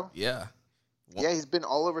America, bro. Yeah. Yeah, he's been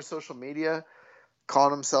all over social media,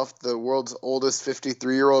 calling himself the world's oldest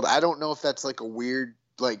 53-year-old. I don't know if that's a weird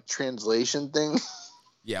translation thing.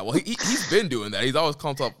 Yeah, well, he's been doing that. He's always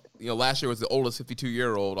called himself. Last year was the oldest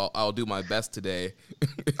 52-year-old. I'll do my best today.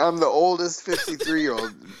 I'm the oldest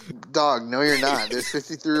 53-year-old. Dog, no, you're not. There's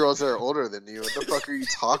 53-year-olds that are older than you. What the fuck are you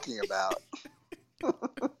talking about?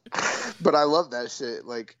 But I love that shit.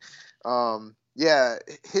 Yeah,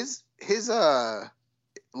 his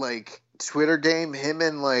Twitter game, him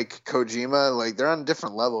and Kojima, they're on a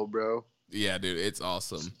different level, bro. Yeah, dude, it's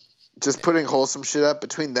awesome. Just putting wholesome shit up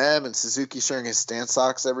between them and Suzuki sharing his stance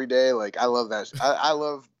socks every day. I love that. I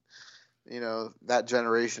love, that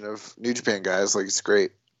generation of New Japan guys. It's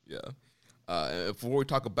great. Yeah. Before we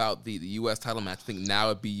talk about the U.S. title match, I think now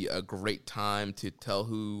would be a great time to tell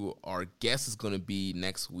who our guest is going to be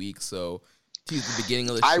next week. So, tease the beginning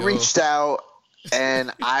of the show. I reached out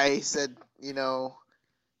and I said,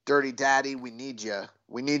 Dirty Daddy, we need you.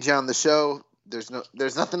 We need you on the show. There's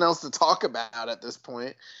nothing else to talk about at this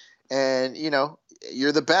point. And,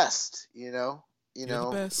 you're the best, You're the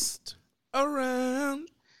best around.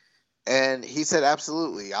 And he said,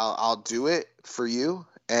 absolutely, I'll do it for you.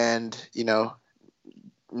 And,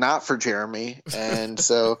 not for Jeremy. And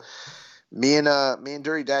so me and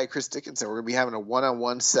Dirty Daddy, Chris Dickinson, we're going to be having a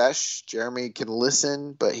one-on-one sesh. Jeremy can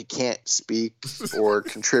listen, but he can't speak or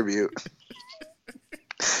contribute.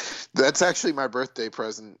 That's actually my birthday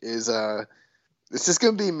present is it's just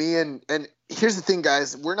going to be me and here's the thing,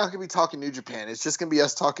 guys, we're not going to be talking New Japan. It's just going to be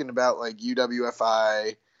us talking about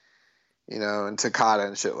UWFI, and Takada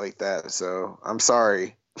and shit like that. So I'm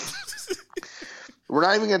sorry. We're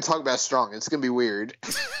not even going to talk about Strong. It's going to be weird.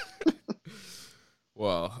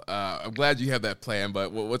 Well, I'm glad you have that plan,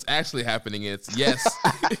 but what's actually happening is, yes,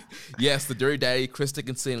 the Dirty Daddy, Chris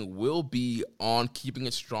Dickinson, will be on Keeping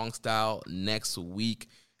It Strong Style next week.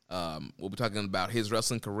 We'll be talking about his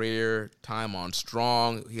wrestling career, time on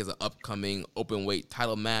Strong. He has an upcoming open weight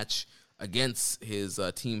title match against his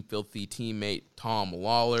Team Filthy teammate, Tom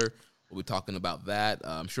Lawler. We'll be talking about that.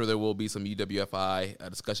 I'm sure there will be some UWFI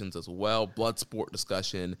discussions as well, Bloodsport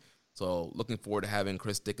discussion. So looking forward to having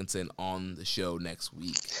Chris Dickinson on the show next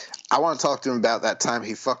week. I want to talk to him about that time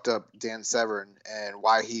he fucked up Dan Severn and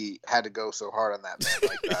why he had to go so hard on that man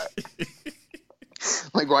like that.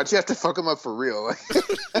 Why'd you have to fuck him up for real?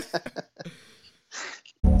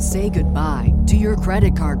 Say goodbye to your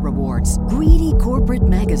credit card rewards. Greedy corporate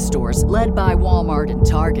mega stores, led by Walmart and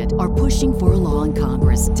Target, are pushing for a law in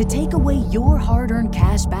Congress to take away your hard-earned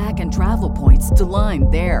cash back and travel points to line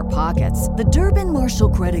their pockets. The Durbin-Marshall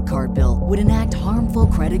credit card bill would enact harmful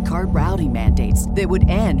credit card routing mandates that would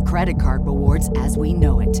end credit card rewards as we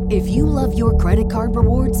know it. If you love your credit card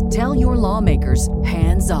rewards, tell your lawmakers,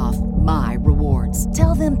 hands off my rewards.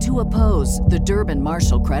 Tell them to oppose the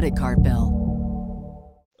Durbin-Marshall credit card bill.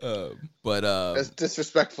 That's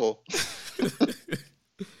disrespectful.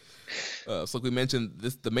 So like we mentioned,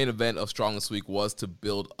 the main event of Strong this week was to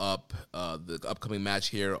build up the upcoming match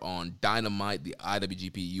here on Dynamite, the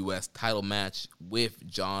IWGP US title match with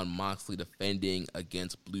Jon Moxley defending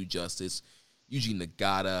against Blue Justice, Yuji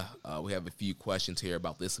Nagata. We have a few questions here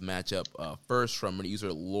about this matchup. First, from an user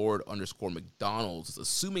Lord_McDonald's,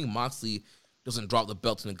 assuming Moxley doesn't drop the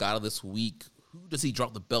belt to Nagata this week, who does he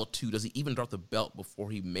drop the belt to? Does he even drop the belt before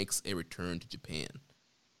he makes a return to Japan?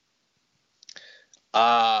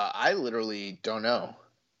 I literally don't know.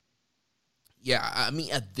 Yeah, I mean,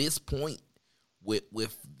 at this point, with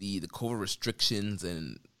the COVID restrictions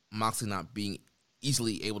and Moxley not being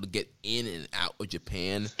easily able to get in and out of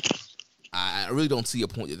Japan, I really don't see a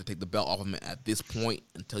point to take the belt off of him at this point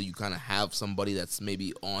until you kind of have somebody that's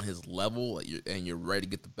maybe on his level and you're ready to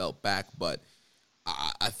get the belt back. But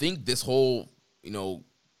I think this whole,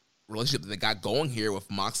 relationship that they got going here with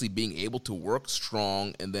Moxley being able to work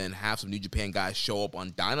strong and then have some New Japan guys show up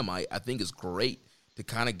on Dynamite, I think is great to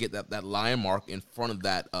kind of get that lion mark in front of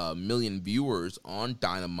that million viewers on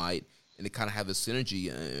Dynamite and to kind of have the synergy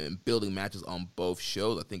and building matches on both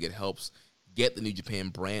shows. I think it helps get the New Japan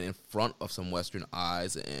brand in front of some Western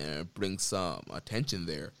eyes and bring some attention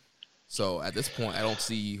there. So at this point, I don't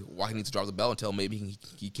see why he needs to drop the belt until maybe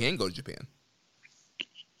he can go to Japan.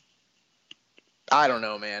 I don't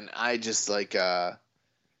know, man. I just I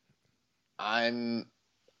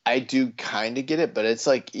do kind of get it, but it's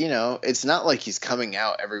like, it's not like he's coming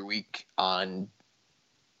out every week on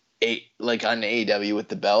AEW with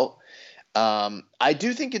the belt. I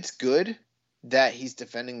do think it's good that he's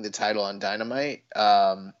defending the title on Dynamite,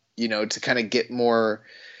 to kind of get more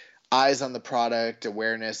eyes on the product,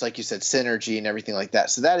 awareness, like you said, synergy and everything like that.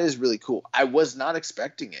 So that is really cool. I was not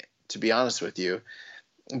expecting it, to be honest with you.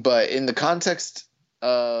 But in the context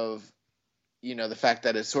of, the fact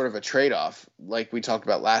that it's sort of a trade-off, like we talked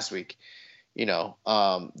about last week, the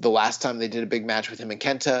last time they did a big match with him and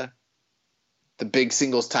Kenta, the big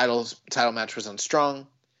singles title match was on Strong.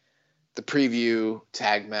 The preview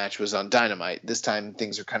tag match was on Dynamite. This time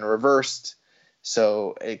things are kind of reversed.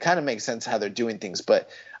 So it kind of makes sense how they're doing things. But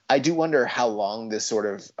I do wonder how long this sort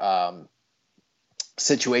of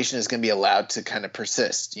situation is going to be allowed to kind of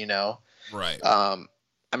persist, Right.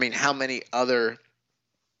 I mean, how many other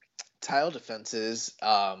title defenses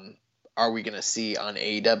are we going to see on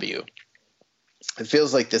AEW? It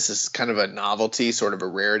feels like this is kind of a novelty, sort of a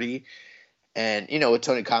rarity. And, with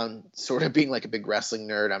Tony Khan sort of being like a big wrestling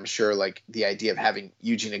nerd, I'm sure like the idea of having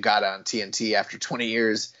Yuji Nagata on TNT after 20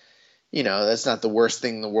 years, that's not the worst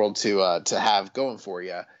thing in the world to have going for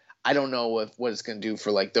you. I don't know what it's going to do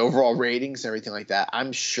for like the overall ratings and everything like that.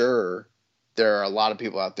 I'm sure there are a lot of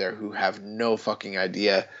people out there who have no fucking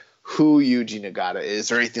idea who Yuji Nagata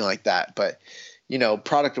is or anything like that. But,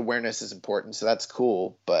 product awareness is important, so that's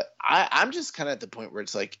cool. But I'm just kind of at the point where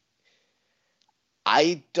it's like,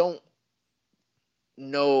 I don't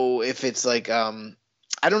know if it's like, I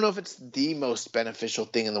don't know if it's the most beneficial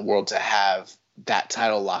thing in the world to have that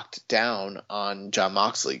title locked down on Jon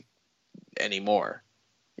Moxley anymore,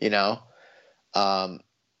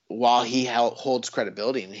 while he holds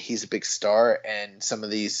credibility and he's a big star and some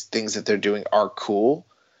of these things that they're doing are cool.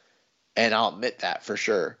 And I'll admit that for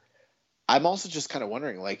sure. I'm also just kind of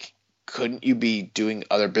wondering, like, couldn't you be doing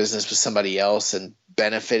other business with somebody else and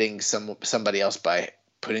benefiting somebody else by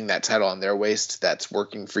putting that title on their waist that's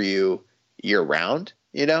working for you year round,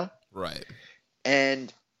 Right.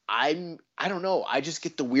 And I don't know. I just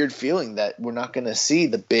get the weird feeling that we're not going to see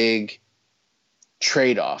the big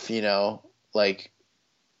trade-off, like,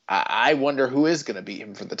 I wonder who is going to beat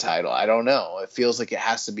him for the title. I don't know. It feels like it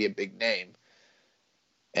has to be a big name.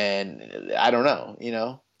 And I don't know,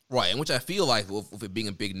 Right, and which I feel like with it being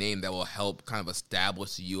a big name that will help kind of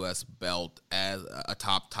establish the U.S. belt as a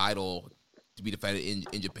top title to be defended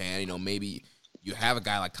in Japan. Maybe you have a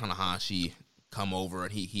guy like Tanahashi come over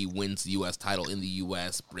and he wins the U.S. title in the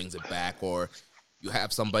U.S., brings it back, or you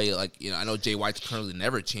have somebody like, I know Jay White's currently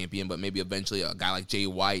never a champion, but maybe eventually a guy like Jay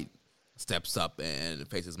White steps up and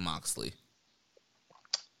faces Moxley.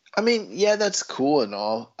 I mean, yeah, that's cool and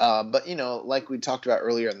all. But, like we talked about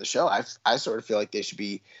earlier in the show, I sort of feel like they should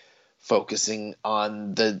be focusing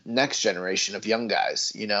on the next generation of young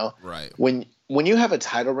guys. You know, right? When you have a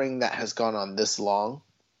title reign that has gone on this long,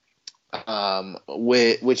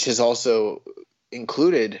 which has also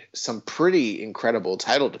included some pretty incredible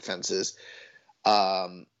title defenses.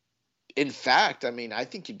 In fact, I mean, I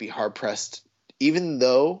think you'd be hard pressed, even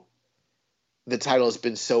though the title has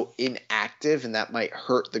been so inactive, and that might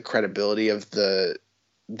hurt the credibility of the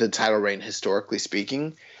title reign historically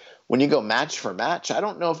speaking. When you go match for match, I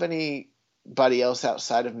don't know if anybody else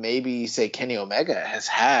outside of maybe, say, Kenny Omega has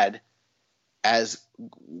had as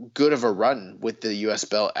good of a run with the U.S.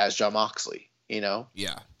 belt as Jon Moxley. You know,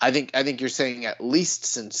 yeah. I think you're saying at least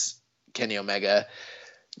since Kenny Omega,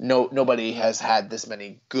 nobody has had this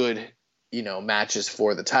many good, you know, matches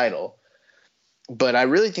for the title. But I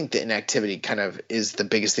really think the inactivity kind of is the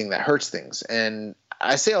biggest thing that hurts things. And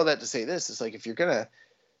I say all that to say this: it's like, if you're gonna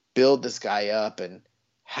build this guy up and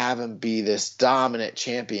have him be this dominant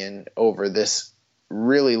champion over this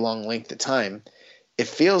really long length of time, it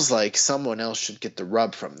feels like someone else should get the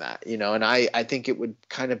rub from that, you know. And I think it would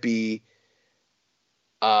kind of be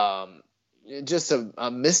just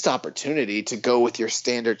a missed opportunity to go with your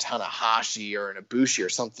standard Tanahashi or an Ibushi or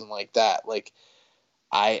something like that. Like,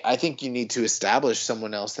 I think you need to establish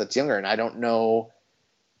someone else that's younger. And I don't know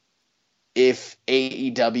if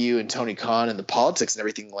AEW and Tony Khan and the politics and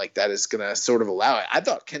everything like that is going to sort of allow it. I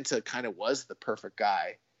thought Kenta kind of was the perfect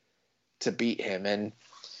guy to beat him. And,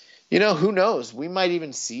 you know, who knows? We might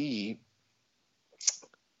even see,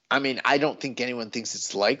 I mean, I don't think anyone thinks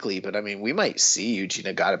it's likely, but I mean, we might see Yuji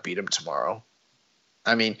Nagata beat him tomorrow.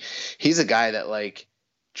 I mean, he's a guy that, like,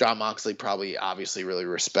 Jon Moxley probably obviously really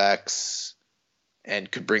respects and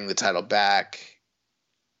could bring the title back.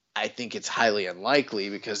 I think it's highly unlikely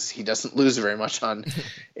because he doesn't lose very much on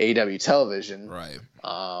AEW television. Right.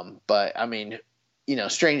 But I mean, you know,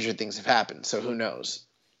 stranger things have happened, so who knows?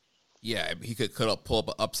 Yeah, he could pull up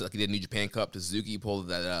an upset like he did in New Japan Cup to Suzuki, pull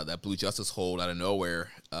that Blue Justice hold out of nowhere.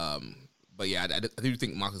 But yeah, I do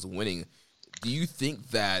think Moxley's winning. Do you think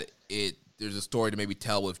that there's a story to maybe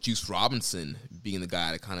tell with Juice Robinson being the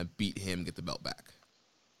guy to kind of beat him, get the belt back?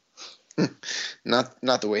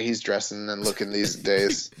 Not the way he's dressing and looking these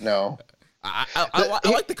days. No. I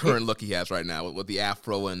like the current look he has right now with the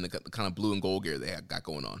afro and the kind of blue and gold gear they got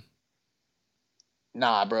going on.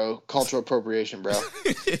 Nah, bro. Cultural appropriation, bro.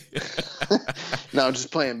 No, I'm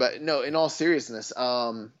just playing. But no, in all seriousness,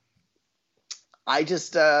 I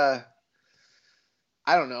just I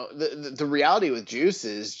don't know. The reality with Juice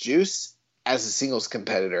is Juice as a singles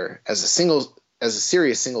competitor, as a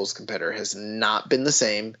serious singles competitor, has not been the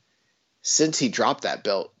same since he dropped that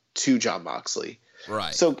belt to Jon Moxley.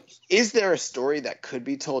 Right. So is there a story that could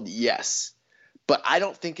be told? Yes. But I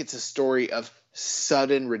don't think it's a story of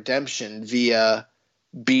sudden redemption via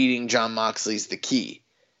beating Jon Moxley's the key.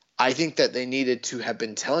 I think that they needed to have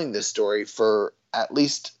been telling this story for at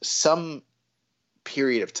least some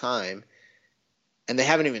period of time, and they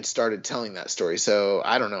haven't even started telling that story. So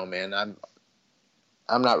I don't know, man.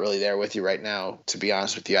 I'm not really there with you right now, to be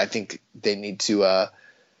honest with you. I think they need to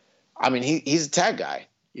I mean, he's a tag guy.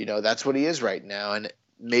 You know, that's what he is right now, and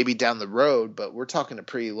maybe down the road, but we're talking a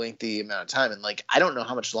pretty lengthy amount of time. And, like, I don't know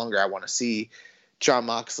how much longer I want to see Jon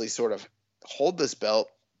Moxley sort of hold this belt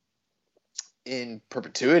in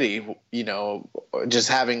perpetuity, you know, just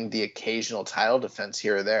having the occasional title defense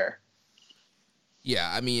here or there. Yeah,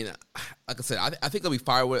 I mean, like I said, I think they'll be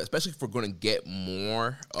fired with it, especially if we're going to get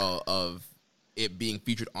more of it being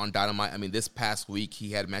featured on Dynamite. I mean, this past week he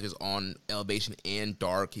had matches on Elevation and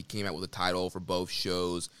Dark. He came out with a title for both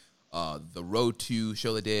shows. The Road to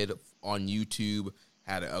show they did on YouTube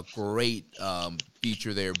had a great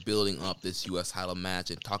feature there building up this U.S. title match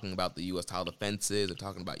and talking about the U.S. title defenses and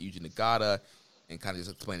talking about Yuji Nagata and kind of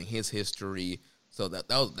just explaining his history. So that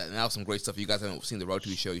was some great stuff. If you guys haven't seen the Road to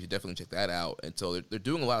show, you should definitely check that out. And so they're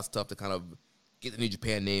doing a lot of stuff to kind of get the New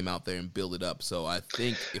Japan name out there and build it up. So I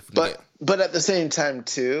think if we but at the same time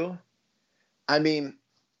too, I mean,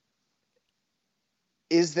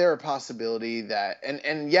 is there a possibility that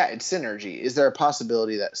and yeah, it's synergy. Is there a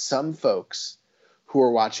possibility that some folks who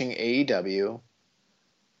are watching AEW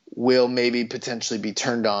will maybe potentially be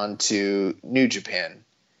turned on to New Japan?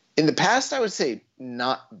 In the past, I would say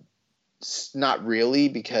not really,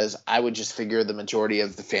 because I would just figure the majority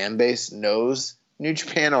of the fan base knows New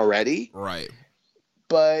Japan already. Right.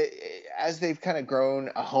 But as they've kind of grown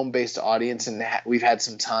a home-based audience and we've had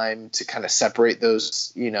some time to kind of separate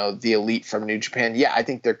those, you know, the elite from New Japan, yeah, I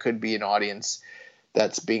think there could be an audience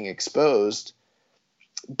that's being exposed.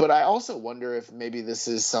 But I also wonder if maybe this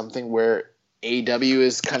is something where AEW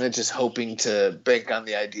is kind of just hoping to bank on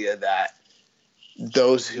the idea that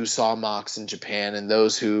those who saw Mox in Japan and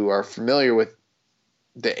those who are familiar with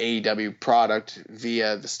the AEW product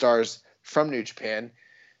via the stars from New Japan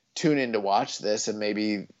tune in to watch this, and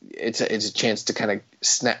maybe it's a chance to kind of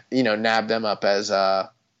nab them up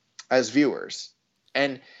as viewers.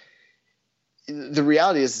 And the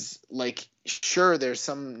reality is, like, sure, there's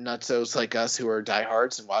some nutsos like us who are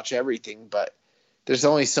diehards and watch everything, but there's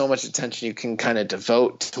only so much attention you can kind of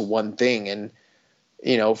devote to one thing. And,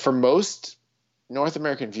 for most North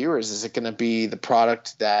American viewers, is it going to be the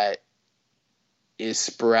product that is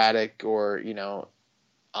sporadic or,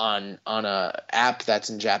 on a app that's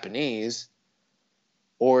in Japanese,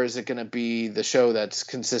 or is it going to be the show that's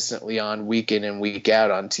consistently on week in and week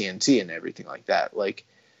out on TNT and everything like that? Like,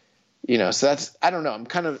 so that's, I don't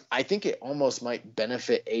know. I think it almost might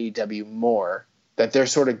benefit AEW more that they're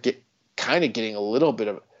sort of getting a little bit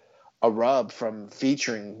of a rub from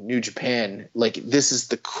featuring New Japan. Like, this is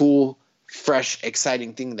the cool, fresh,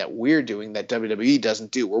 exciting thing that we're doing that WWE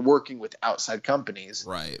doesn't do. We're working with outside companies.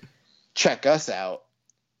 Right. Check us out.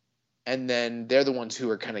 And then they're the ones who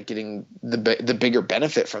are kind of getting the bigger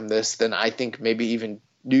benefit from this than I think maybe even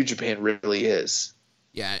New Japan really is.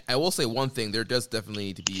 Yeah, I will say one thing. There does definitely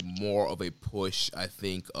need to be more of a push, I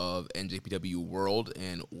think, of NJPW World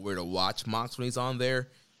and where to watch Mox when he's on there.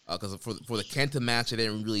 Because for the Kenta match, they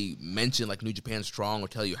didn't really mention, like, New Japan Strong or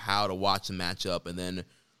tell you how to watch the matchup. And then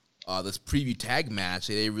this preview tag match,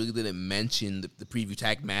 they really didn't mention the preview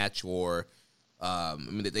tag match or...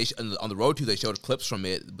 on the road to, they showed clips from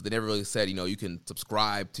it, but they never really said, you can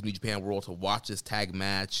subscribe to New Japan World to watch this tag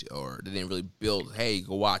match, or they didn't really build, hey,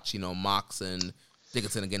 go watch, Mox and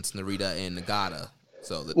Dickinson against Narita and Nagata.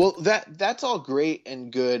 So that's all great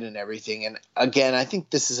and good and everything. And again, I think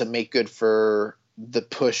this is a make good for the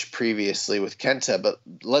push previously with Kenta, but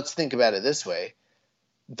let's think about it this way.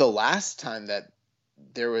 The last time that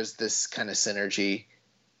there was this kind of synergy,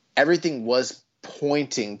 everything was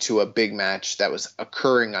pointing to a big match that was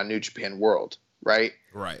occurring on New Japan World, right?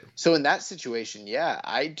 Right. So in that situation, yeah,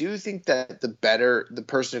 I do think that the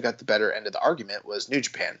person who got the better end of the argument was New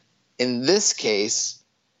Japan. In this case,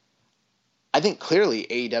 I think clearly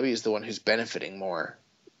AEW is the one who's benefiting more.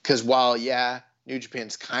 Because while, yeah, New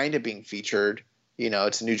Japan's kind of being featured,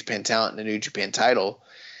 it's a New Japan talent and a New Japan title,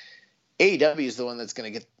 AEW is the one that's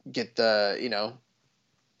going to get the,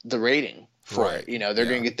 the rating for it. They're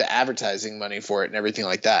going to get the advertising money for it and everything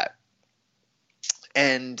like that.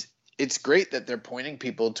 And it's great that they're pointing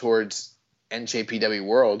people towards NJPW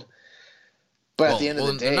World. But at the end of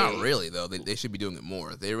the day, not really though. They should be doing it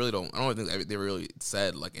more. They really don't. I don't think they really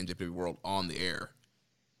said like NJPW World on the air.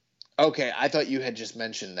 Okay, I thought you had just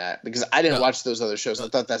mentioned that because I didn't watch those other shows. I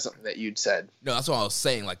thought that's something that you'd said. No, that's what I was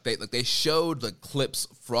saying. They showed the clips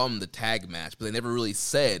from the tag match, but they never really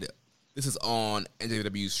said this is on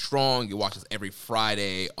NJPW Strong. You watch this every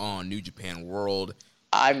Friday on New Japan World.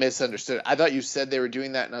 I misunderstood. I thought you said they were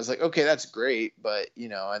doing that, and I was like, okay, that's great, but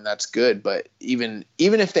and that's good. But even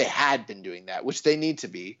if they had been doing that, which they need to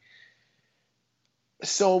be,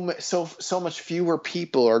 so much fewer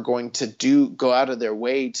people are going to go out of their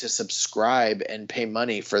way to subscribe and pay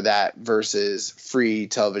money for that versus free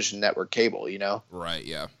television network cable. Right?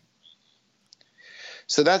 Yeah.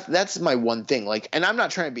 So that's my one thing. And I'm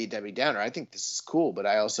not trying to be a Debbie Downer. I think this is cool, but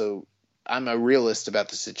I'm a realist about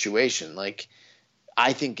the situation.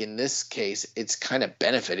 I think in this case, it's kind of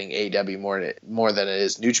benefiting AEW more than it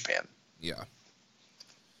is New Japan. Yeah.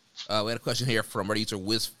 We had a question here from our user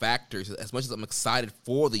Wiz Factor. As much as I'm excited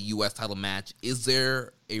for the U.S. title match, is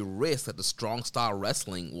there a risk that the Strong Style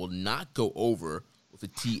Wrestling will not go over with the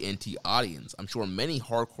TNT audience? I'm sure many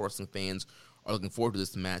hardcore wrestling fans are looking forward to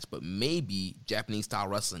this match, but maybe Japanese style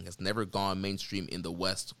wrestling has never gone mainstream in the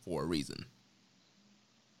West for a reason.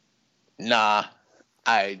 Nah,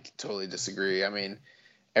 I totally disagree. I mean,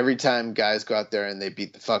 every time guys go out there and they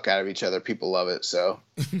beat the fuck out of each other, people love it. So,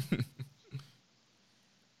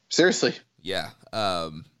 seriously, yeah,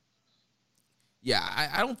 I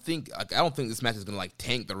don't think this match is gonna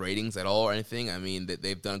tank the ratings at all or anything. I mean,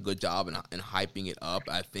 they've done a good job in hyping it up.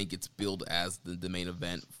 I think it's billed as the main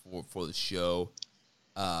event for the show.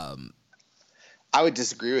 I would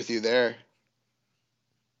disagree with you there.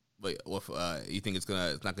 Wait, you think it's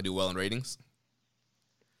not gonna do well in ratings?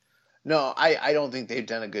 No, I don't think they've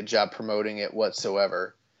done a good job promoting it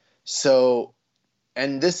whatsoever. So,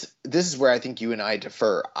 and this is where I think you and I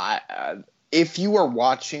differ. If you are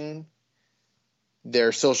watching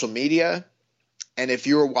their social media, and if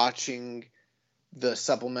you are watching the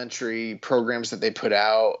supplementary programs that they put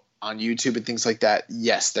out on YouTube and things like that,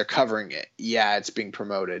 yes, they're covering it. Yeah, it's being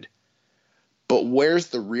promoted. But where's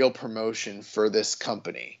the real promotion for this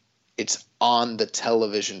company? It's on the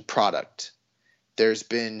television product.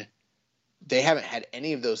 they haven't had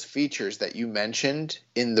any of those features that you mentioned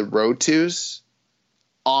in the Road Twos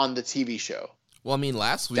on the TV show. Well, I mean,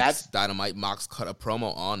 last week's Dynamite, Mox cut a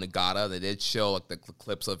promo on Nagata. They did show like the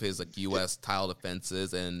clips of his like U.S. title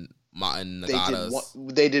defenses and Nagata's.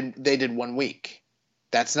 They did 1 week.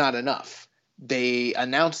 That's not enough. They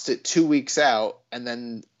announced it 2 weeks out, and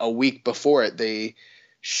then a week before it, they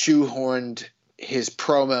shoehorned his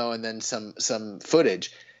promo and then some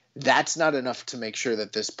footage. That's not enough to make sure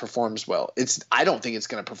that this performs well. I don't think it's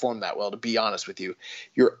going to perform that well, to be honest with you.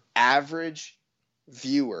 Your average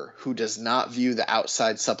viewer who does not view the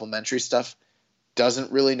outside supplementary stuff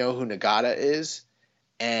doesn't really know who Nagata is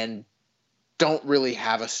and don't really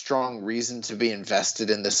have a strong reason to be invested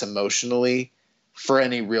in this emotionally for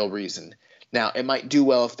any real reason. Now, it might do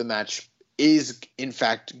well if the match is in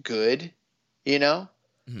fact good, you know?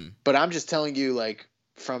 Mm-hmm. But I'm just telling you, like,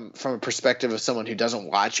 from a perspective of someone who doesn't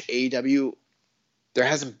watch AEW, there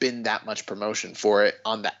hasn't been that much promotion for it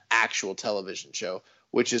on the actual television show,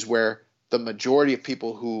 which is where the majority of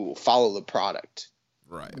people who follow the product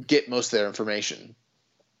get most of their information.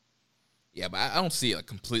 Yeah, but I don't see it like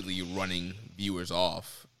completely running viewers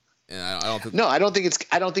off, and I don't think. No, I don't think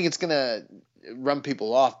it's gonna run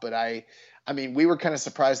people off. But I mean, we were kind of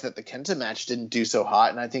surprised that the Kenta match didn't do so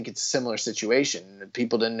hot, and I think it's a similar situation.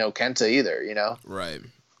 People didn't know Kenta either, you know. Right.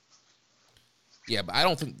 Yeah, but I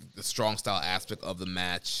don't think the strong style aspect of the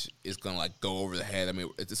match is going to like go over the head. I mean,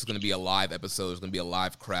 this is going to be a live episode. There's going to be a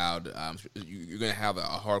live crowd. You're going to have a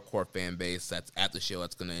hardcore fan base that's at the show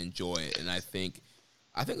that's going to enjoy it. And I think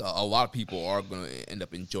a lot of people are going to end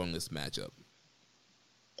up enjoying this matchup.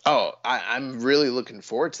 Oh, I'm really looking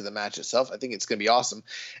forward to the match itself. I think it's going to be awesome.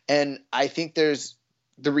 And I think the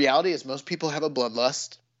reality is most people have a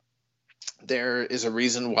bloodlust. There is a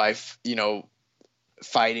reason why,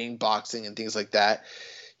 fighting, boxing, and things like that,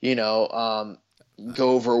 go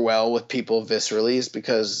over well with people viscerally is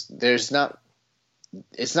because it's not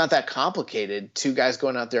that complicated. Two guys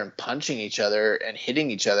going out there and punching each other and hitting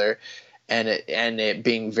each other and it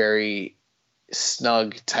being very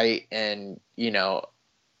snug, tight, and, you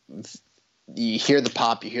hear the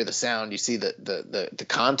pop, you hear the sound, you see the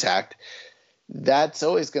contact. That's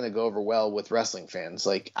always going to go over well with wrestling fans.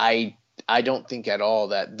 Like, I don't think at all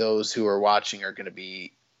that those who are watching are going to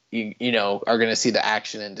be, are going to see the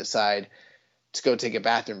action and decide to go take a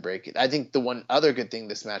bathroom break. I think the one other good thing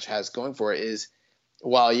this match has going for it is,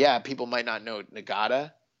 while, yeah, people might not know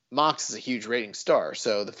Nagata, Mox is a huge rating star.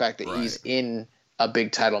 So the fact that he's in a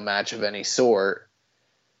big title match of any sort,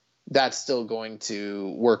 that's still going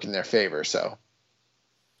to work in their favor. So,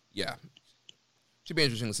 yeah. Should be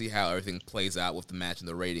interesting to see how everything plays out with the match and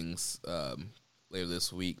the ratings later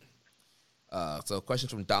this week. So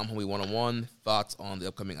questions from Dom Homie 101. Thoughts on the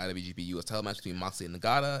upcoming IWGP US title match between Moxley and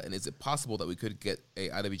Nagata, and is it possible that we could get a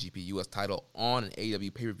IWGP US title on an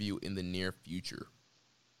AEW pay-per-view in the near future?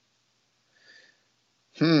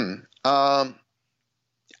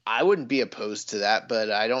 I wouldn't be opposed to that,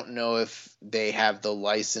 but I don't know if they have the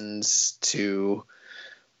license to.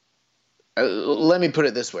 Let me put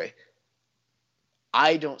it this way.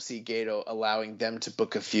 I don't see Gato allowing them to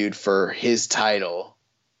book a feud for his title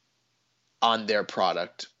on their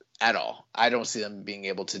product at all. I don't see them being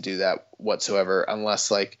able to do that whatsoever unless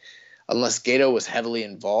Gato was heavily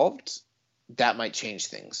involved. That might change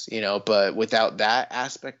things, but without that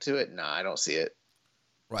aspect to it, I don't see it.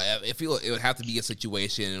 Right. I feel it would have to be a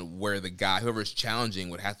situation where the guy, whoever's challenging,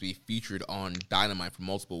 would have to be featured on Dynamite for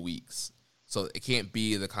multiple weeks. So it can't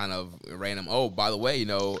be the kind of random, oh, by the way,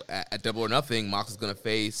 at Double or Nothing, Mox is going to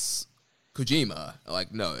face Kojima.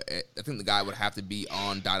 Like, no, I think the guy would have to be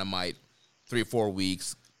on Dynamite 3 or 4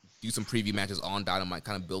 weeks, do some preview matches on Dynamite,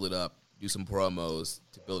 kind of build it up, do some promos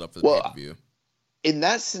to build up for the pay-per-view. In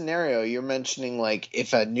that scenario, you're mentioning, like,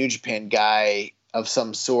 if a New Japan guy of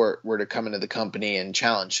some sort were to come into the company and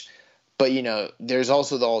challenge. But, there's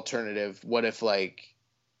also the alternative. What if, like,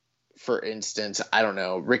 for instance, I don't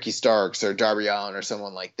know, Ricky Starks or Darby Allin or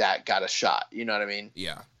someone like that got a shot? You know what I mean?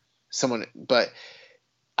 Yeah. But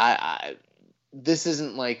this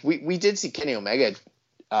isn't like, we did see Kenny Omega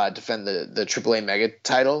defend the AAA Mega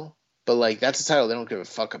title, but like that's a title they don't give a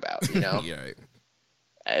fuck about, Yeah, right.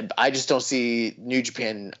 I just don't see New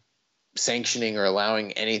Japan sanctioning or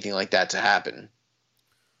allowing anything like that to happen.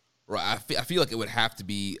 Right. I feel like it would have to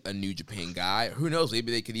be a New Japan guy. Who knows?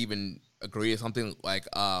 Maybe they could even agree to something like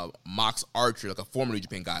Mox Archer, like a former New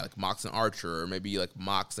Japan guy, like Mox and Archer, or maybe like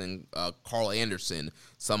Mox and Carl Anderson,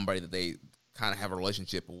 somebody that they kind of have a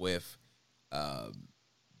relationship with.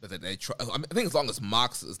 But they try. I think as long as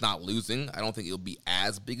Mox is not losing, I don't think it'll be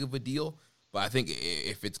as big of a deal. But I think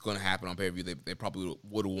if it's going to happen on pay-per-view, they probably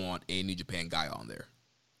would want a New Japan guy on there.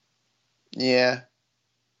 Yeah.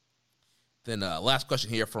 Then last question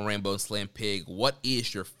here from Rainbow Slam Pig. What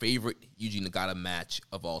is your favorite Yuji Nagata match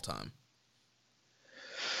of all time?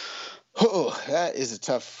 Oh, that is a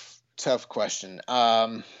tough question.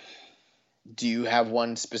 Do you have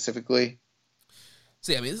one specifically?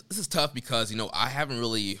 See, I mean, this is tough because, I haven't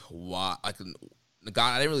really watched, Nagata,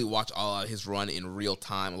 I didn't really watch all of his run in real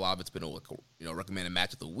time. A lot of it's been, recommended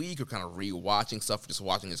match of the week or kind of re-watching stuff or just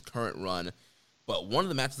watching his current run. But one of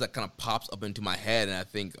the matches that kind of pops up into my head, and I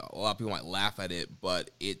think a lot of people might laugh at it, but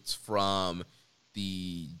it's from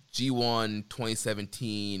the G1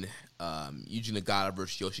 2017 Yuji Nagata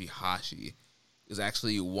versus Yoshihashi. It was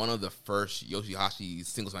actually one of the first Yoshihashi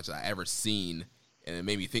singles matches I ever seen, and it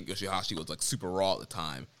made me think Yoshihashi was like super raw at the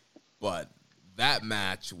time. But that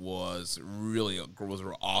match was really an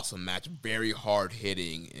awesome match, very hard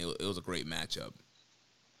hitting. It was a great matchup.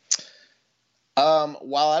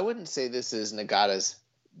 While I wouldn't say this is Nagata's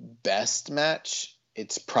best match,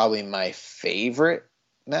 it's probably my favorite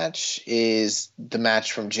match is the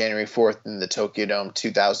match from January 4th in the Tokyo Dome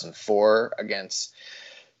 2004 against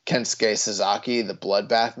Kensuke Sasaki, the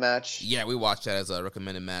Bloodbath match. Yeah, we watched that as a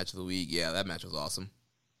recommended match of the week. Yeah, that match was awesome.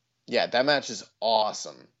 Yeah, that match is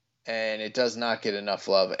awesome, and it does not get enough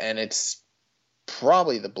love, and it's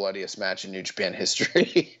probably the bloodiest match in New Japan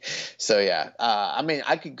history. So yeah, I mean,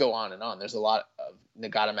 I could go on and on. There's a lot of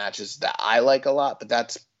Nagata matches that I like a lot, but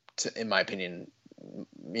that's, in my opinion,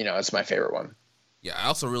 it's my favorite one. Yeah, I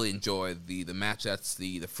also really enjoyed the match that's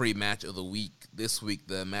the free match of the week this week,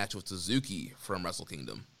 the match with Suzuki from Wrestle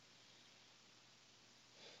Kingdom.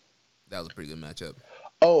 That was a pretty good matchup.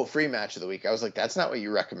 Oh, free match of the week. I was like, that's not what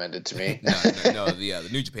you recommended to me. No, the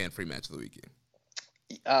New Japan free match of the week.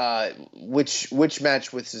 Which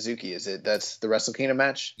match with Suzuki is it? That's the Wrestle Kingdom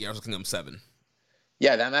match? Yeah, Wrestle Kingdom 7.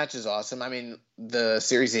 Yeah, that match is awesome. I mean, the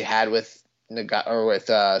series he had with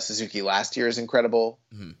Suzuki last year is incredible.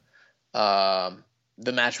 Mm-hmm.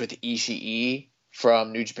 The match with Ishii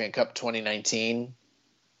from New Japan Cup 2019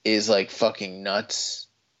 is like fucking nuts.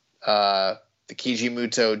 The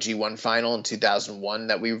Kijimuto G1 final in 2001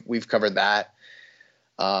 that we've covered that.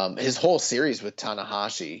 His whole series with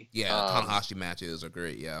Tanahashi. Yeah, Tanahashi matches are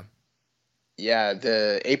great, yeah. Yeah,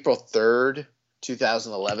 the April 3rd,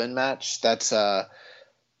 2011 match, that's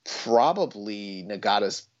probably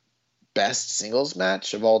Nagata's best singles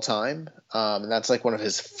match of all time. And that's like one of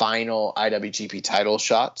his final IWGP title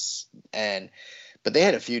shots. But they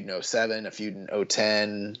had a feud in 07, a feud in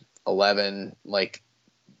 010, 11. Like,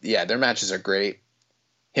 yeah, their matches are great.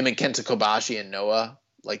 Him and Kenta Kobashi and Noah.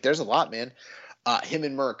 Like, there's a lot, man. Him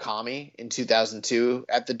and Murakami in 2002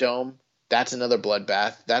 at the Dome. That's another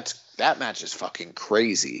bloodbath. That match is fucking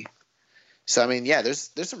crazy. So I mean, yeah,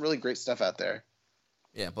 there's some really great stuff out there.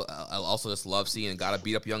 Yeah, but I also just love seeing Nagata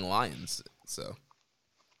beat up young lions. So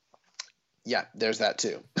yeah, there's that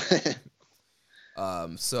too.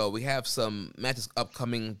 So we have some matches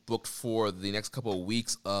upcoming booked for the next couple of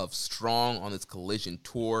weeks of Strong on this Collision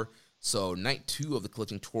tour. So night 2 of the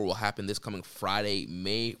Collision tour will happen this coming Friday,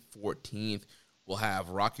 May 14th. We'll have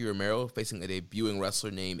Rocky Romero facing a debuting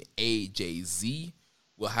wrestler named AJZ.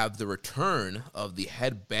 We'll have the return of the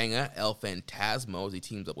headbanger El Phantasmo as he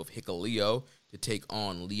teams up with Hikuleo to take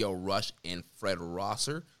on Leo Rush and Fred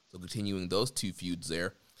Rosser. So continuing those two feuds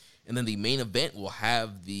there. And then the main event will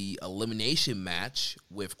have the elimination match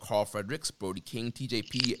with Carl Fredericks, Brody King,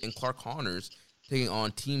 TJP, and Clark Connors taking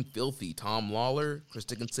on Team Filthy, Tom Lawler, Chris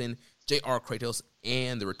Dickinson, J.R. Kratos,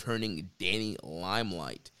 and the returning Danny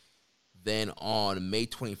Limelight. Then on May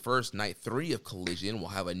 21st, night 3 of Collision, we'll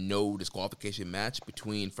have a no disqualification match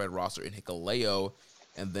between Fred Rosser and Hikuleo.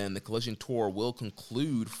 And then the Collision tour will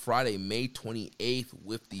conclude Friday, May 28th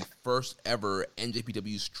with the first ever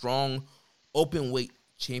NJPW Strong Openweight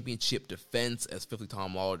Championship defense as Filthy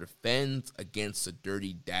Tom Lawler defends against the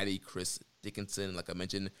Dirty Daddy Chris Dickinson. Like I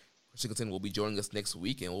mentioned, Chris Dickinson will be joining us next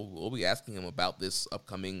week, and we'll be asking him about this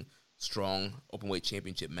upcoming Strong Openweight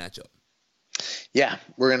Championship matchup. Yeah,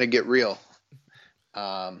 we're going to get real.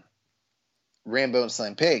 Rambo and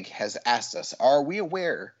Slam Pig has asked us, are we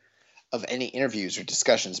aware of any interviews or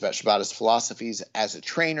discussions about Shibata's philosophies as a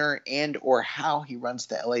trainer and or how he runs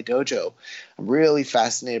the LA dojo? I'm really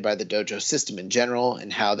fascinated by the dojo system in general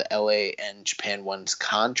and how the LA and Japan ones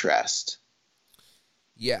contrast.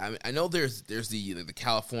 Yeah, I mean, I know there's the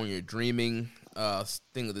California Dreaming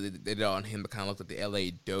thing that they did on him that kind of looked at the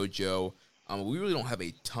LA dojo. We really don't have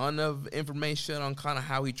a ton of information on kind of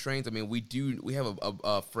how he trains. I mean, we have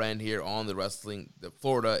a friend here on the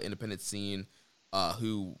Florida independent scene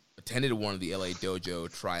who attended one of the LA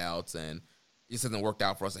dojo tryouts, and just hasn't worked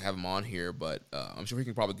out for us to have him on here, but I'm sure he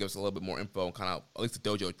can probably give us a little bit more info on kind of at least the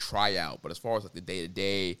dojo tryout. But as far as like the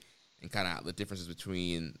day-to-day and kind of the differences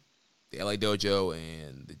between the LA dojo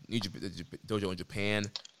and the dojo in Japan,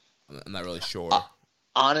 I'm not really sure.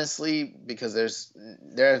 Honestly, because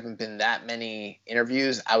there haven't been that many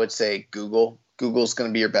interviews, I would say Google. Google's going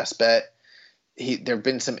to be your best bet. There have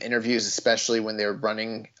been some interviews, especially when they were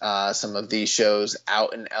running some of these shows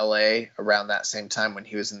out in LA around that same time when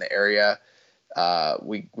he was in the area.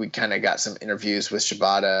 We kind of got some interviews with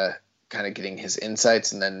Shibata, kind of getting his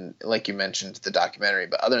insights, and then, like you mentioned, the documentary.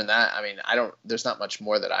 But other than that, I mean, there's not much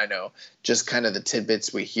more that I know. Just kind of the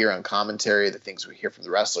tidbits we hear on commentary, the things we hear from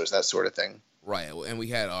the wrestlers, that sort of thing. Right, and we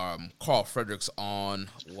had Carl Fredericks on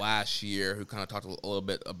last year, who kind of talked a little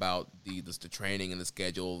bit about the training and the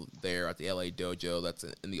schedule there at the LA dojo. That's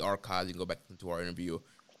in the archives. You can go back into our interview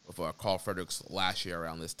with Carl Fredericks last year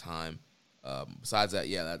around this time. Besides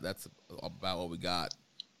that, that's about what we got.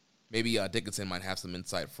 Maybe Dickinson might have some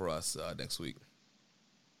insight for us next week.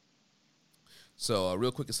 So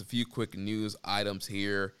real quick, just a few quick news items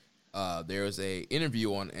here. There's a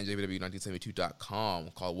interview on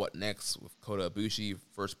NJPW1972.com called What Next with Kota Ibushi.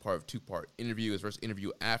 First part of two-part interview. His first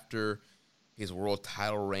interview after his world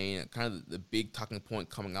title reign. Kind of the big talking point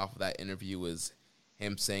coming off of that interview was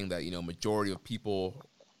him saying that, majority of people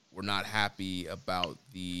were not happy about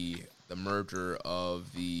the merger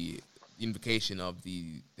of the unification of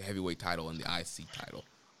the heavyweight title and the IC title.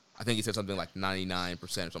 I think he said something like 99% or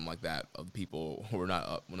something like that of the people who were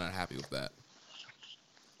not happy with that.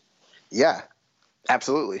 Yeah,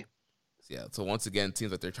 absolutely. Yeah, so once again, it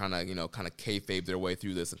seems like they're trying to, kind of kayfabe their way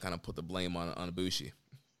through this and kind of put the blame on Ibushi.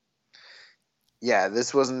 Yeah,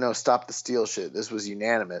 this wasn't no stop the steal shit. This was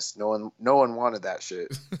unanimous. No one wanted that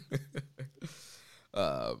shit.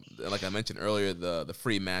 Like I mentioned earlier, the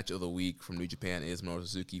free match of the week from New Japan is Minoru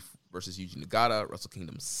Suzuki versus Yuji Nagata, Wrestle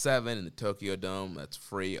Kingdom 7 in the Tokyo Dome. That's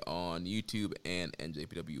free on YouTube and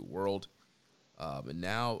NJPW World. And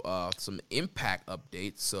now some Impact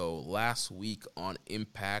updates. So last week on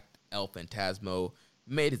Impact, El Phantasmo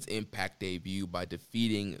made his Impact debut by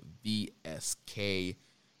defeating VSK.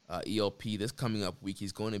 ELP this coming up week,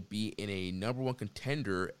 he's going to be in a number one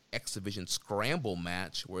contender X Division Scramble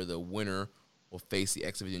match where the winner will face the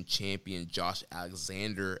X Division champion Josh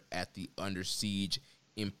Alexander at the Under Siege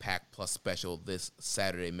Impact Plus special this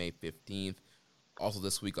Saturday, May 15th. Also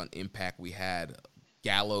this week on Impact, we had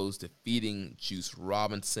Gallows defeating Juice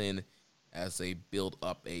Robinson as they build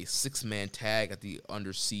up a six-man tag at the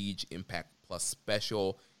Under Siege Impact Plus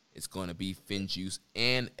special. It's going to be Finn Juice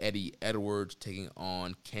and Eddie Edwards taking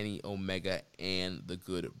on Kenny Omega and the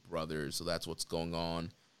Good Brothers. So that's what's going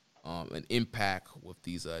on in Impact with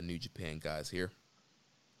these New Japan guys here.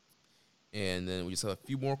 And then we just have a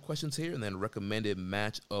few more questions here and then recommended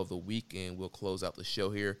match of the week, and we'll close out the show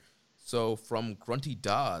here. So from Grunty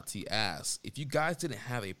Dodds, he asks, if you guys didn't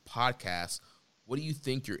have a podcast, what do you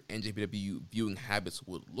think your NJPW viewing habits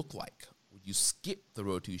would look like? Would you skip the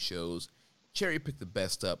Road 2 shows, cherry pick the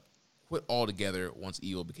best up, quit altogether once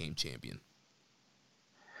Evil became champion?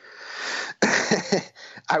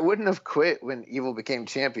 I wouldn't have quit when Evil became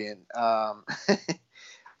champion. I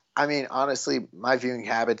mean, honestly, my viewing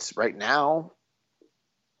habits right now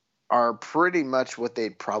are pretty much what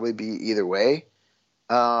they'd probably be either way.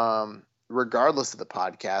 Regardless of the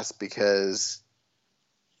podcast, because,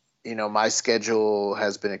 my schedule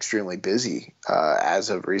has been extremely busy, as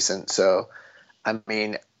of recent. So, I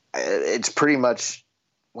mean, it's pretty much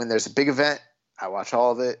when there's a big event, I watch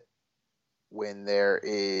all of it. When there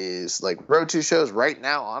is like Road 2 shows right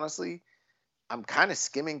now, honestly, I'm kind of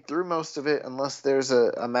skimming through most of it unless there's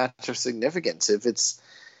a match of significance. If it's,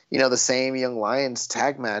 the same Young Lions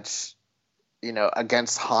tag match,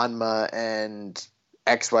 against Hanma and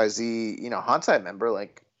XYZ, Hansai member,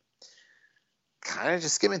 like kind of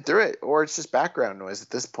just skimming through it, or it's just background noise at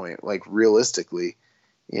this point, like realistically,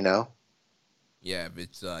 Yeah, if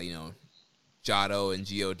it's, Jado and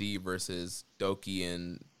GOD versus Doki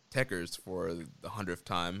and Tekkers for the 100th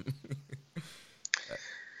time.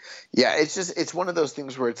 Yeah, it's one of those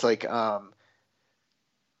things where it's like,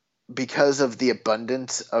 because of the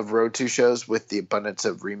abundance of Road 2 shows with the abundance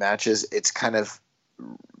of rematches, it's kind of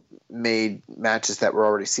made matches that were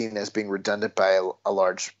already seen as being redundant by a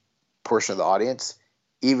large portion of the audience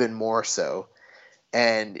even more so.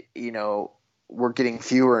 And, we're getting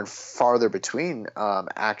fewer and farther between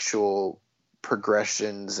actual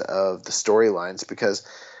progressions of the storylines because,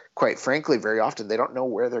 quite frankly, very often they don't know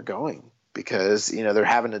where they're going because, they're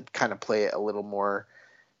having to kind of play it a little more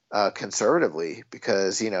conservatively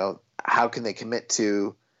because, how can they commit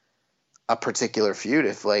to a particular feud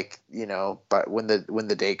if like, but when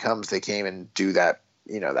the day comes, they came and do that,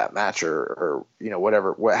 that match or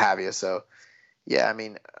whatever, what have you. So yeah, I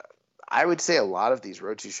mean, I would say a lot of these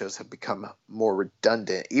Road to shows have become more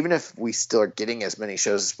redundant. Even if we still are getting as many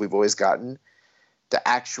shows as we've always gotten, the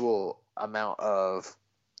actual amount of,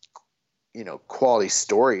 quality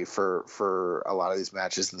story for a lot of these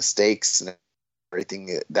matches and the stakes and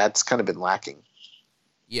everything, that's kind of been lacking.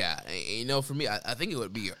 Yeah. For me, I think it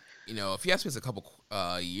would be, if you asked me this a couple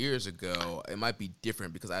years ago, it might be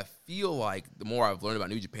different because I feel like the more I've learned about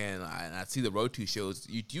New Japan and I see the Road to shows,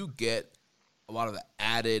 you do get a lot of the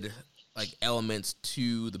added like elements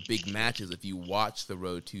to the big matches. If you watch the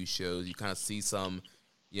Road to shows, you kind of see some,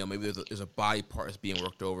 maybe there's a body part that's being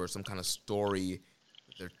worked over, some kind of story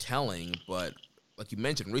that they're telling. But like you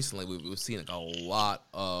mentioned recently, we've seen like a lot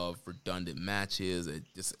of redundant matches.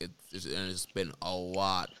 It's been a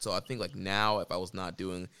lot. So I think like now, if I was not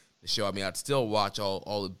doing the show, I mean, I'd still watch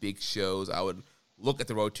all the big shows. I would look at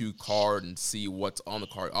the Road to card and see what's on the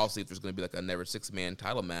card. Obviously, if there's going to be like a never 6-man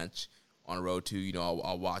title match on a Road to,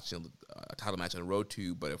 I'll watch a title match on a Road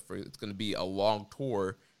to. But if it's going to be a long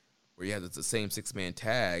tour where you have the same 6-man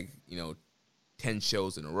tag, 10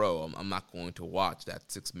 shows in a row, I'm not going to watch that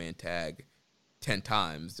 6-man tag 10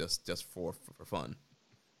 times just for fun.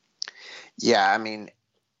 Yeah, I mean,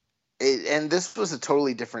 and this was a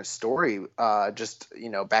totally different story just,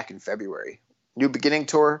 back in February. New Beginning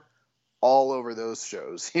Tour, all over those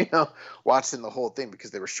shows, watching the whole thing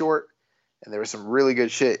because they were short and there was some really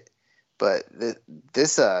good shit. But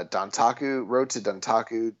this Dontaku, Road to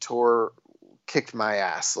Dontaku tour kicked my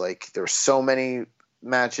ass. Like, there were so many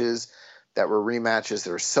matches that were rematches.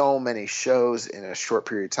 There were so many shows in a short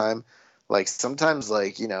period of time. Like, sometimes,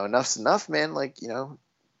 like, enough's enough, man. Like,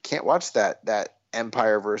 can't watch that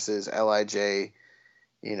Empire versus LIJ,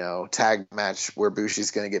 tag match where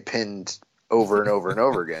Bushi's going to get pinned over and over and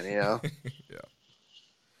over again,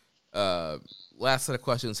 Yeah. Last set of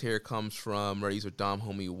questions here comes from Ready User Dom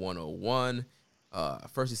Homie 101.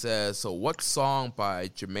 First he says, so what song by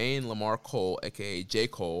Jermaine Lamar Cole, a.k.a. J.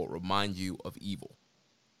 Cole, remind you of Evil?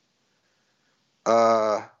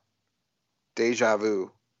 Deja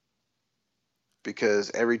Vu. Because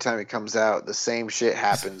every time it comes out, the same shit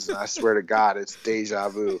happens, and I swear to God, it's deja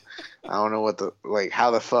vu. I don't know how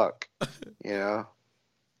the fuck,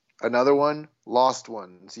 Another one, Lost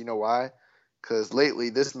Ones. You know why? Because lately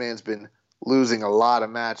this man's been losing a lot of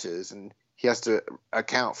matches, and he has to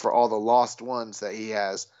account for all the lost ones that he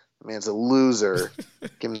has. The man's a loser.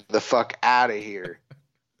 Get him the fuck out of here.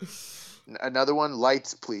 Another one,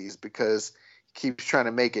 Lights Please, because he keeps trying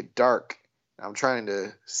to make it dark. I'm trying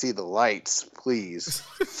to see the lights, please.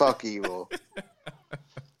 Fuck Evil.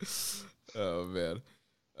 Oh man,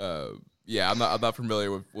 yeah, I'm not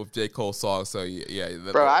familiar with J. Cole songs, so yeah.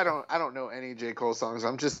 Bro, I don't know any J. Cole songs.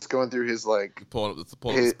 I'm just going through his pulling up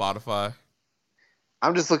Spotify.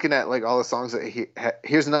 I'm just looking at all the songs that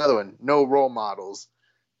here's another one, No Role Models,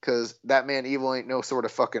 because that man Evil ain't no sort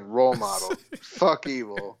of fucking role model. Fuck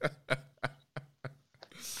Evil.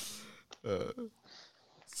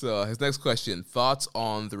 So his next question, thoughts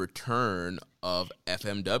on the return of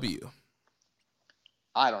FMW?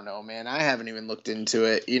 I don't know, man. I haven't even looked into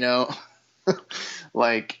it, I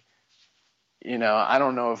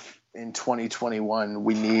don't know if in 2021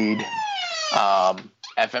 we need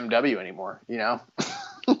FMW anymore,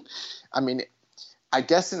 I mean, I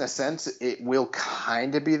guess in a sense it will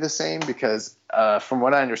kind of be the same because from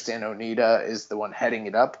what I understand, Onita is the one heading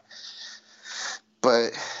it up.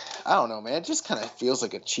 But I don't know, man. It just kind of feels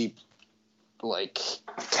like a cheap,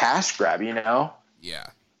 cash grab, Yeah.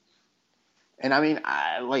 And I mean,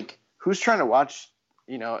 who's trying to watch,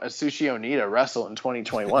 Atsushi Onita wrestle in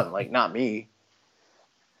 2021? Not me.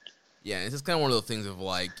 Yeah, it's just kind of one of those things of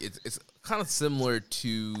it's kind of similar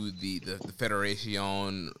to the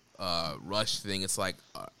Federation Rush thing. It's like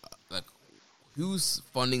who's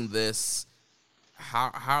funding this?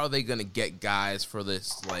 How are they gonna get guys for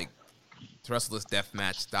this wrestleless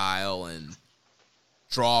deathmatch style and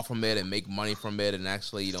draw from it and make money from it and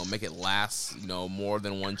actually make it last more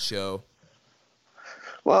than one show?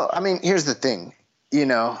 Well, I mean, here's the thing,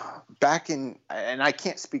 back in, and I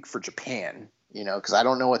can't speak for Japan, because I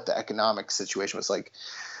don't know what the economic situation was like.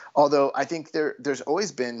 Although I think there's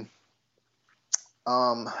always been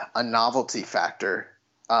a novelty factor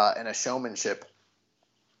and a showmanship,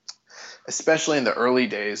 especially in the early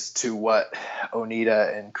days, to what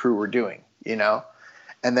Onita and crew were doing,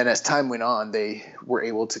 And then as time went on, they were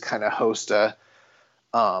able to kind of host a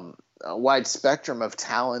wide spectrum of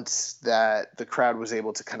talents that the crowd was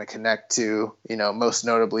able to kind of connect to, most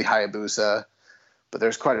notably Hayabusa, but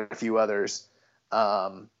there's quite a few others.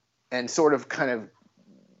 and sort of kind of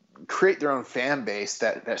create their own fan base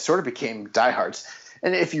that sort of became diehards.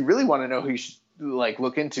 And if you really want to know who you should like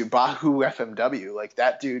look into, Bahu FMW, like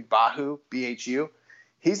that dude Bahu BHU,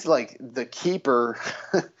 he's like the keeper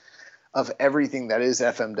of everything that is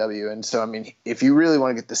FMW. And so I mean, if you really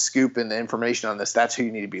want to get the scoop and the information on this, that's who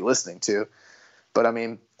you need to be listening to. But I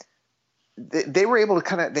mean, they were able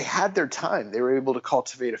to they had their time. They were able to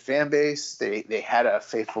cultivate a fan base. They had a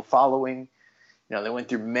faithful following. You know, they went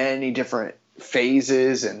through many different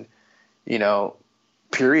phases and, you know,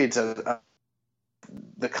 periods of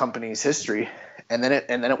the company's history, and then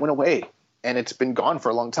it went away, and it's been gone for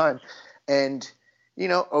a long time. And, you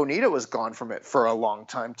know, Onita was gone from it for a long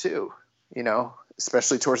time too, you know,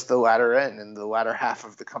 especially towards the latter end and the latter half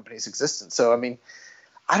of the company's existence. So, I mean,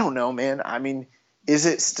 I don't know, man. I mean, is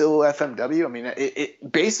it still FMW? I mean,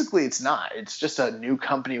 it basically it's not. It's just a new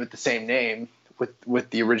company with the same name with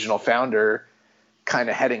the original founder kind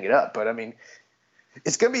of heading it up. But I mean,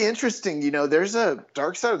 it's going to be interesting. You know, there's a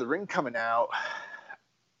Dark Side of the Ring coming out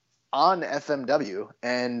on FMW,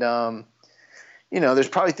 and you know, there's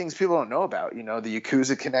probably things people don't know about. You know, the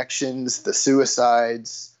Yakuza connections, the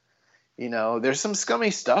suicides. You know, there's some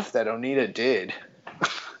scummy stuff that Onita did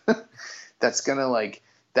that's gonna like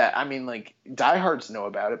that. I mean, like diehards know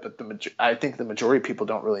about it, but I think the majority of people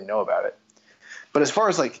don't really know about it. But as far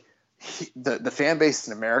as like the fan base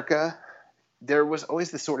in America, there was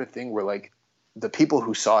always this sort of thing where like the people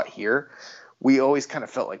who saw it here, we always kind of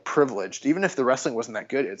felt like privileged, even if the wrestling wasn't that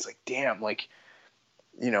good. It's like, damn, like,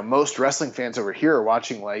 you know, most wrestling fans over here are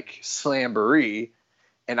watching like Slamboree,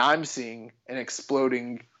 and I'm seeing an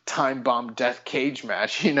exploding time bomb death cage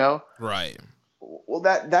match, you know? Right. Well,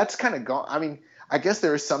 that's kind of gone. I mean, I guess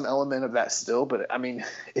there is some element of that still, but I mean,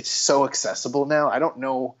 it's so accessible now. I don't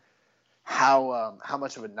know how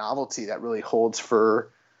much of a novelty that really holds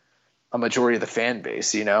for a majority of the fan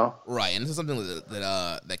base, you know? Right, and this is something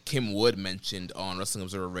that Kim Wood mentioned on Wrestling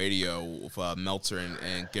Observer Radio with Meltzer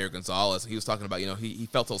and Gary Gonzalez. He was talking about, you know, he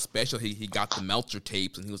felt so special. He got the Meltzer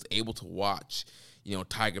tapes, and he was able to watch, you know,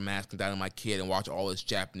 Tiger Mask and Dynamite Kid and watch all this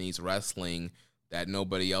Japanese wrestling that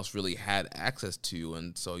nobody else really had access to.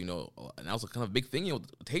 And so, you know, and that was a kind of big thing, you know,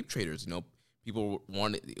 tape traders, you know, people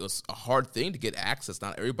wanted, it was a hard thing to get access.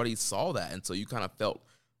 Not everybody saw that, and so you kind of felt,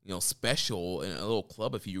 you know, special in a little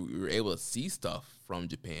club if you were able to see stuff from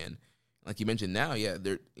Japan. Like you mentioned now, yeah,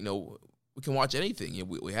 there, you know, we can watch anything. You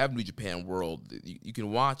know, we have New Japan World. You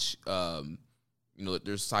can watch, you know,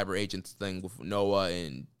 there's Cyber Agents thing with Noah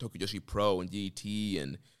and Tokyo Joshi Pro and DDT,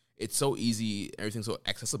 and it's so easy, everything's so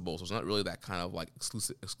accessible, so it's not really that kind of like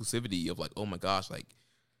exclusivity of like, oh my gosh, like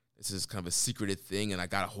this is kind of a secretive thing and I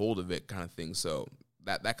got a hold of it kind of thing. So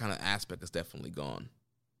that kind of aspect is definitely gone.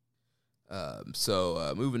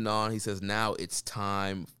 So moving on, he says, now it's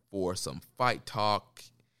time for some fight talk.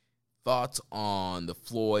 Thoughts on the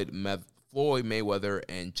Floyd Mayweather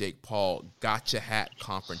and Jake Paul gotcha hat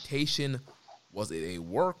confrontation. Was it a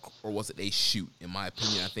work or was it a shoot? In my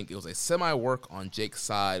opinion, I think it was a semi-work on Jake's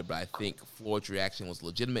side, but I think Floyd's reaction was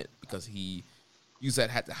legitimate because he used that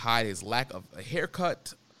hat to hide his lack of a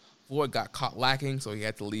haircut. Floyd got caught lacking, so he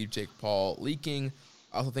had to leave Jake Paul leaking.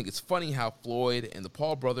 I also think it's funny how Floyd and the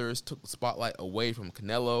Paul brothers took the spotlight away from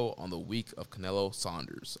Canelo on the week of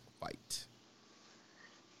Canelo-Saunders fight.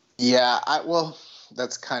 Yeah, well,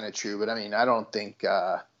 that's kind of true, but I mean, I don't think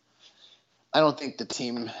the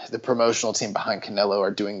promotional team behind Canelo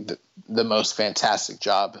are doing the most fantastic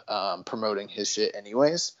job promoting his shit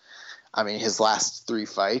anyways. I mean, his last 3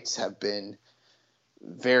 fights have been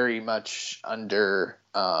very much under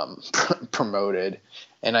promoted,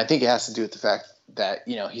 and I think it has to do with the fact that,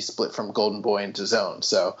 you know, he split from Golden Boy into Zone.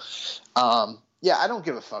 So, yeah, I don't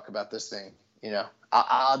give a fuck about this thing. You know,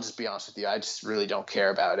 I'll just be honest with you. I just really don't care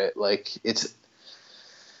about it. Like, it's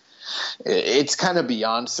kind of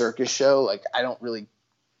beyond circus show. Like, I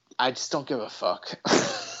just don't give a fuck.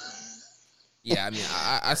 Yeah, I mean,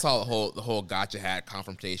 I saw the whole gotcha hat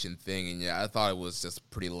confrontation thing, and yeah, I thought it was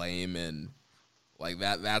just pretty lame, and like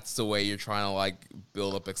that's the way you're trying to like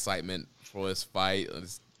build up excitement for this fight.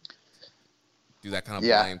 Just do that kind of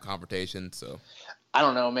lame confrontation. So I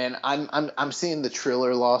don't know, man. I'm seeing the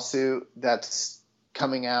Triller lawsuit that's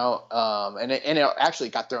coming out, and it actually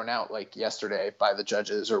got thrown out like yesterday by the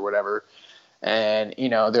judges or whatever, and you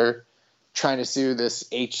know they're trying to sue this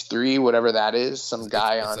H3, whatever that is, some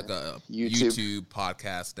guy on like a YouTube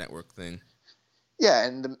podcast network thing. Yeah,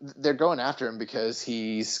 and they're going after him because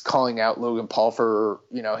he's calling out Logan Paul for,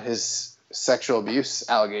 you know, his sexual abuse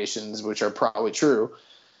allegations, which are probably true.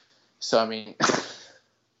 So, I mean,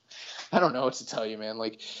 I don't know what to tell you, man.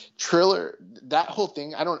 Like, Triller, that whole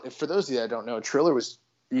thing, for those of you that don't know, Triller was,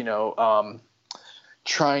 you know,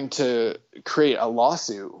 trying to create a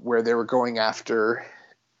lawsuit where they were going after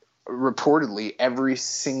reportedly every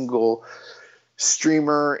single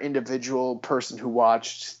streamer, individual person who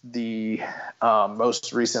watched the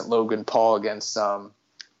most recent Logan Paul against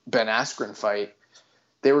Ben Askren fight.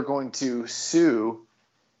 They were going to sue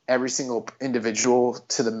every single individual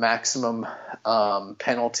to the maximum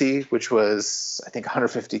penalty, which was, I think,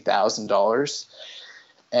 $150,000.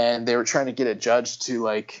 And they were trying to get a judge to,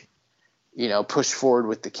 like, you know, push forward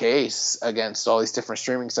with the case against all these different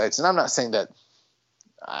streaming sites. And I'm not saying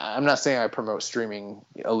I promote streaming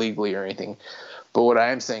illegally or anything, but what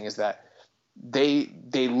I am saying is that they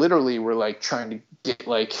literally were like trying to get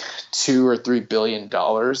like $2 or $3 billion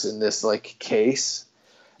in this like case.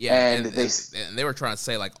 Yeah, and they were trying to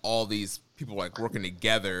say like all these people like working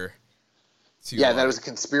together to that it was a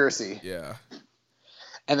conspiracy. Yeah.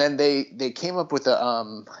 And then they came up with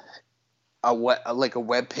a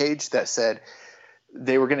web page that said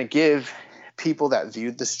they were going to give people that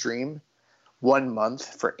viewed the stream 1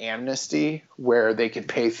 month for amnesty, where they could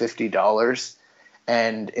pay $50.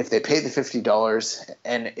 And if they paid the $50,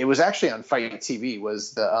 and it was actually on Fight TV,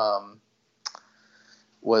 was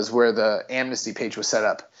where the amnesty page was set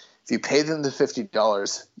up. If you pay them the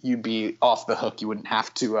 $50, you'd be off the hook. You wouldn't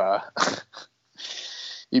have to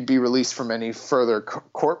you'd be released from any further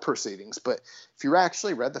court proceedings. But if you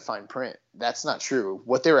actually read the fine print, that's not true.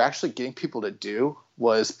 What they were actually getting people to do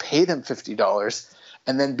was pay them $50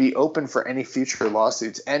 and then be open for any future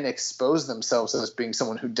lawsuits and expose themselves as being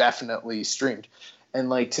someone who definitely streamed. And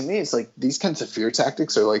like, to me, it's like these kinds of fear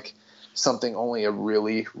tactics are like something only a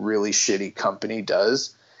really, really shitty company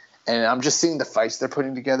does. And I'm just seeing the fights they're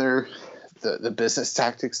putting together, the business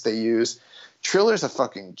tactics they use. Triller's a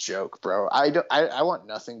fucking joke, bro. I want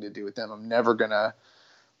nothing to do with them. I'm never going to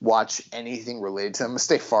watch anything related to them. I'm going to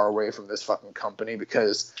stay far away from this fucking company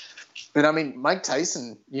because, and I mean, Mike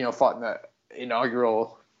Tyson, you know, fought in that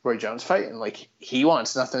inaugural Roy Jones fight, and like he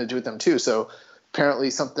wants nothing to do with them too. So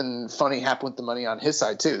apparently something funny happened with the money on his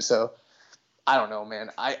side too. So I don't know,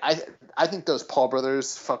 man. I think those Paul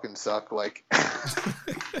brothers fucking suck. Like,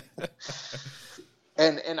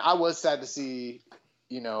 and I was sad to see,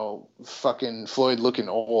 you know, fucking Floyd looking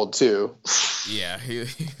old too. Yeah,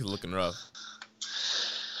 he's looking rough.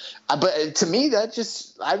 But to me,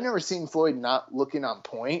 I've never seen Floyd not looking on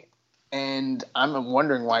point. And I'm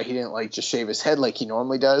wondering why he didn't like just shave his head like he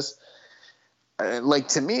normally does. Like,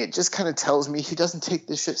 to me, it just kind of tells me he doesn't take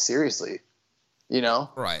this shit seriously, you know?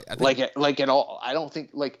 Right. I think, like at all. I don't think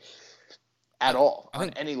like at all on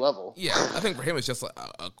any level. Yeah, I think for him it's just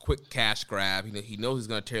a quick cash grab. He knows he's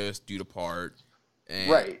going to tear this dude apart,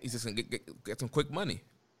 and right. He's just going to get some quick money.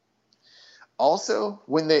 Also,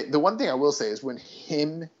 the one thing I will say is when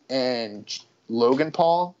him and Logan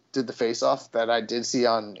Paul did the face-off that I did see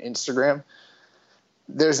on Instagram,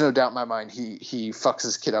 there's no doubt in my mind he fucks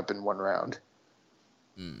his kid up in one round.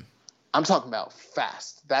 I'm talking about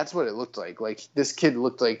fast. That's what it looked like. Like, this kid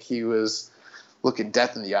looked like he was looking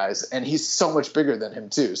death in the eyes, and he's so much bigger than him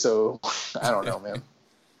too. So I don't know, man.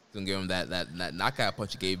 Gonna give him that knockout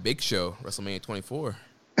punch he gave Big Show WrestleMania 24.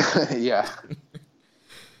 Yeah.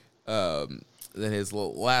 Then his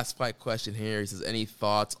last fight question here, he says, any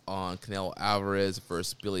thoughts on Canelo Alvarez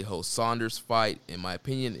versus Billy Ho Saunders fight? In my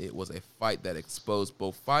opinion, it was a fight that exposed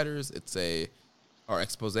both fighters. It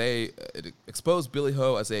exposed Billy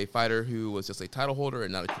Ho as a fighter who was just a title holder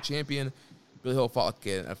and not a true champion. Billy Ho fought like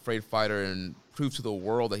an afraid fighter and proved to the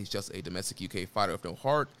world that he's just a domestic UK fighter with no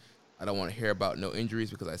heart. I don't want to hear about no injuries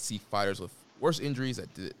because I see fighters with worse injuries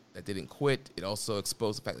that didn't quit. It also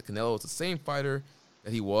exposed the fact that Canelo is the same fighter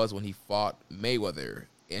that he was when he fought Mayweather.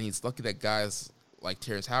 And he's lucky that guys like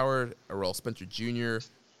Terrence Howard, Errol Spencer Jr.,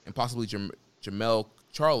 and possibly Jermell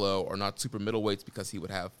Charlo are not super middleweights because he would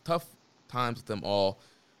have tough times with them all.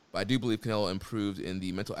 But I do believe Canelo improved in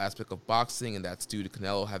the mental aspect of boxing, and that's due to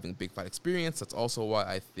Canelo having big fight experience. That's also why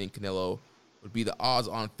I think Canelo would be the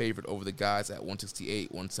odds-on favorite over the guys at 168,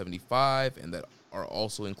 175, and that are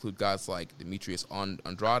also include guys like Demetrius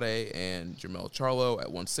Andrade and Jermell Charlo at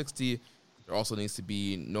 160. There also needs to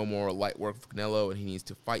be no more light work for Canelo, and he needs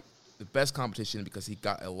to fight the best competition because he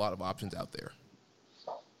got a lot of options out there.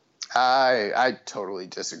 I totally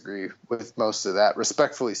disagree with most of that,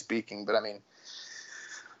 respectfully speaking. But, I mean,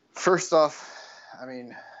 first off, I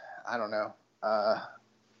mean, I don't know.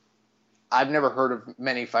 I've never heard of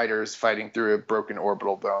many fighters fighting through a broken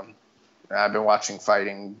orbital bone. I've been watching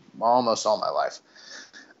fighting almost all my life.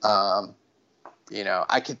 You know,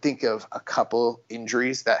 I could think of a couple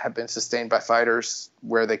injuries that have been sustained by fighters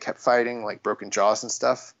where they kept fighting, like broken jaws and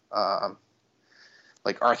stuff.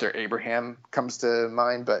 Like Arthur Abraham comes to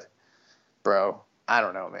mind, but bro, I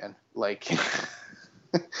don't know, man. Like,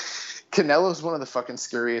 Canelo's one of the fucking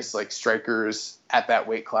scariest like strikers at that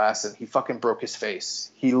weight class, and he fucking broke his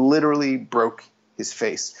face. He literally broke his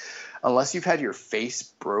face. Unless you've had your face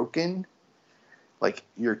broken, like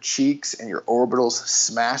your cheeks and your orbitals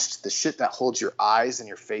smashed, the shit that holds your eyes and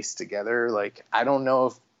your face together, like I don't know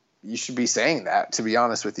if you should be saying that, to be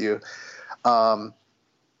honest with you. I've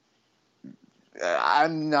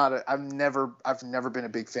never been a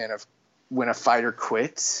big fan of when a fighter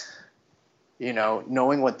quits. You know,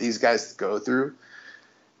 knowing what these guys go through,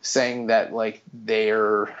 saying that like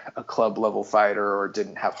they're a club level fighter or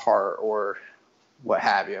didn't have heart or what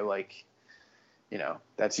have you, like, you know,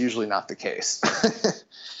 that's usually not the case.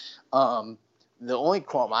 The only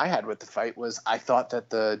qualm I had with the fight was I thought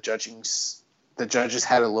that the judges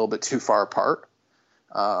had it a little bit too far apart.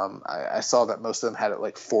 I saw that most of them had it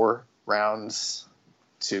like 4 rounds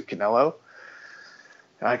to Canelo.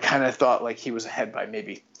 And I kind of thought like he was ahead by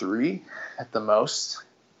maybe 3 at the most.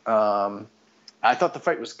 I thought the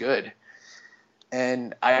fight was good.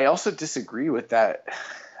 And I also disagree with that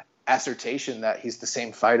assertion that he's the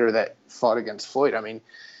same fighter that fought against Floyd. I mean,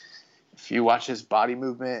 if you watch his body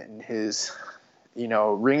movement and his, you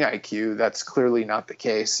know, ring IQ, that's clearly not the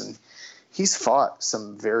case. And he's fought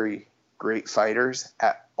some very great fighters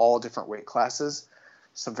at all different weight classes,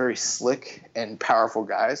 some very slick and powerful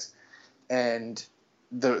guys. And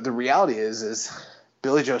the reality is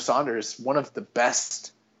Billy Joe Saunders, one of the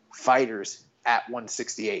best fighters at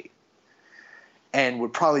 168, and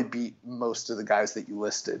would probably beat most of the guys that you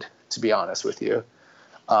listed, to be honest with you.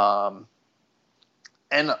 And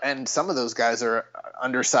some of those guys are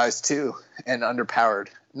undersized too and underpowered.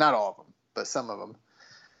 Not all of them, but some of them.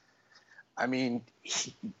 I mean,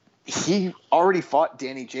 he already fought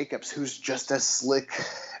Danny Jacobs, who's just as slick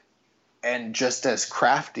and just as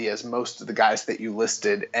crafty as most of the guys that you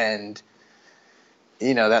listed, and,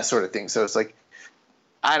 you know, that sort of thing. So it's like,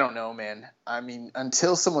 I don't know, man. I mean,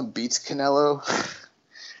 until someone beats Canelo,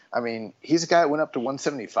 I mean, he's a guy that went up to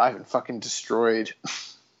 175 and fucking destroyed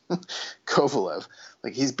Kovalev.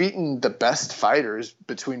 Like, he's beaten the best fighters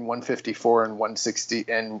between 154 and 160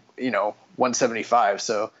 and, you know, 175.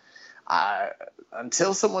 So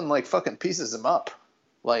until someone like fucking pieces him up,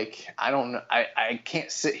 like, I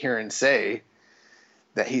can't sit here and say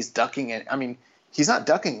that he's ducking it. I mean, he's not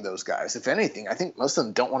ducking those guys. If anything, I think most of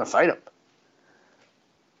them don't want to fight him.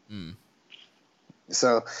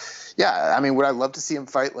 So, yeah, I mean, would I love to see him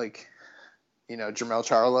fight, like, you know, Jermell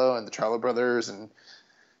Charlo and the Charlo brothers and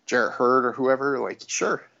Jarrett Hurd or whoever? Like,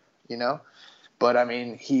 sure, you know. But, I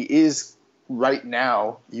mean, he is right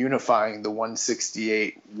now unifying the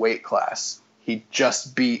 168 weight class. He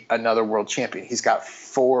just beat another world champion. He's got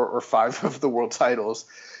 4 or 5 of the world titles.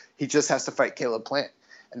 He just has to fight Caleb Plant.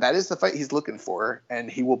 And that is the fight he's looking for, and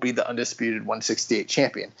he will be the undisputed 168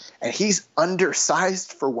 champion. And he's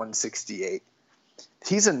undersized for 168.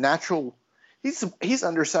 He's a natural – he's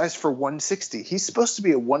undersized for 160. He's supposed to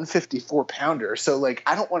be a 154 pounder. So, like,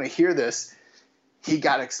 I don't want to hear this he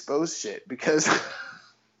got exposed shit, because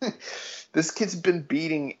this kid's been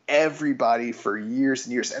beating everybody for years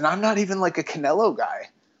and years. And I'm not even, like, a Canelo guy.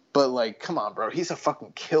 But, like, come on, bro. He's a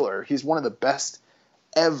fucking killer. He's one of the best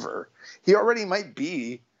ever. He already might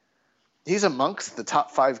be – he's amongst the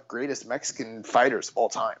top 5 greatest Mexican fighters of all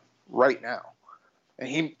time right now. And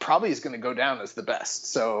he probably is going to go down as the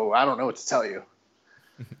best. So I don't know what to tell you.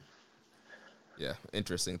 Yeah,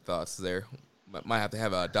 interesting thoughts there. Might have to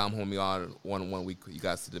have a Dom Homie on one week you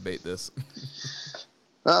guys to debate this.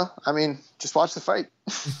 Well, I mean, just watch the fight.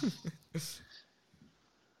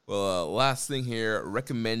 Well, last thing here,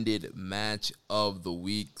 recommended match of the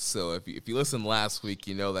week. So if you listened last week,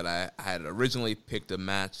 you know that I had originally picked a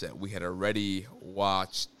match that we had already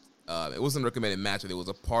watched. It wasn't a recommended match, but it was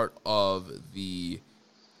a part of the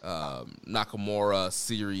Nakamura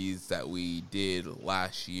series that we did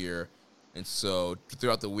last year. And so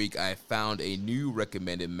throughout the week, I found a new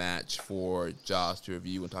recommended match for Josh to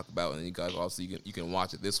review and talk about. And you guys also, you can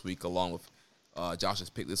watch it this week along with Josh's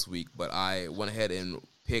pick this week. But I went ahead and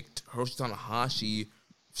picked Hiroshi Tanahashi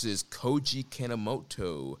versus Koji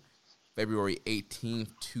Kanemoto, February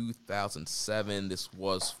 18th, 2007. This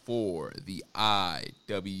was for the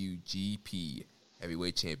IWGP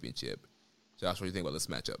Heavyweight Championship. Josh, what do you think about this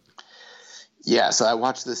matchup? Yeah, so I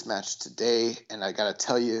watched this match today, and I got to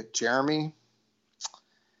tell you, Jeremy,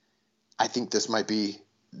 I think this might be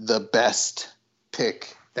the best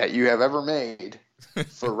pick that you have ever made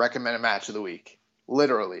for recommended match of the week.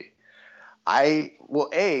 Literally. I'm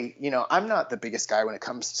not the biggest guy when it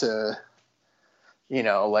comes to,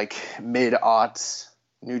 like mid-aughts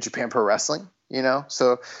New Japan Pro Wrestling,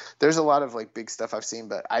 so there's a lot of like big stuff I've seen,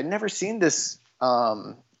 but I'd never seen this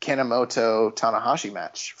Kanemoto Tanahashi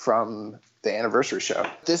match from the anniversary show.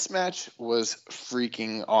 This match was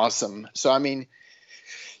freaking awesome. So, I mean,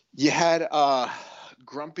 you had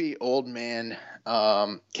grumpy old man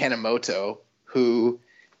Kanemoto, who,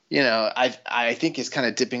 you know, I think is kind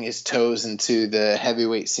of dipping his toes into the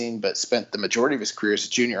heavyweight scene, but spent the majority of his career as a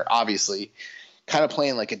junior, obviously, kind of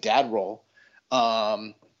playing like a dad role.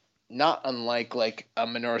 Not unlike like a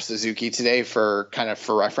Minoru Suzuki today for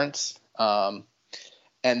reference.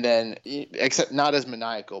 And then, except not as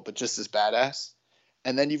maniacal, but just as badass.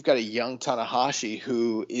 And then you've got a young Tanahashi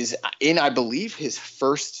who is in, I believe, his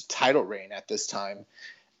first title reign at this time.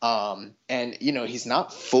 And, you know, he's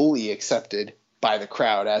not fully accepted by the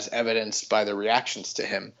crowd as evidenced by the reactions to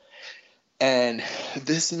him. And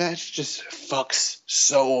this match just fucks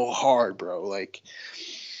so hard, bro. Like,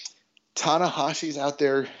 Tanahashi's out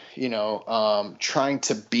there, you know, trying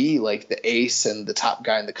to be like the ace and the top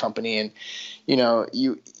guy in the company. And, you know,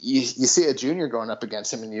 you see a junior going up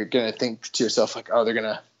against him and you're going to think to yourself like, oh, they're going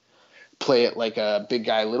to play it like a big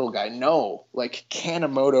guy, little guy. No, like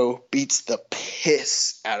Kanemoto beats the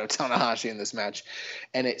piss out of Tanahashi in this match.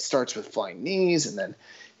 And it starts with flying knees and then,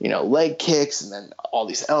 you know, leg kicks and then all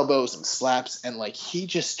these elbows and slaps. And like, he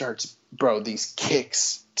just starts, bro, these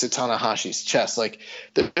kicks to Tanahashi's chest. Like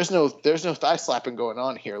there's no thigh slapping going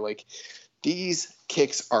on here. Like these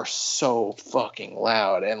kicks are so fucking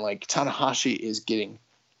loud. And like Tanahashi is getting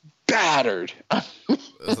battered. It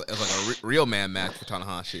was like a real man match for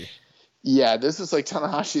Tanahashi. Yeah, this was like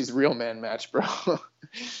Tanahashi's real man match, bro.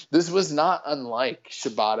 This was not unlike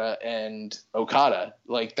Shibata and Okada.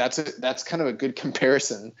 Like that's kind of a good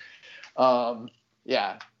comparison. Just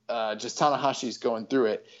Tanahashi's going through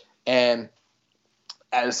it. And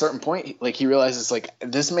at a certain point, like he realizes like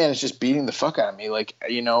this man is just beating the fuck out of me. Like,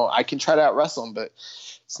 you know, I can try to out wrestle him, but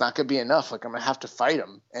it's not going to be enough. Like I'm going to have to fight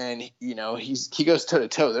him. And you know, he goes toe to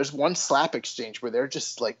toe. There's one slap exchange where they're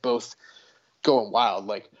just like both going wild.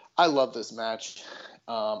 Like I love this match.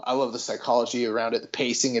 I love the psychology around it, the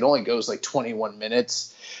pacing. It only goes like 21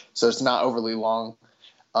 minutes, so it's not overly long.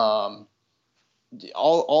 All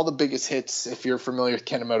the biggest hits, if you're familiar with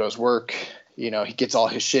Kanemoto's work, you know, he gets all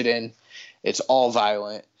his shit in. It's all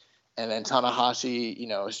violent. And then Tanahashi, you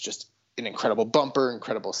know, is just an incredible bumper,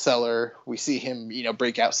 incredible seller. We see him, you know,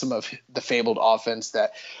 break out some of the fabled offense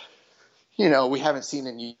that, you know, we haven't seen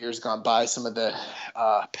in years gone by. Some of the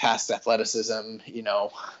past athleticism, you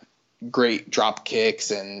know, great drop kicks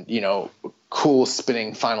and, you know, cool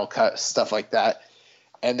spinning final cut, stuff like that.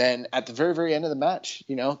 And then at the very, very end of the match,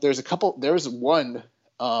 you know, there was one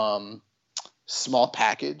small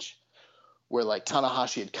package where like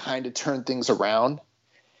Tanahashi had kind of turned things around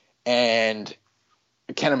and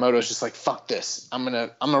Kanemoto's just like, fuck this. I'm going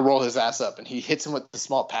to roll his ass up. And he hits him with the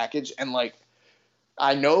small package. And like,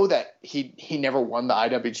 I know that he never won the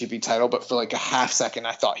IWGP title, but for like a half second,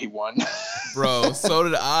 I thought he won. Bro, so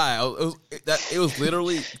did I. It was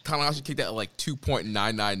literally Tanahashi kicked out at like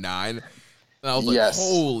 2.999. And I was like, yes.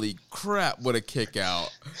 Holy crap, what a kick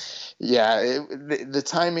out. Yeah, the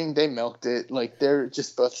timing, they milked it. Like, they're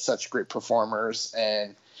just both such great performers.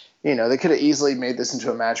 And, you know, they could have easily made this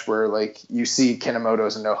into a match where, like, you see Kanemoto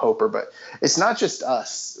as a no-hoper. But it's not just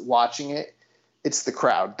us watching it. It's the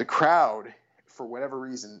crowd. The crowd, for whatever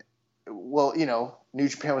reason, well, you know, New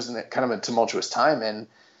Japan was in kind of a tumultuous time. And,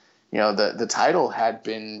 you know, the title had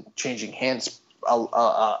been changing hands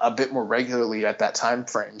a bit more regularly at that time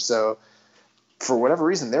frame. So, for whatever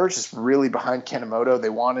reason, they were just really behind Kanemoto. They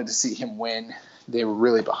wanted to see him win. They were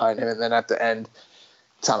really behind him. And then at the end,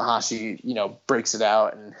 Tanahashi, you know, breaks it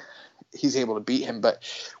out and he's able to beat him. But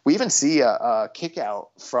we even see a kick out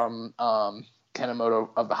from Kanemoto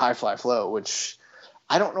of the high fly flow, which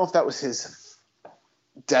I don't know if that was his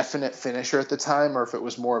definite finisher at the time or if it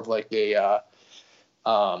was more of like a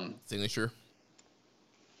signature.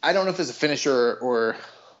 I don't know if it's a finisher or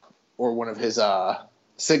one of his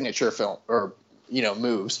signature film or, you know,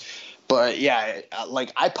 moves. But yeah,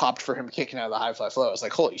 like I popped for him kicking out of the high fly flow. I was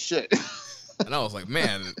like, holy shit. And I was like,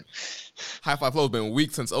 man, high fly flow has been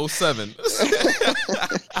weak since 2007.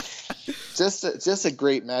 Just a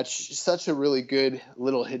great match. Such a really good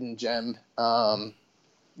little hidden gem.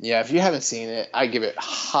 Yeah, if you haven't seen it, I give it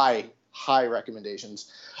high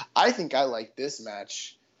recommendations. I think I like this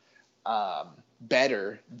match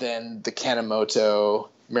better than the Kanemoto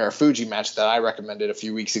Marufuji match that I recommended a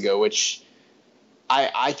few weeks ago, which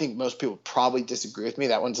I think most people probably disagree with me.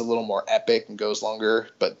 That one's a little more epic and goes longer,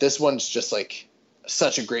 but this one's just like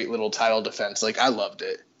such a great little title defense. Like I loved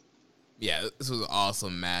it. Yeah, this was an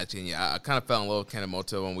awesome match, and yeah, I kind of fell in love with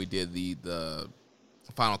Kanemoto when we did the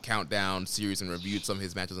Final Countdown series and reviewed some of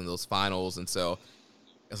his matches in those finals, and so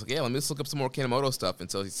was like, yeah, let me just look up some more Kanemoto stuff. And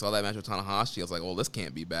so he saw that match with Tanahashi. I was like, well, this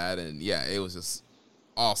can't be bad. And yeah, it was just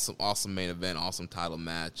awesome main event, awesome title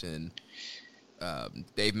match. And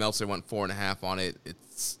Dave Meltzer went 4.5 on it.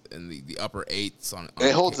 It's in the upper 8s on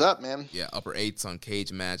it holds up, man. Yeah, upper 8s on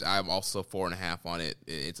Cage Match. I'm also 4.5 on it.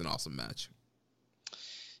 It's an awesome match.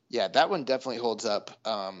 Yeah, that one definitely holds up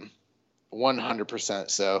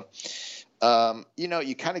 100%. So,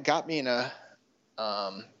 you kind of got me in a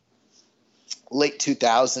late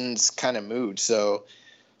 2000s kind of mood. So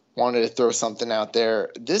wanted to throw something out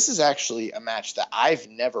there. This is actually a match that I've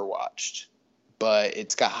never watched, but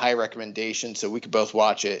it's got high recommendation, so we could both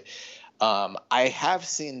watch it. I have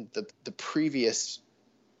seen the previous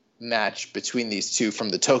match between these two from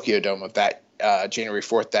the Tokyo Dome of that January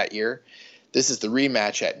 4th that year. This is the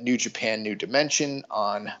rematch at New Japan New Dimension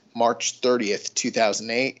on March 30th,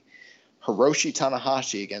 2008. Hiroshi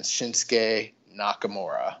Tanahashi against Shinsuke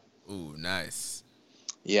Nakamura. Ooh, nice.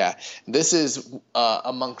 Yeah, this is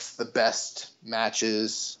amongst the best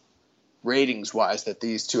matches ratings-wise that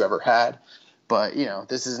these two ever had. But,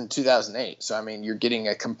 this is in 2008. So, I mean, you're getting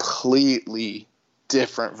a completely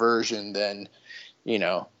different version than,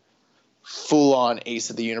 full-on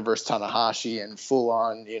Ace of the Universe Tanahashi and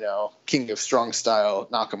full-on, King of Strong Style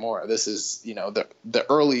Nakamura. This is, the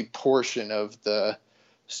early portion of the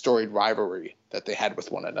storied rivalry that they had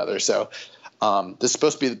with one another. So this is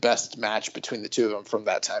supposed to be the best match between the two of them from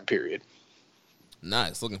that time period.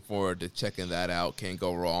 Nice. Looking forward to checking that out. Can't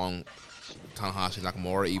go wrong. Tanahashi and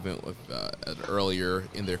Nakamura, even with earlier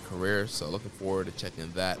in their career. So looking forward to checking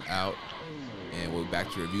that out. And we'll be back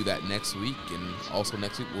to review that next week. And also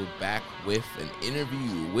next week, we'll be back with an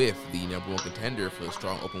interview with the #1 contender for the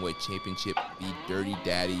Strong Openweight Championship, the Dirty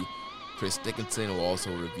Daddy, Chris Dickinson. We'll also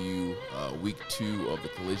review week 2 of the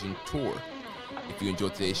Collision Tour. If you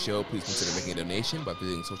enjoyed today's show, please consider making a donation by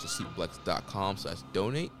visiting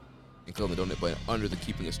socialsuplex.com/donate and click on the donate button under the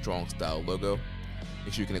Keeping It Strong Style logo.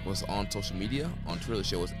 Make sure you connect with us on social media. On Twitter, the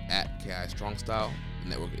show is @KIStrongStyle. The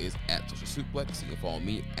network is @Social Suplex. You can follow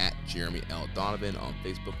me @Jeremy L. Donovan on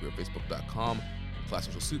Facebook. We're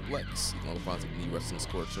facebook.com/Social Suplex. You can also find us at the Wrestling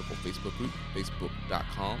Squared Circle Facebook group,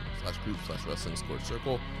 facebook.com/group/Wrestling Squared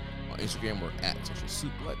Circle. On Instagram, we're @Social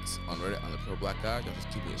Suplex. On Reddit, I'm the Pro Black Guy. Just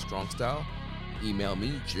Keeping It Strong Style. Email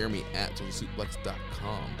me, Jeremy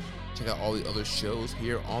 @socialsuplex.com. Check out all the other shows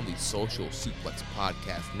here on the Social Suplex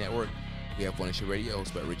Podcast Network. We have One Nation Radio,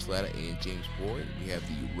 hosted by Rich Latta and James Boyd. We have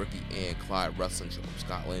the Ricky and Clyde Wrestling Show from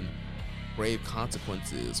Scotland. Grave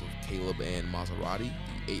Consequences with Caleb and Maserati.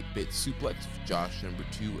 The 8-Bit Suplex with Josh number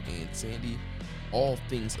 2 and Sandy. All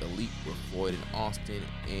Things Elite with Floyd and Austin.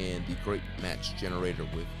 And the Great Match Generator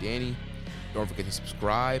with Danny. Don't forget to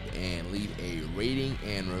subscribe and leave a rating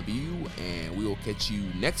and review. And we will catch you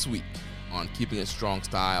next week on Keeping It Strong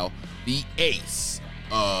Style, the ace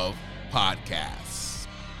of podcasts.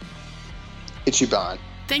 Ichiban.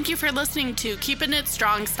 Thank you for listening to Keeping It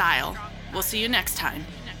Strong Style. We'll see you next time.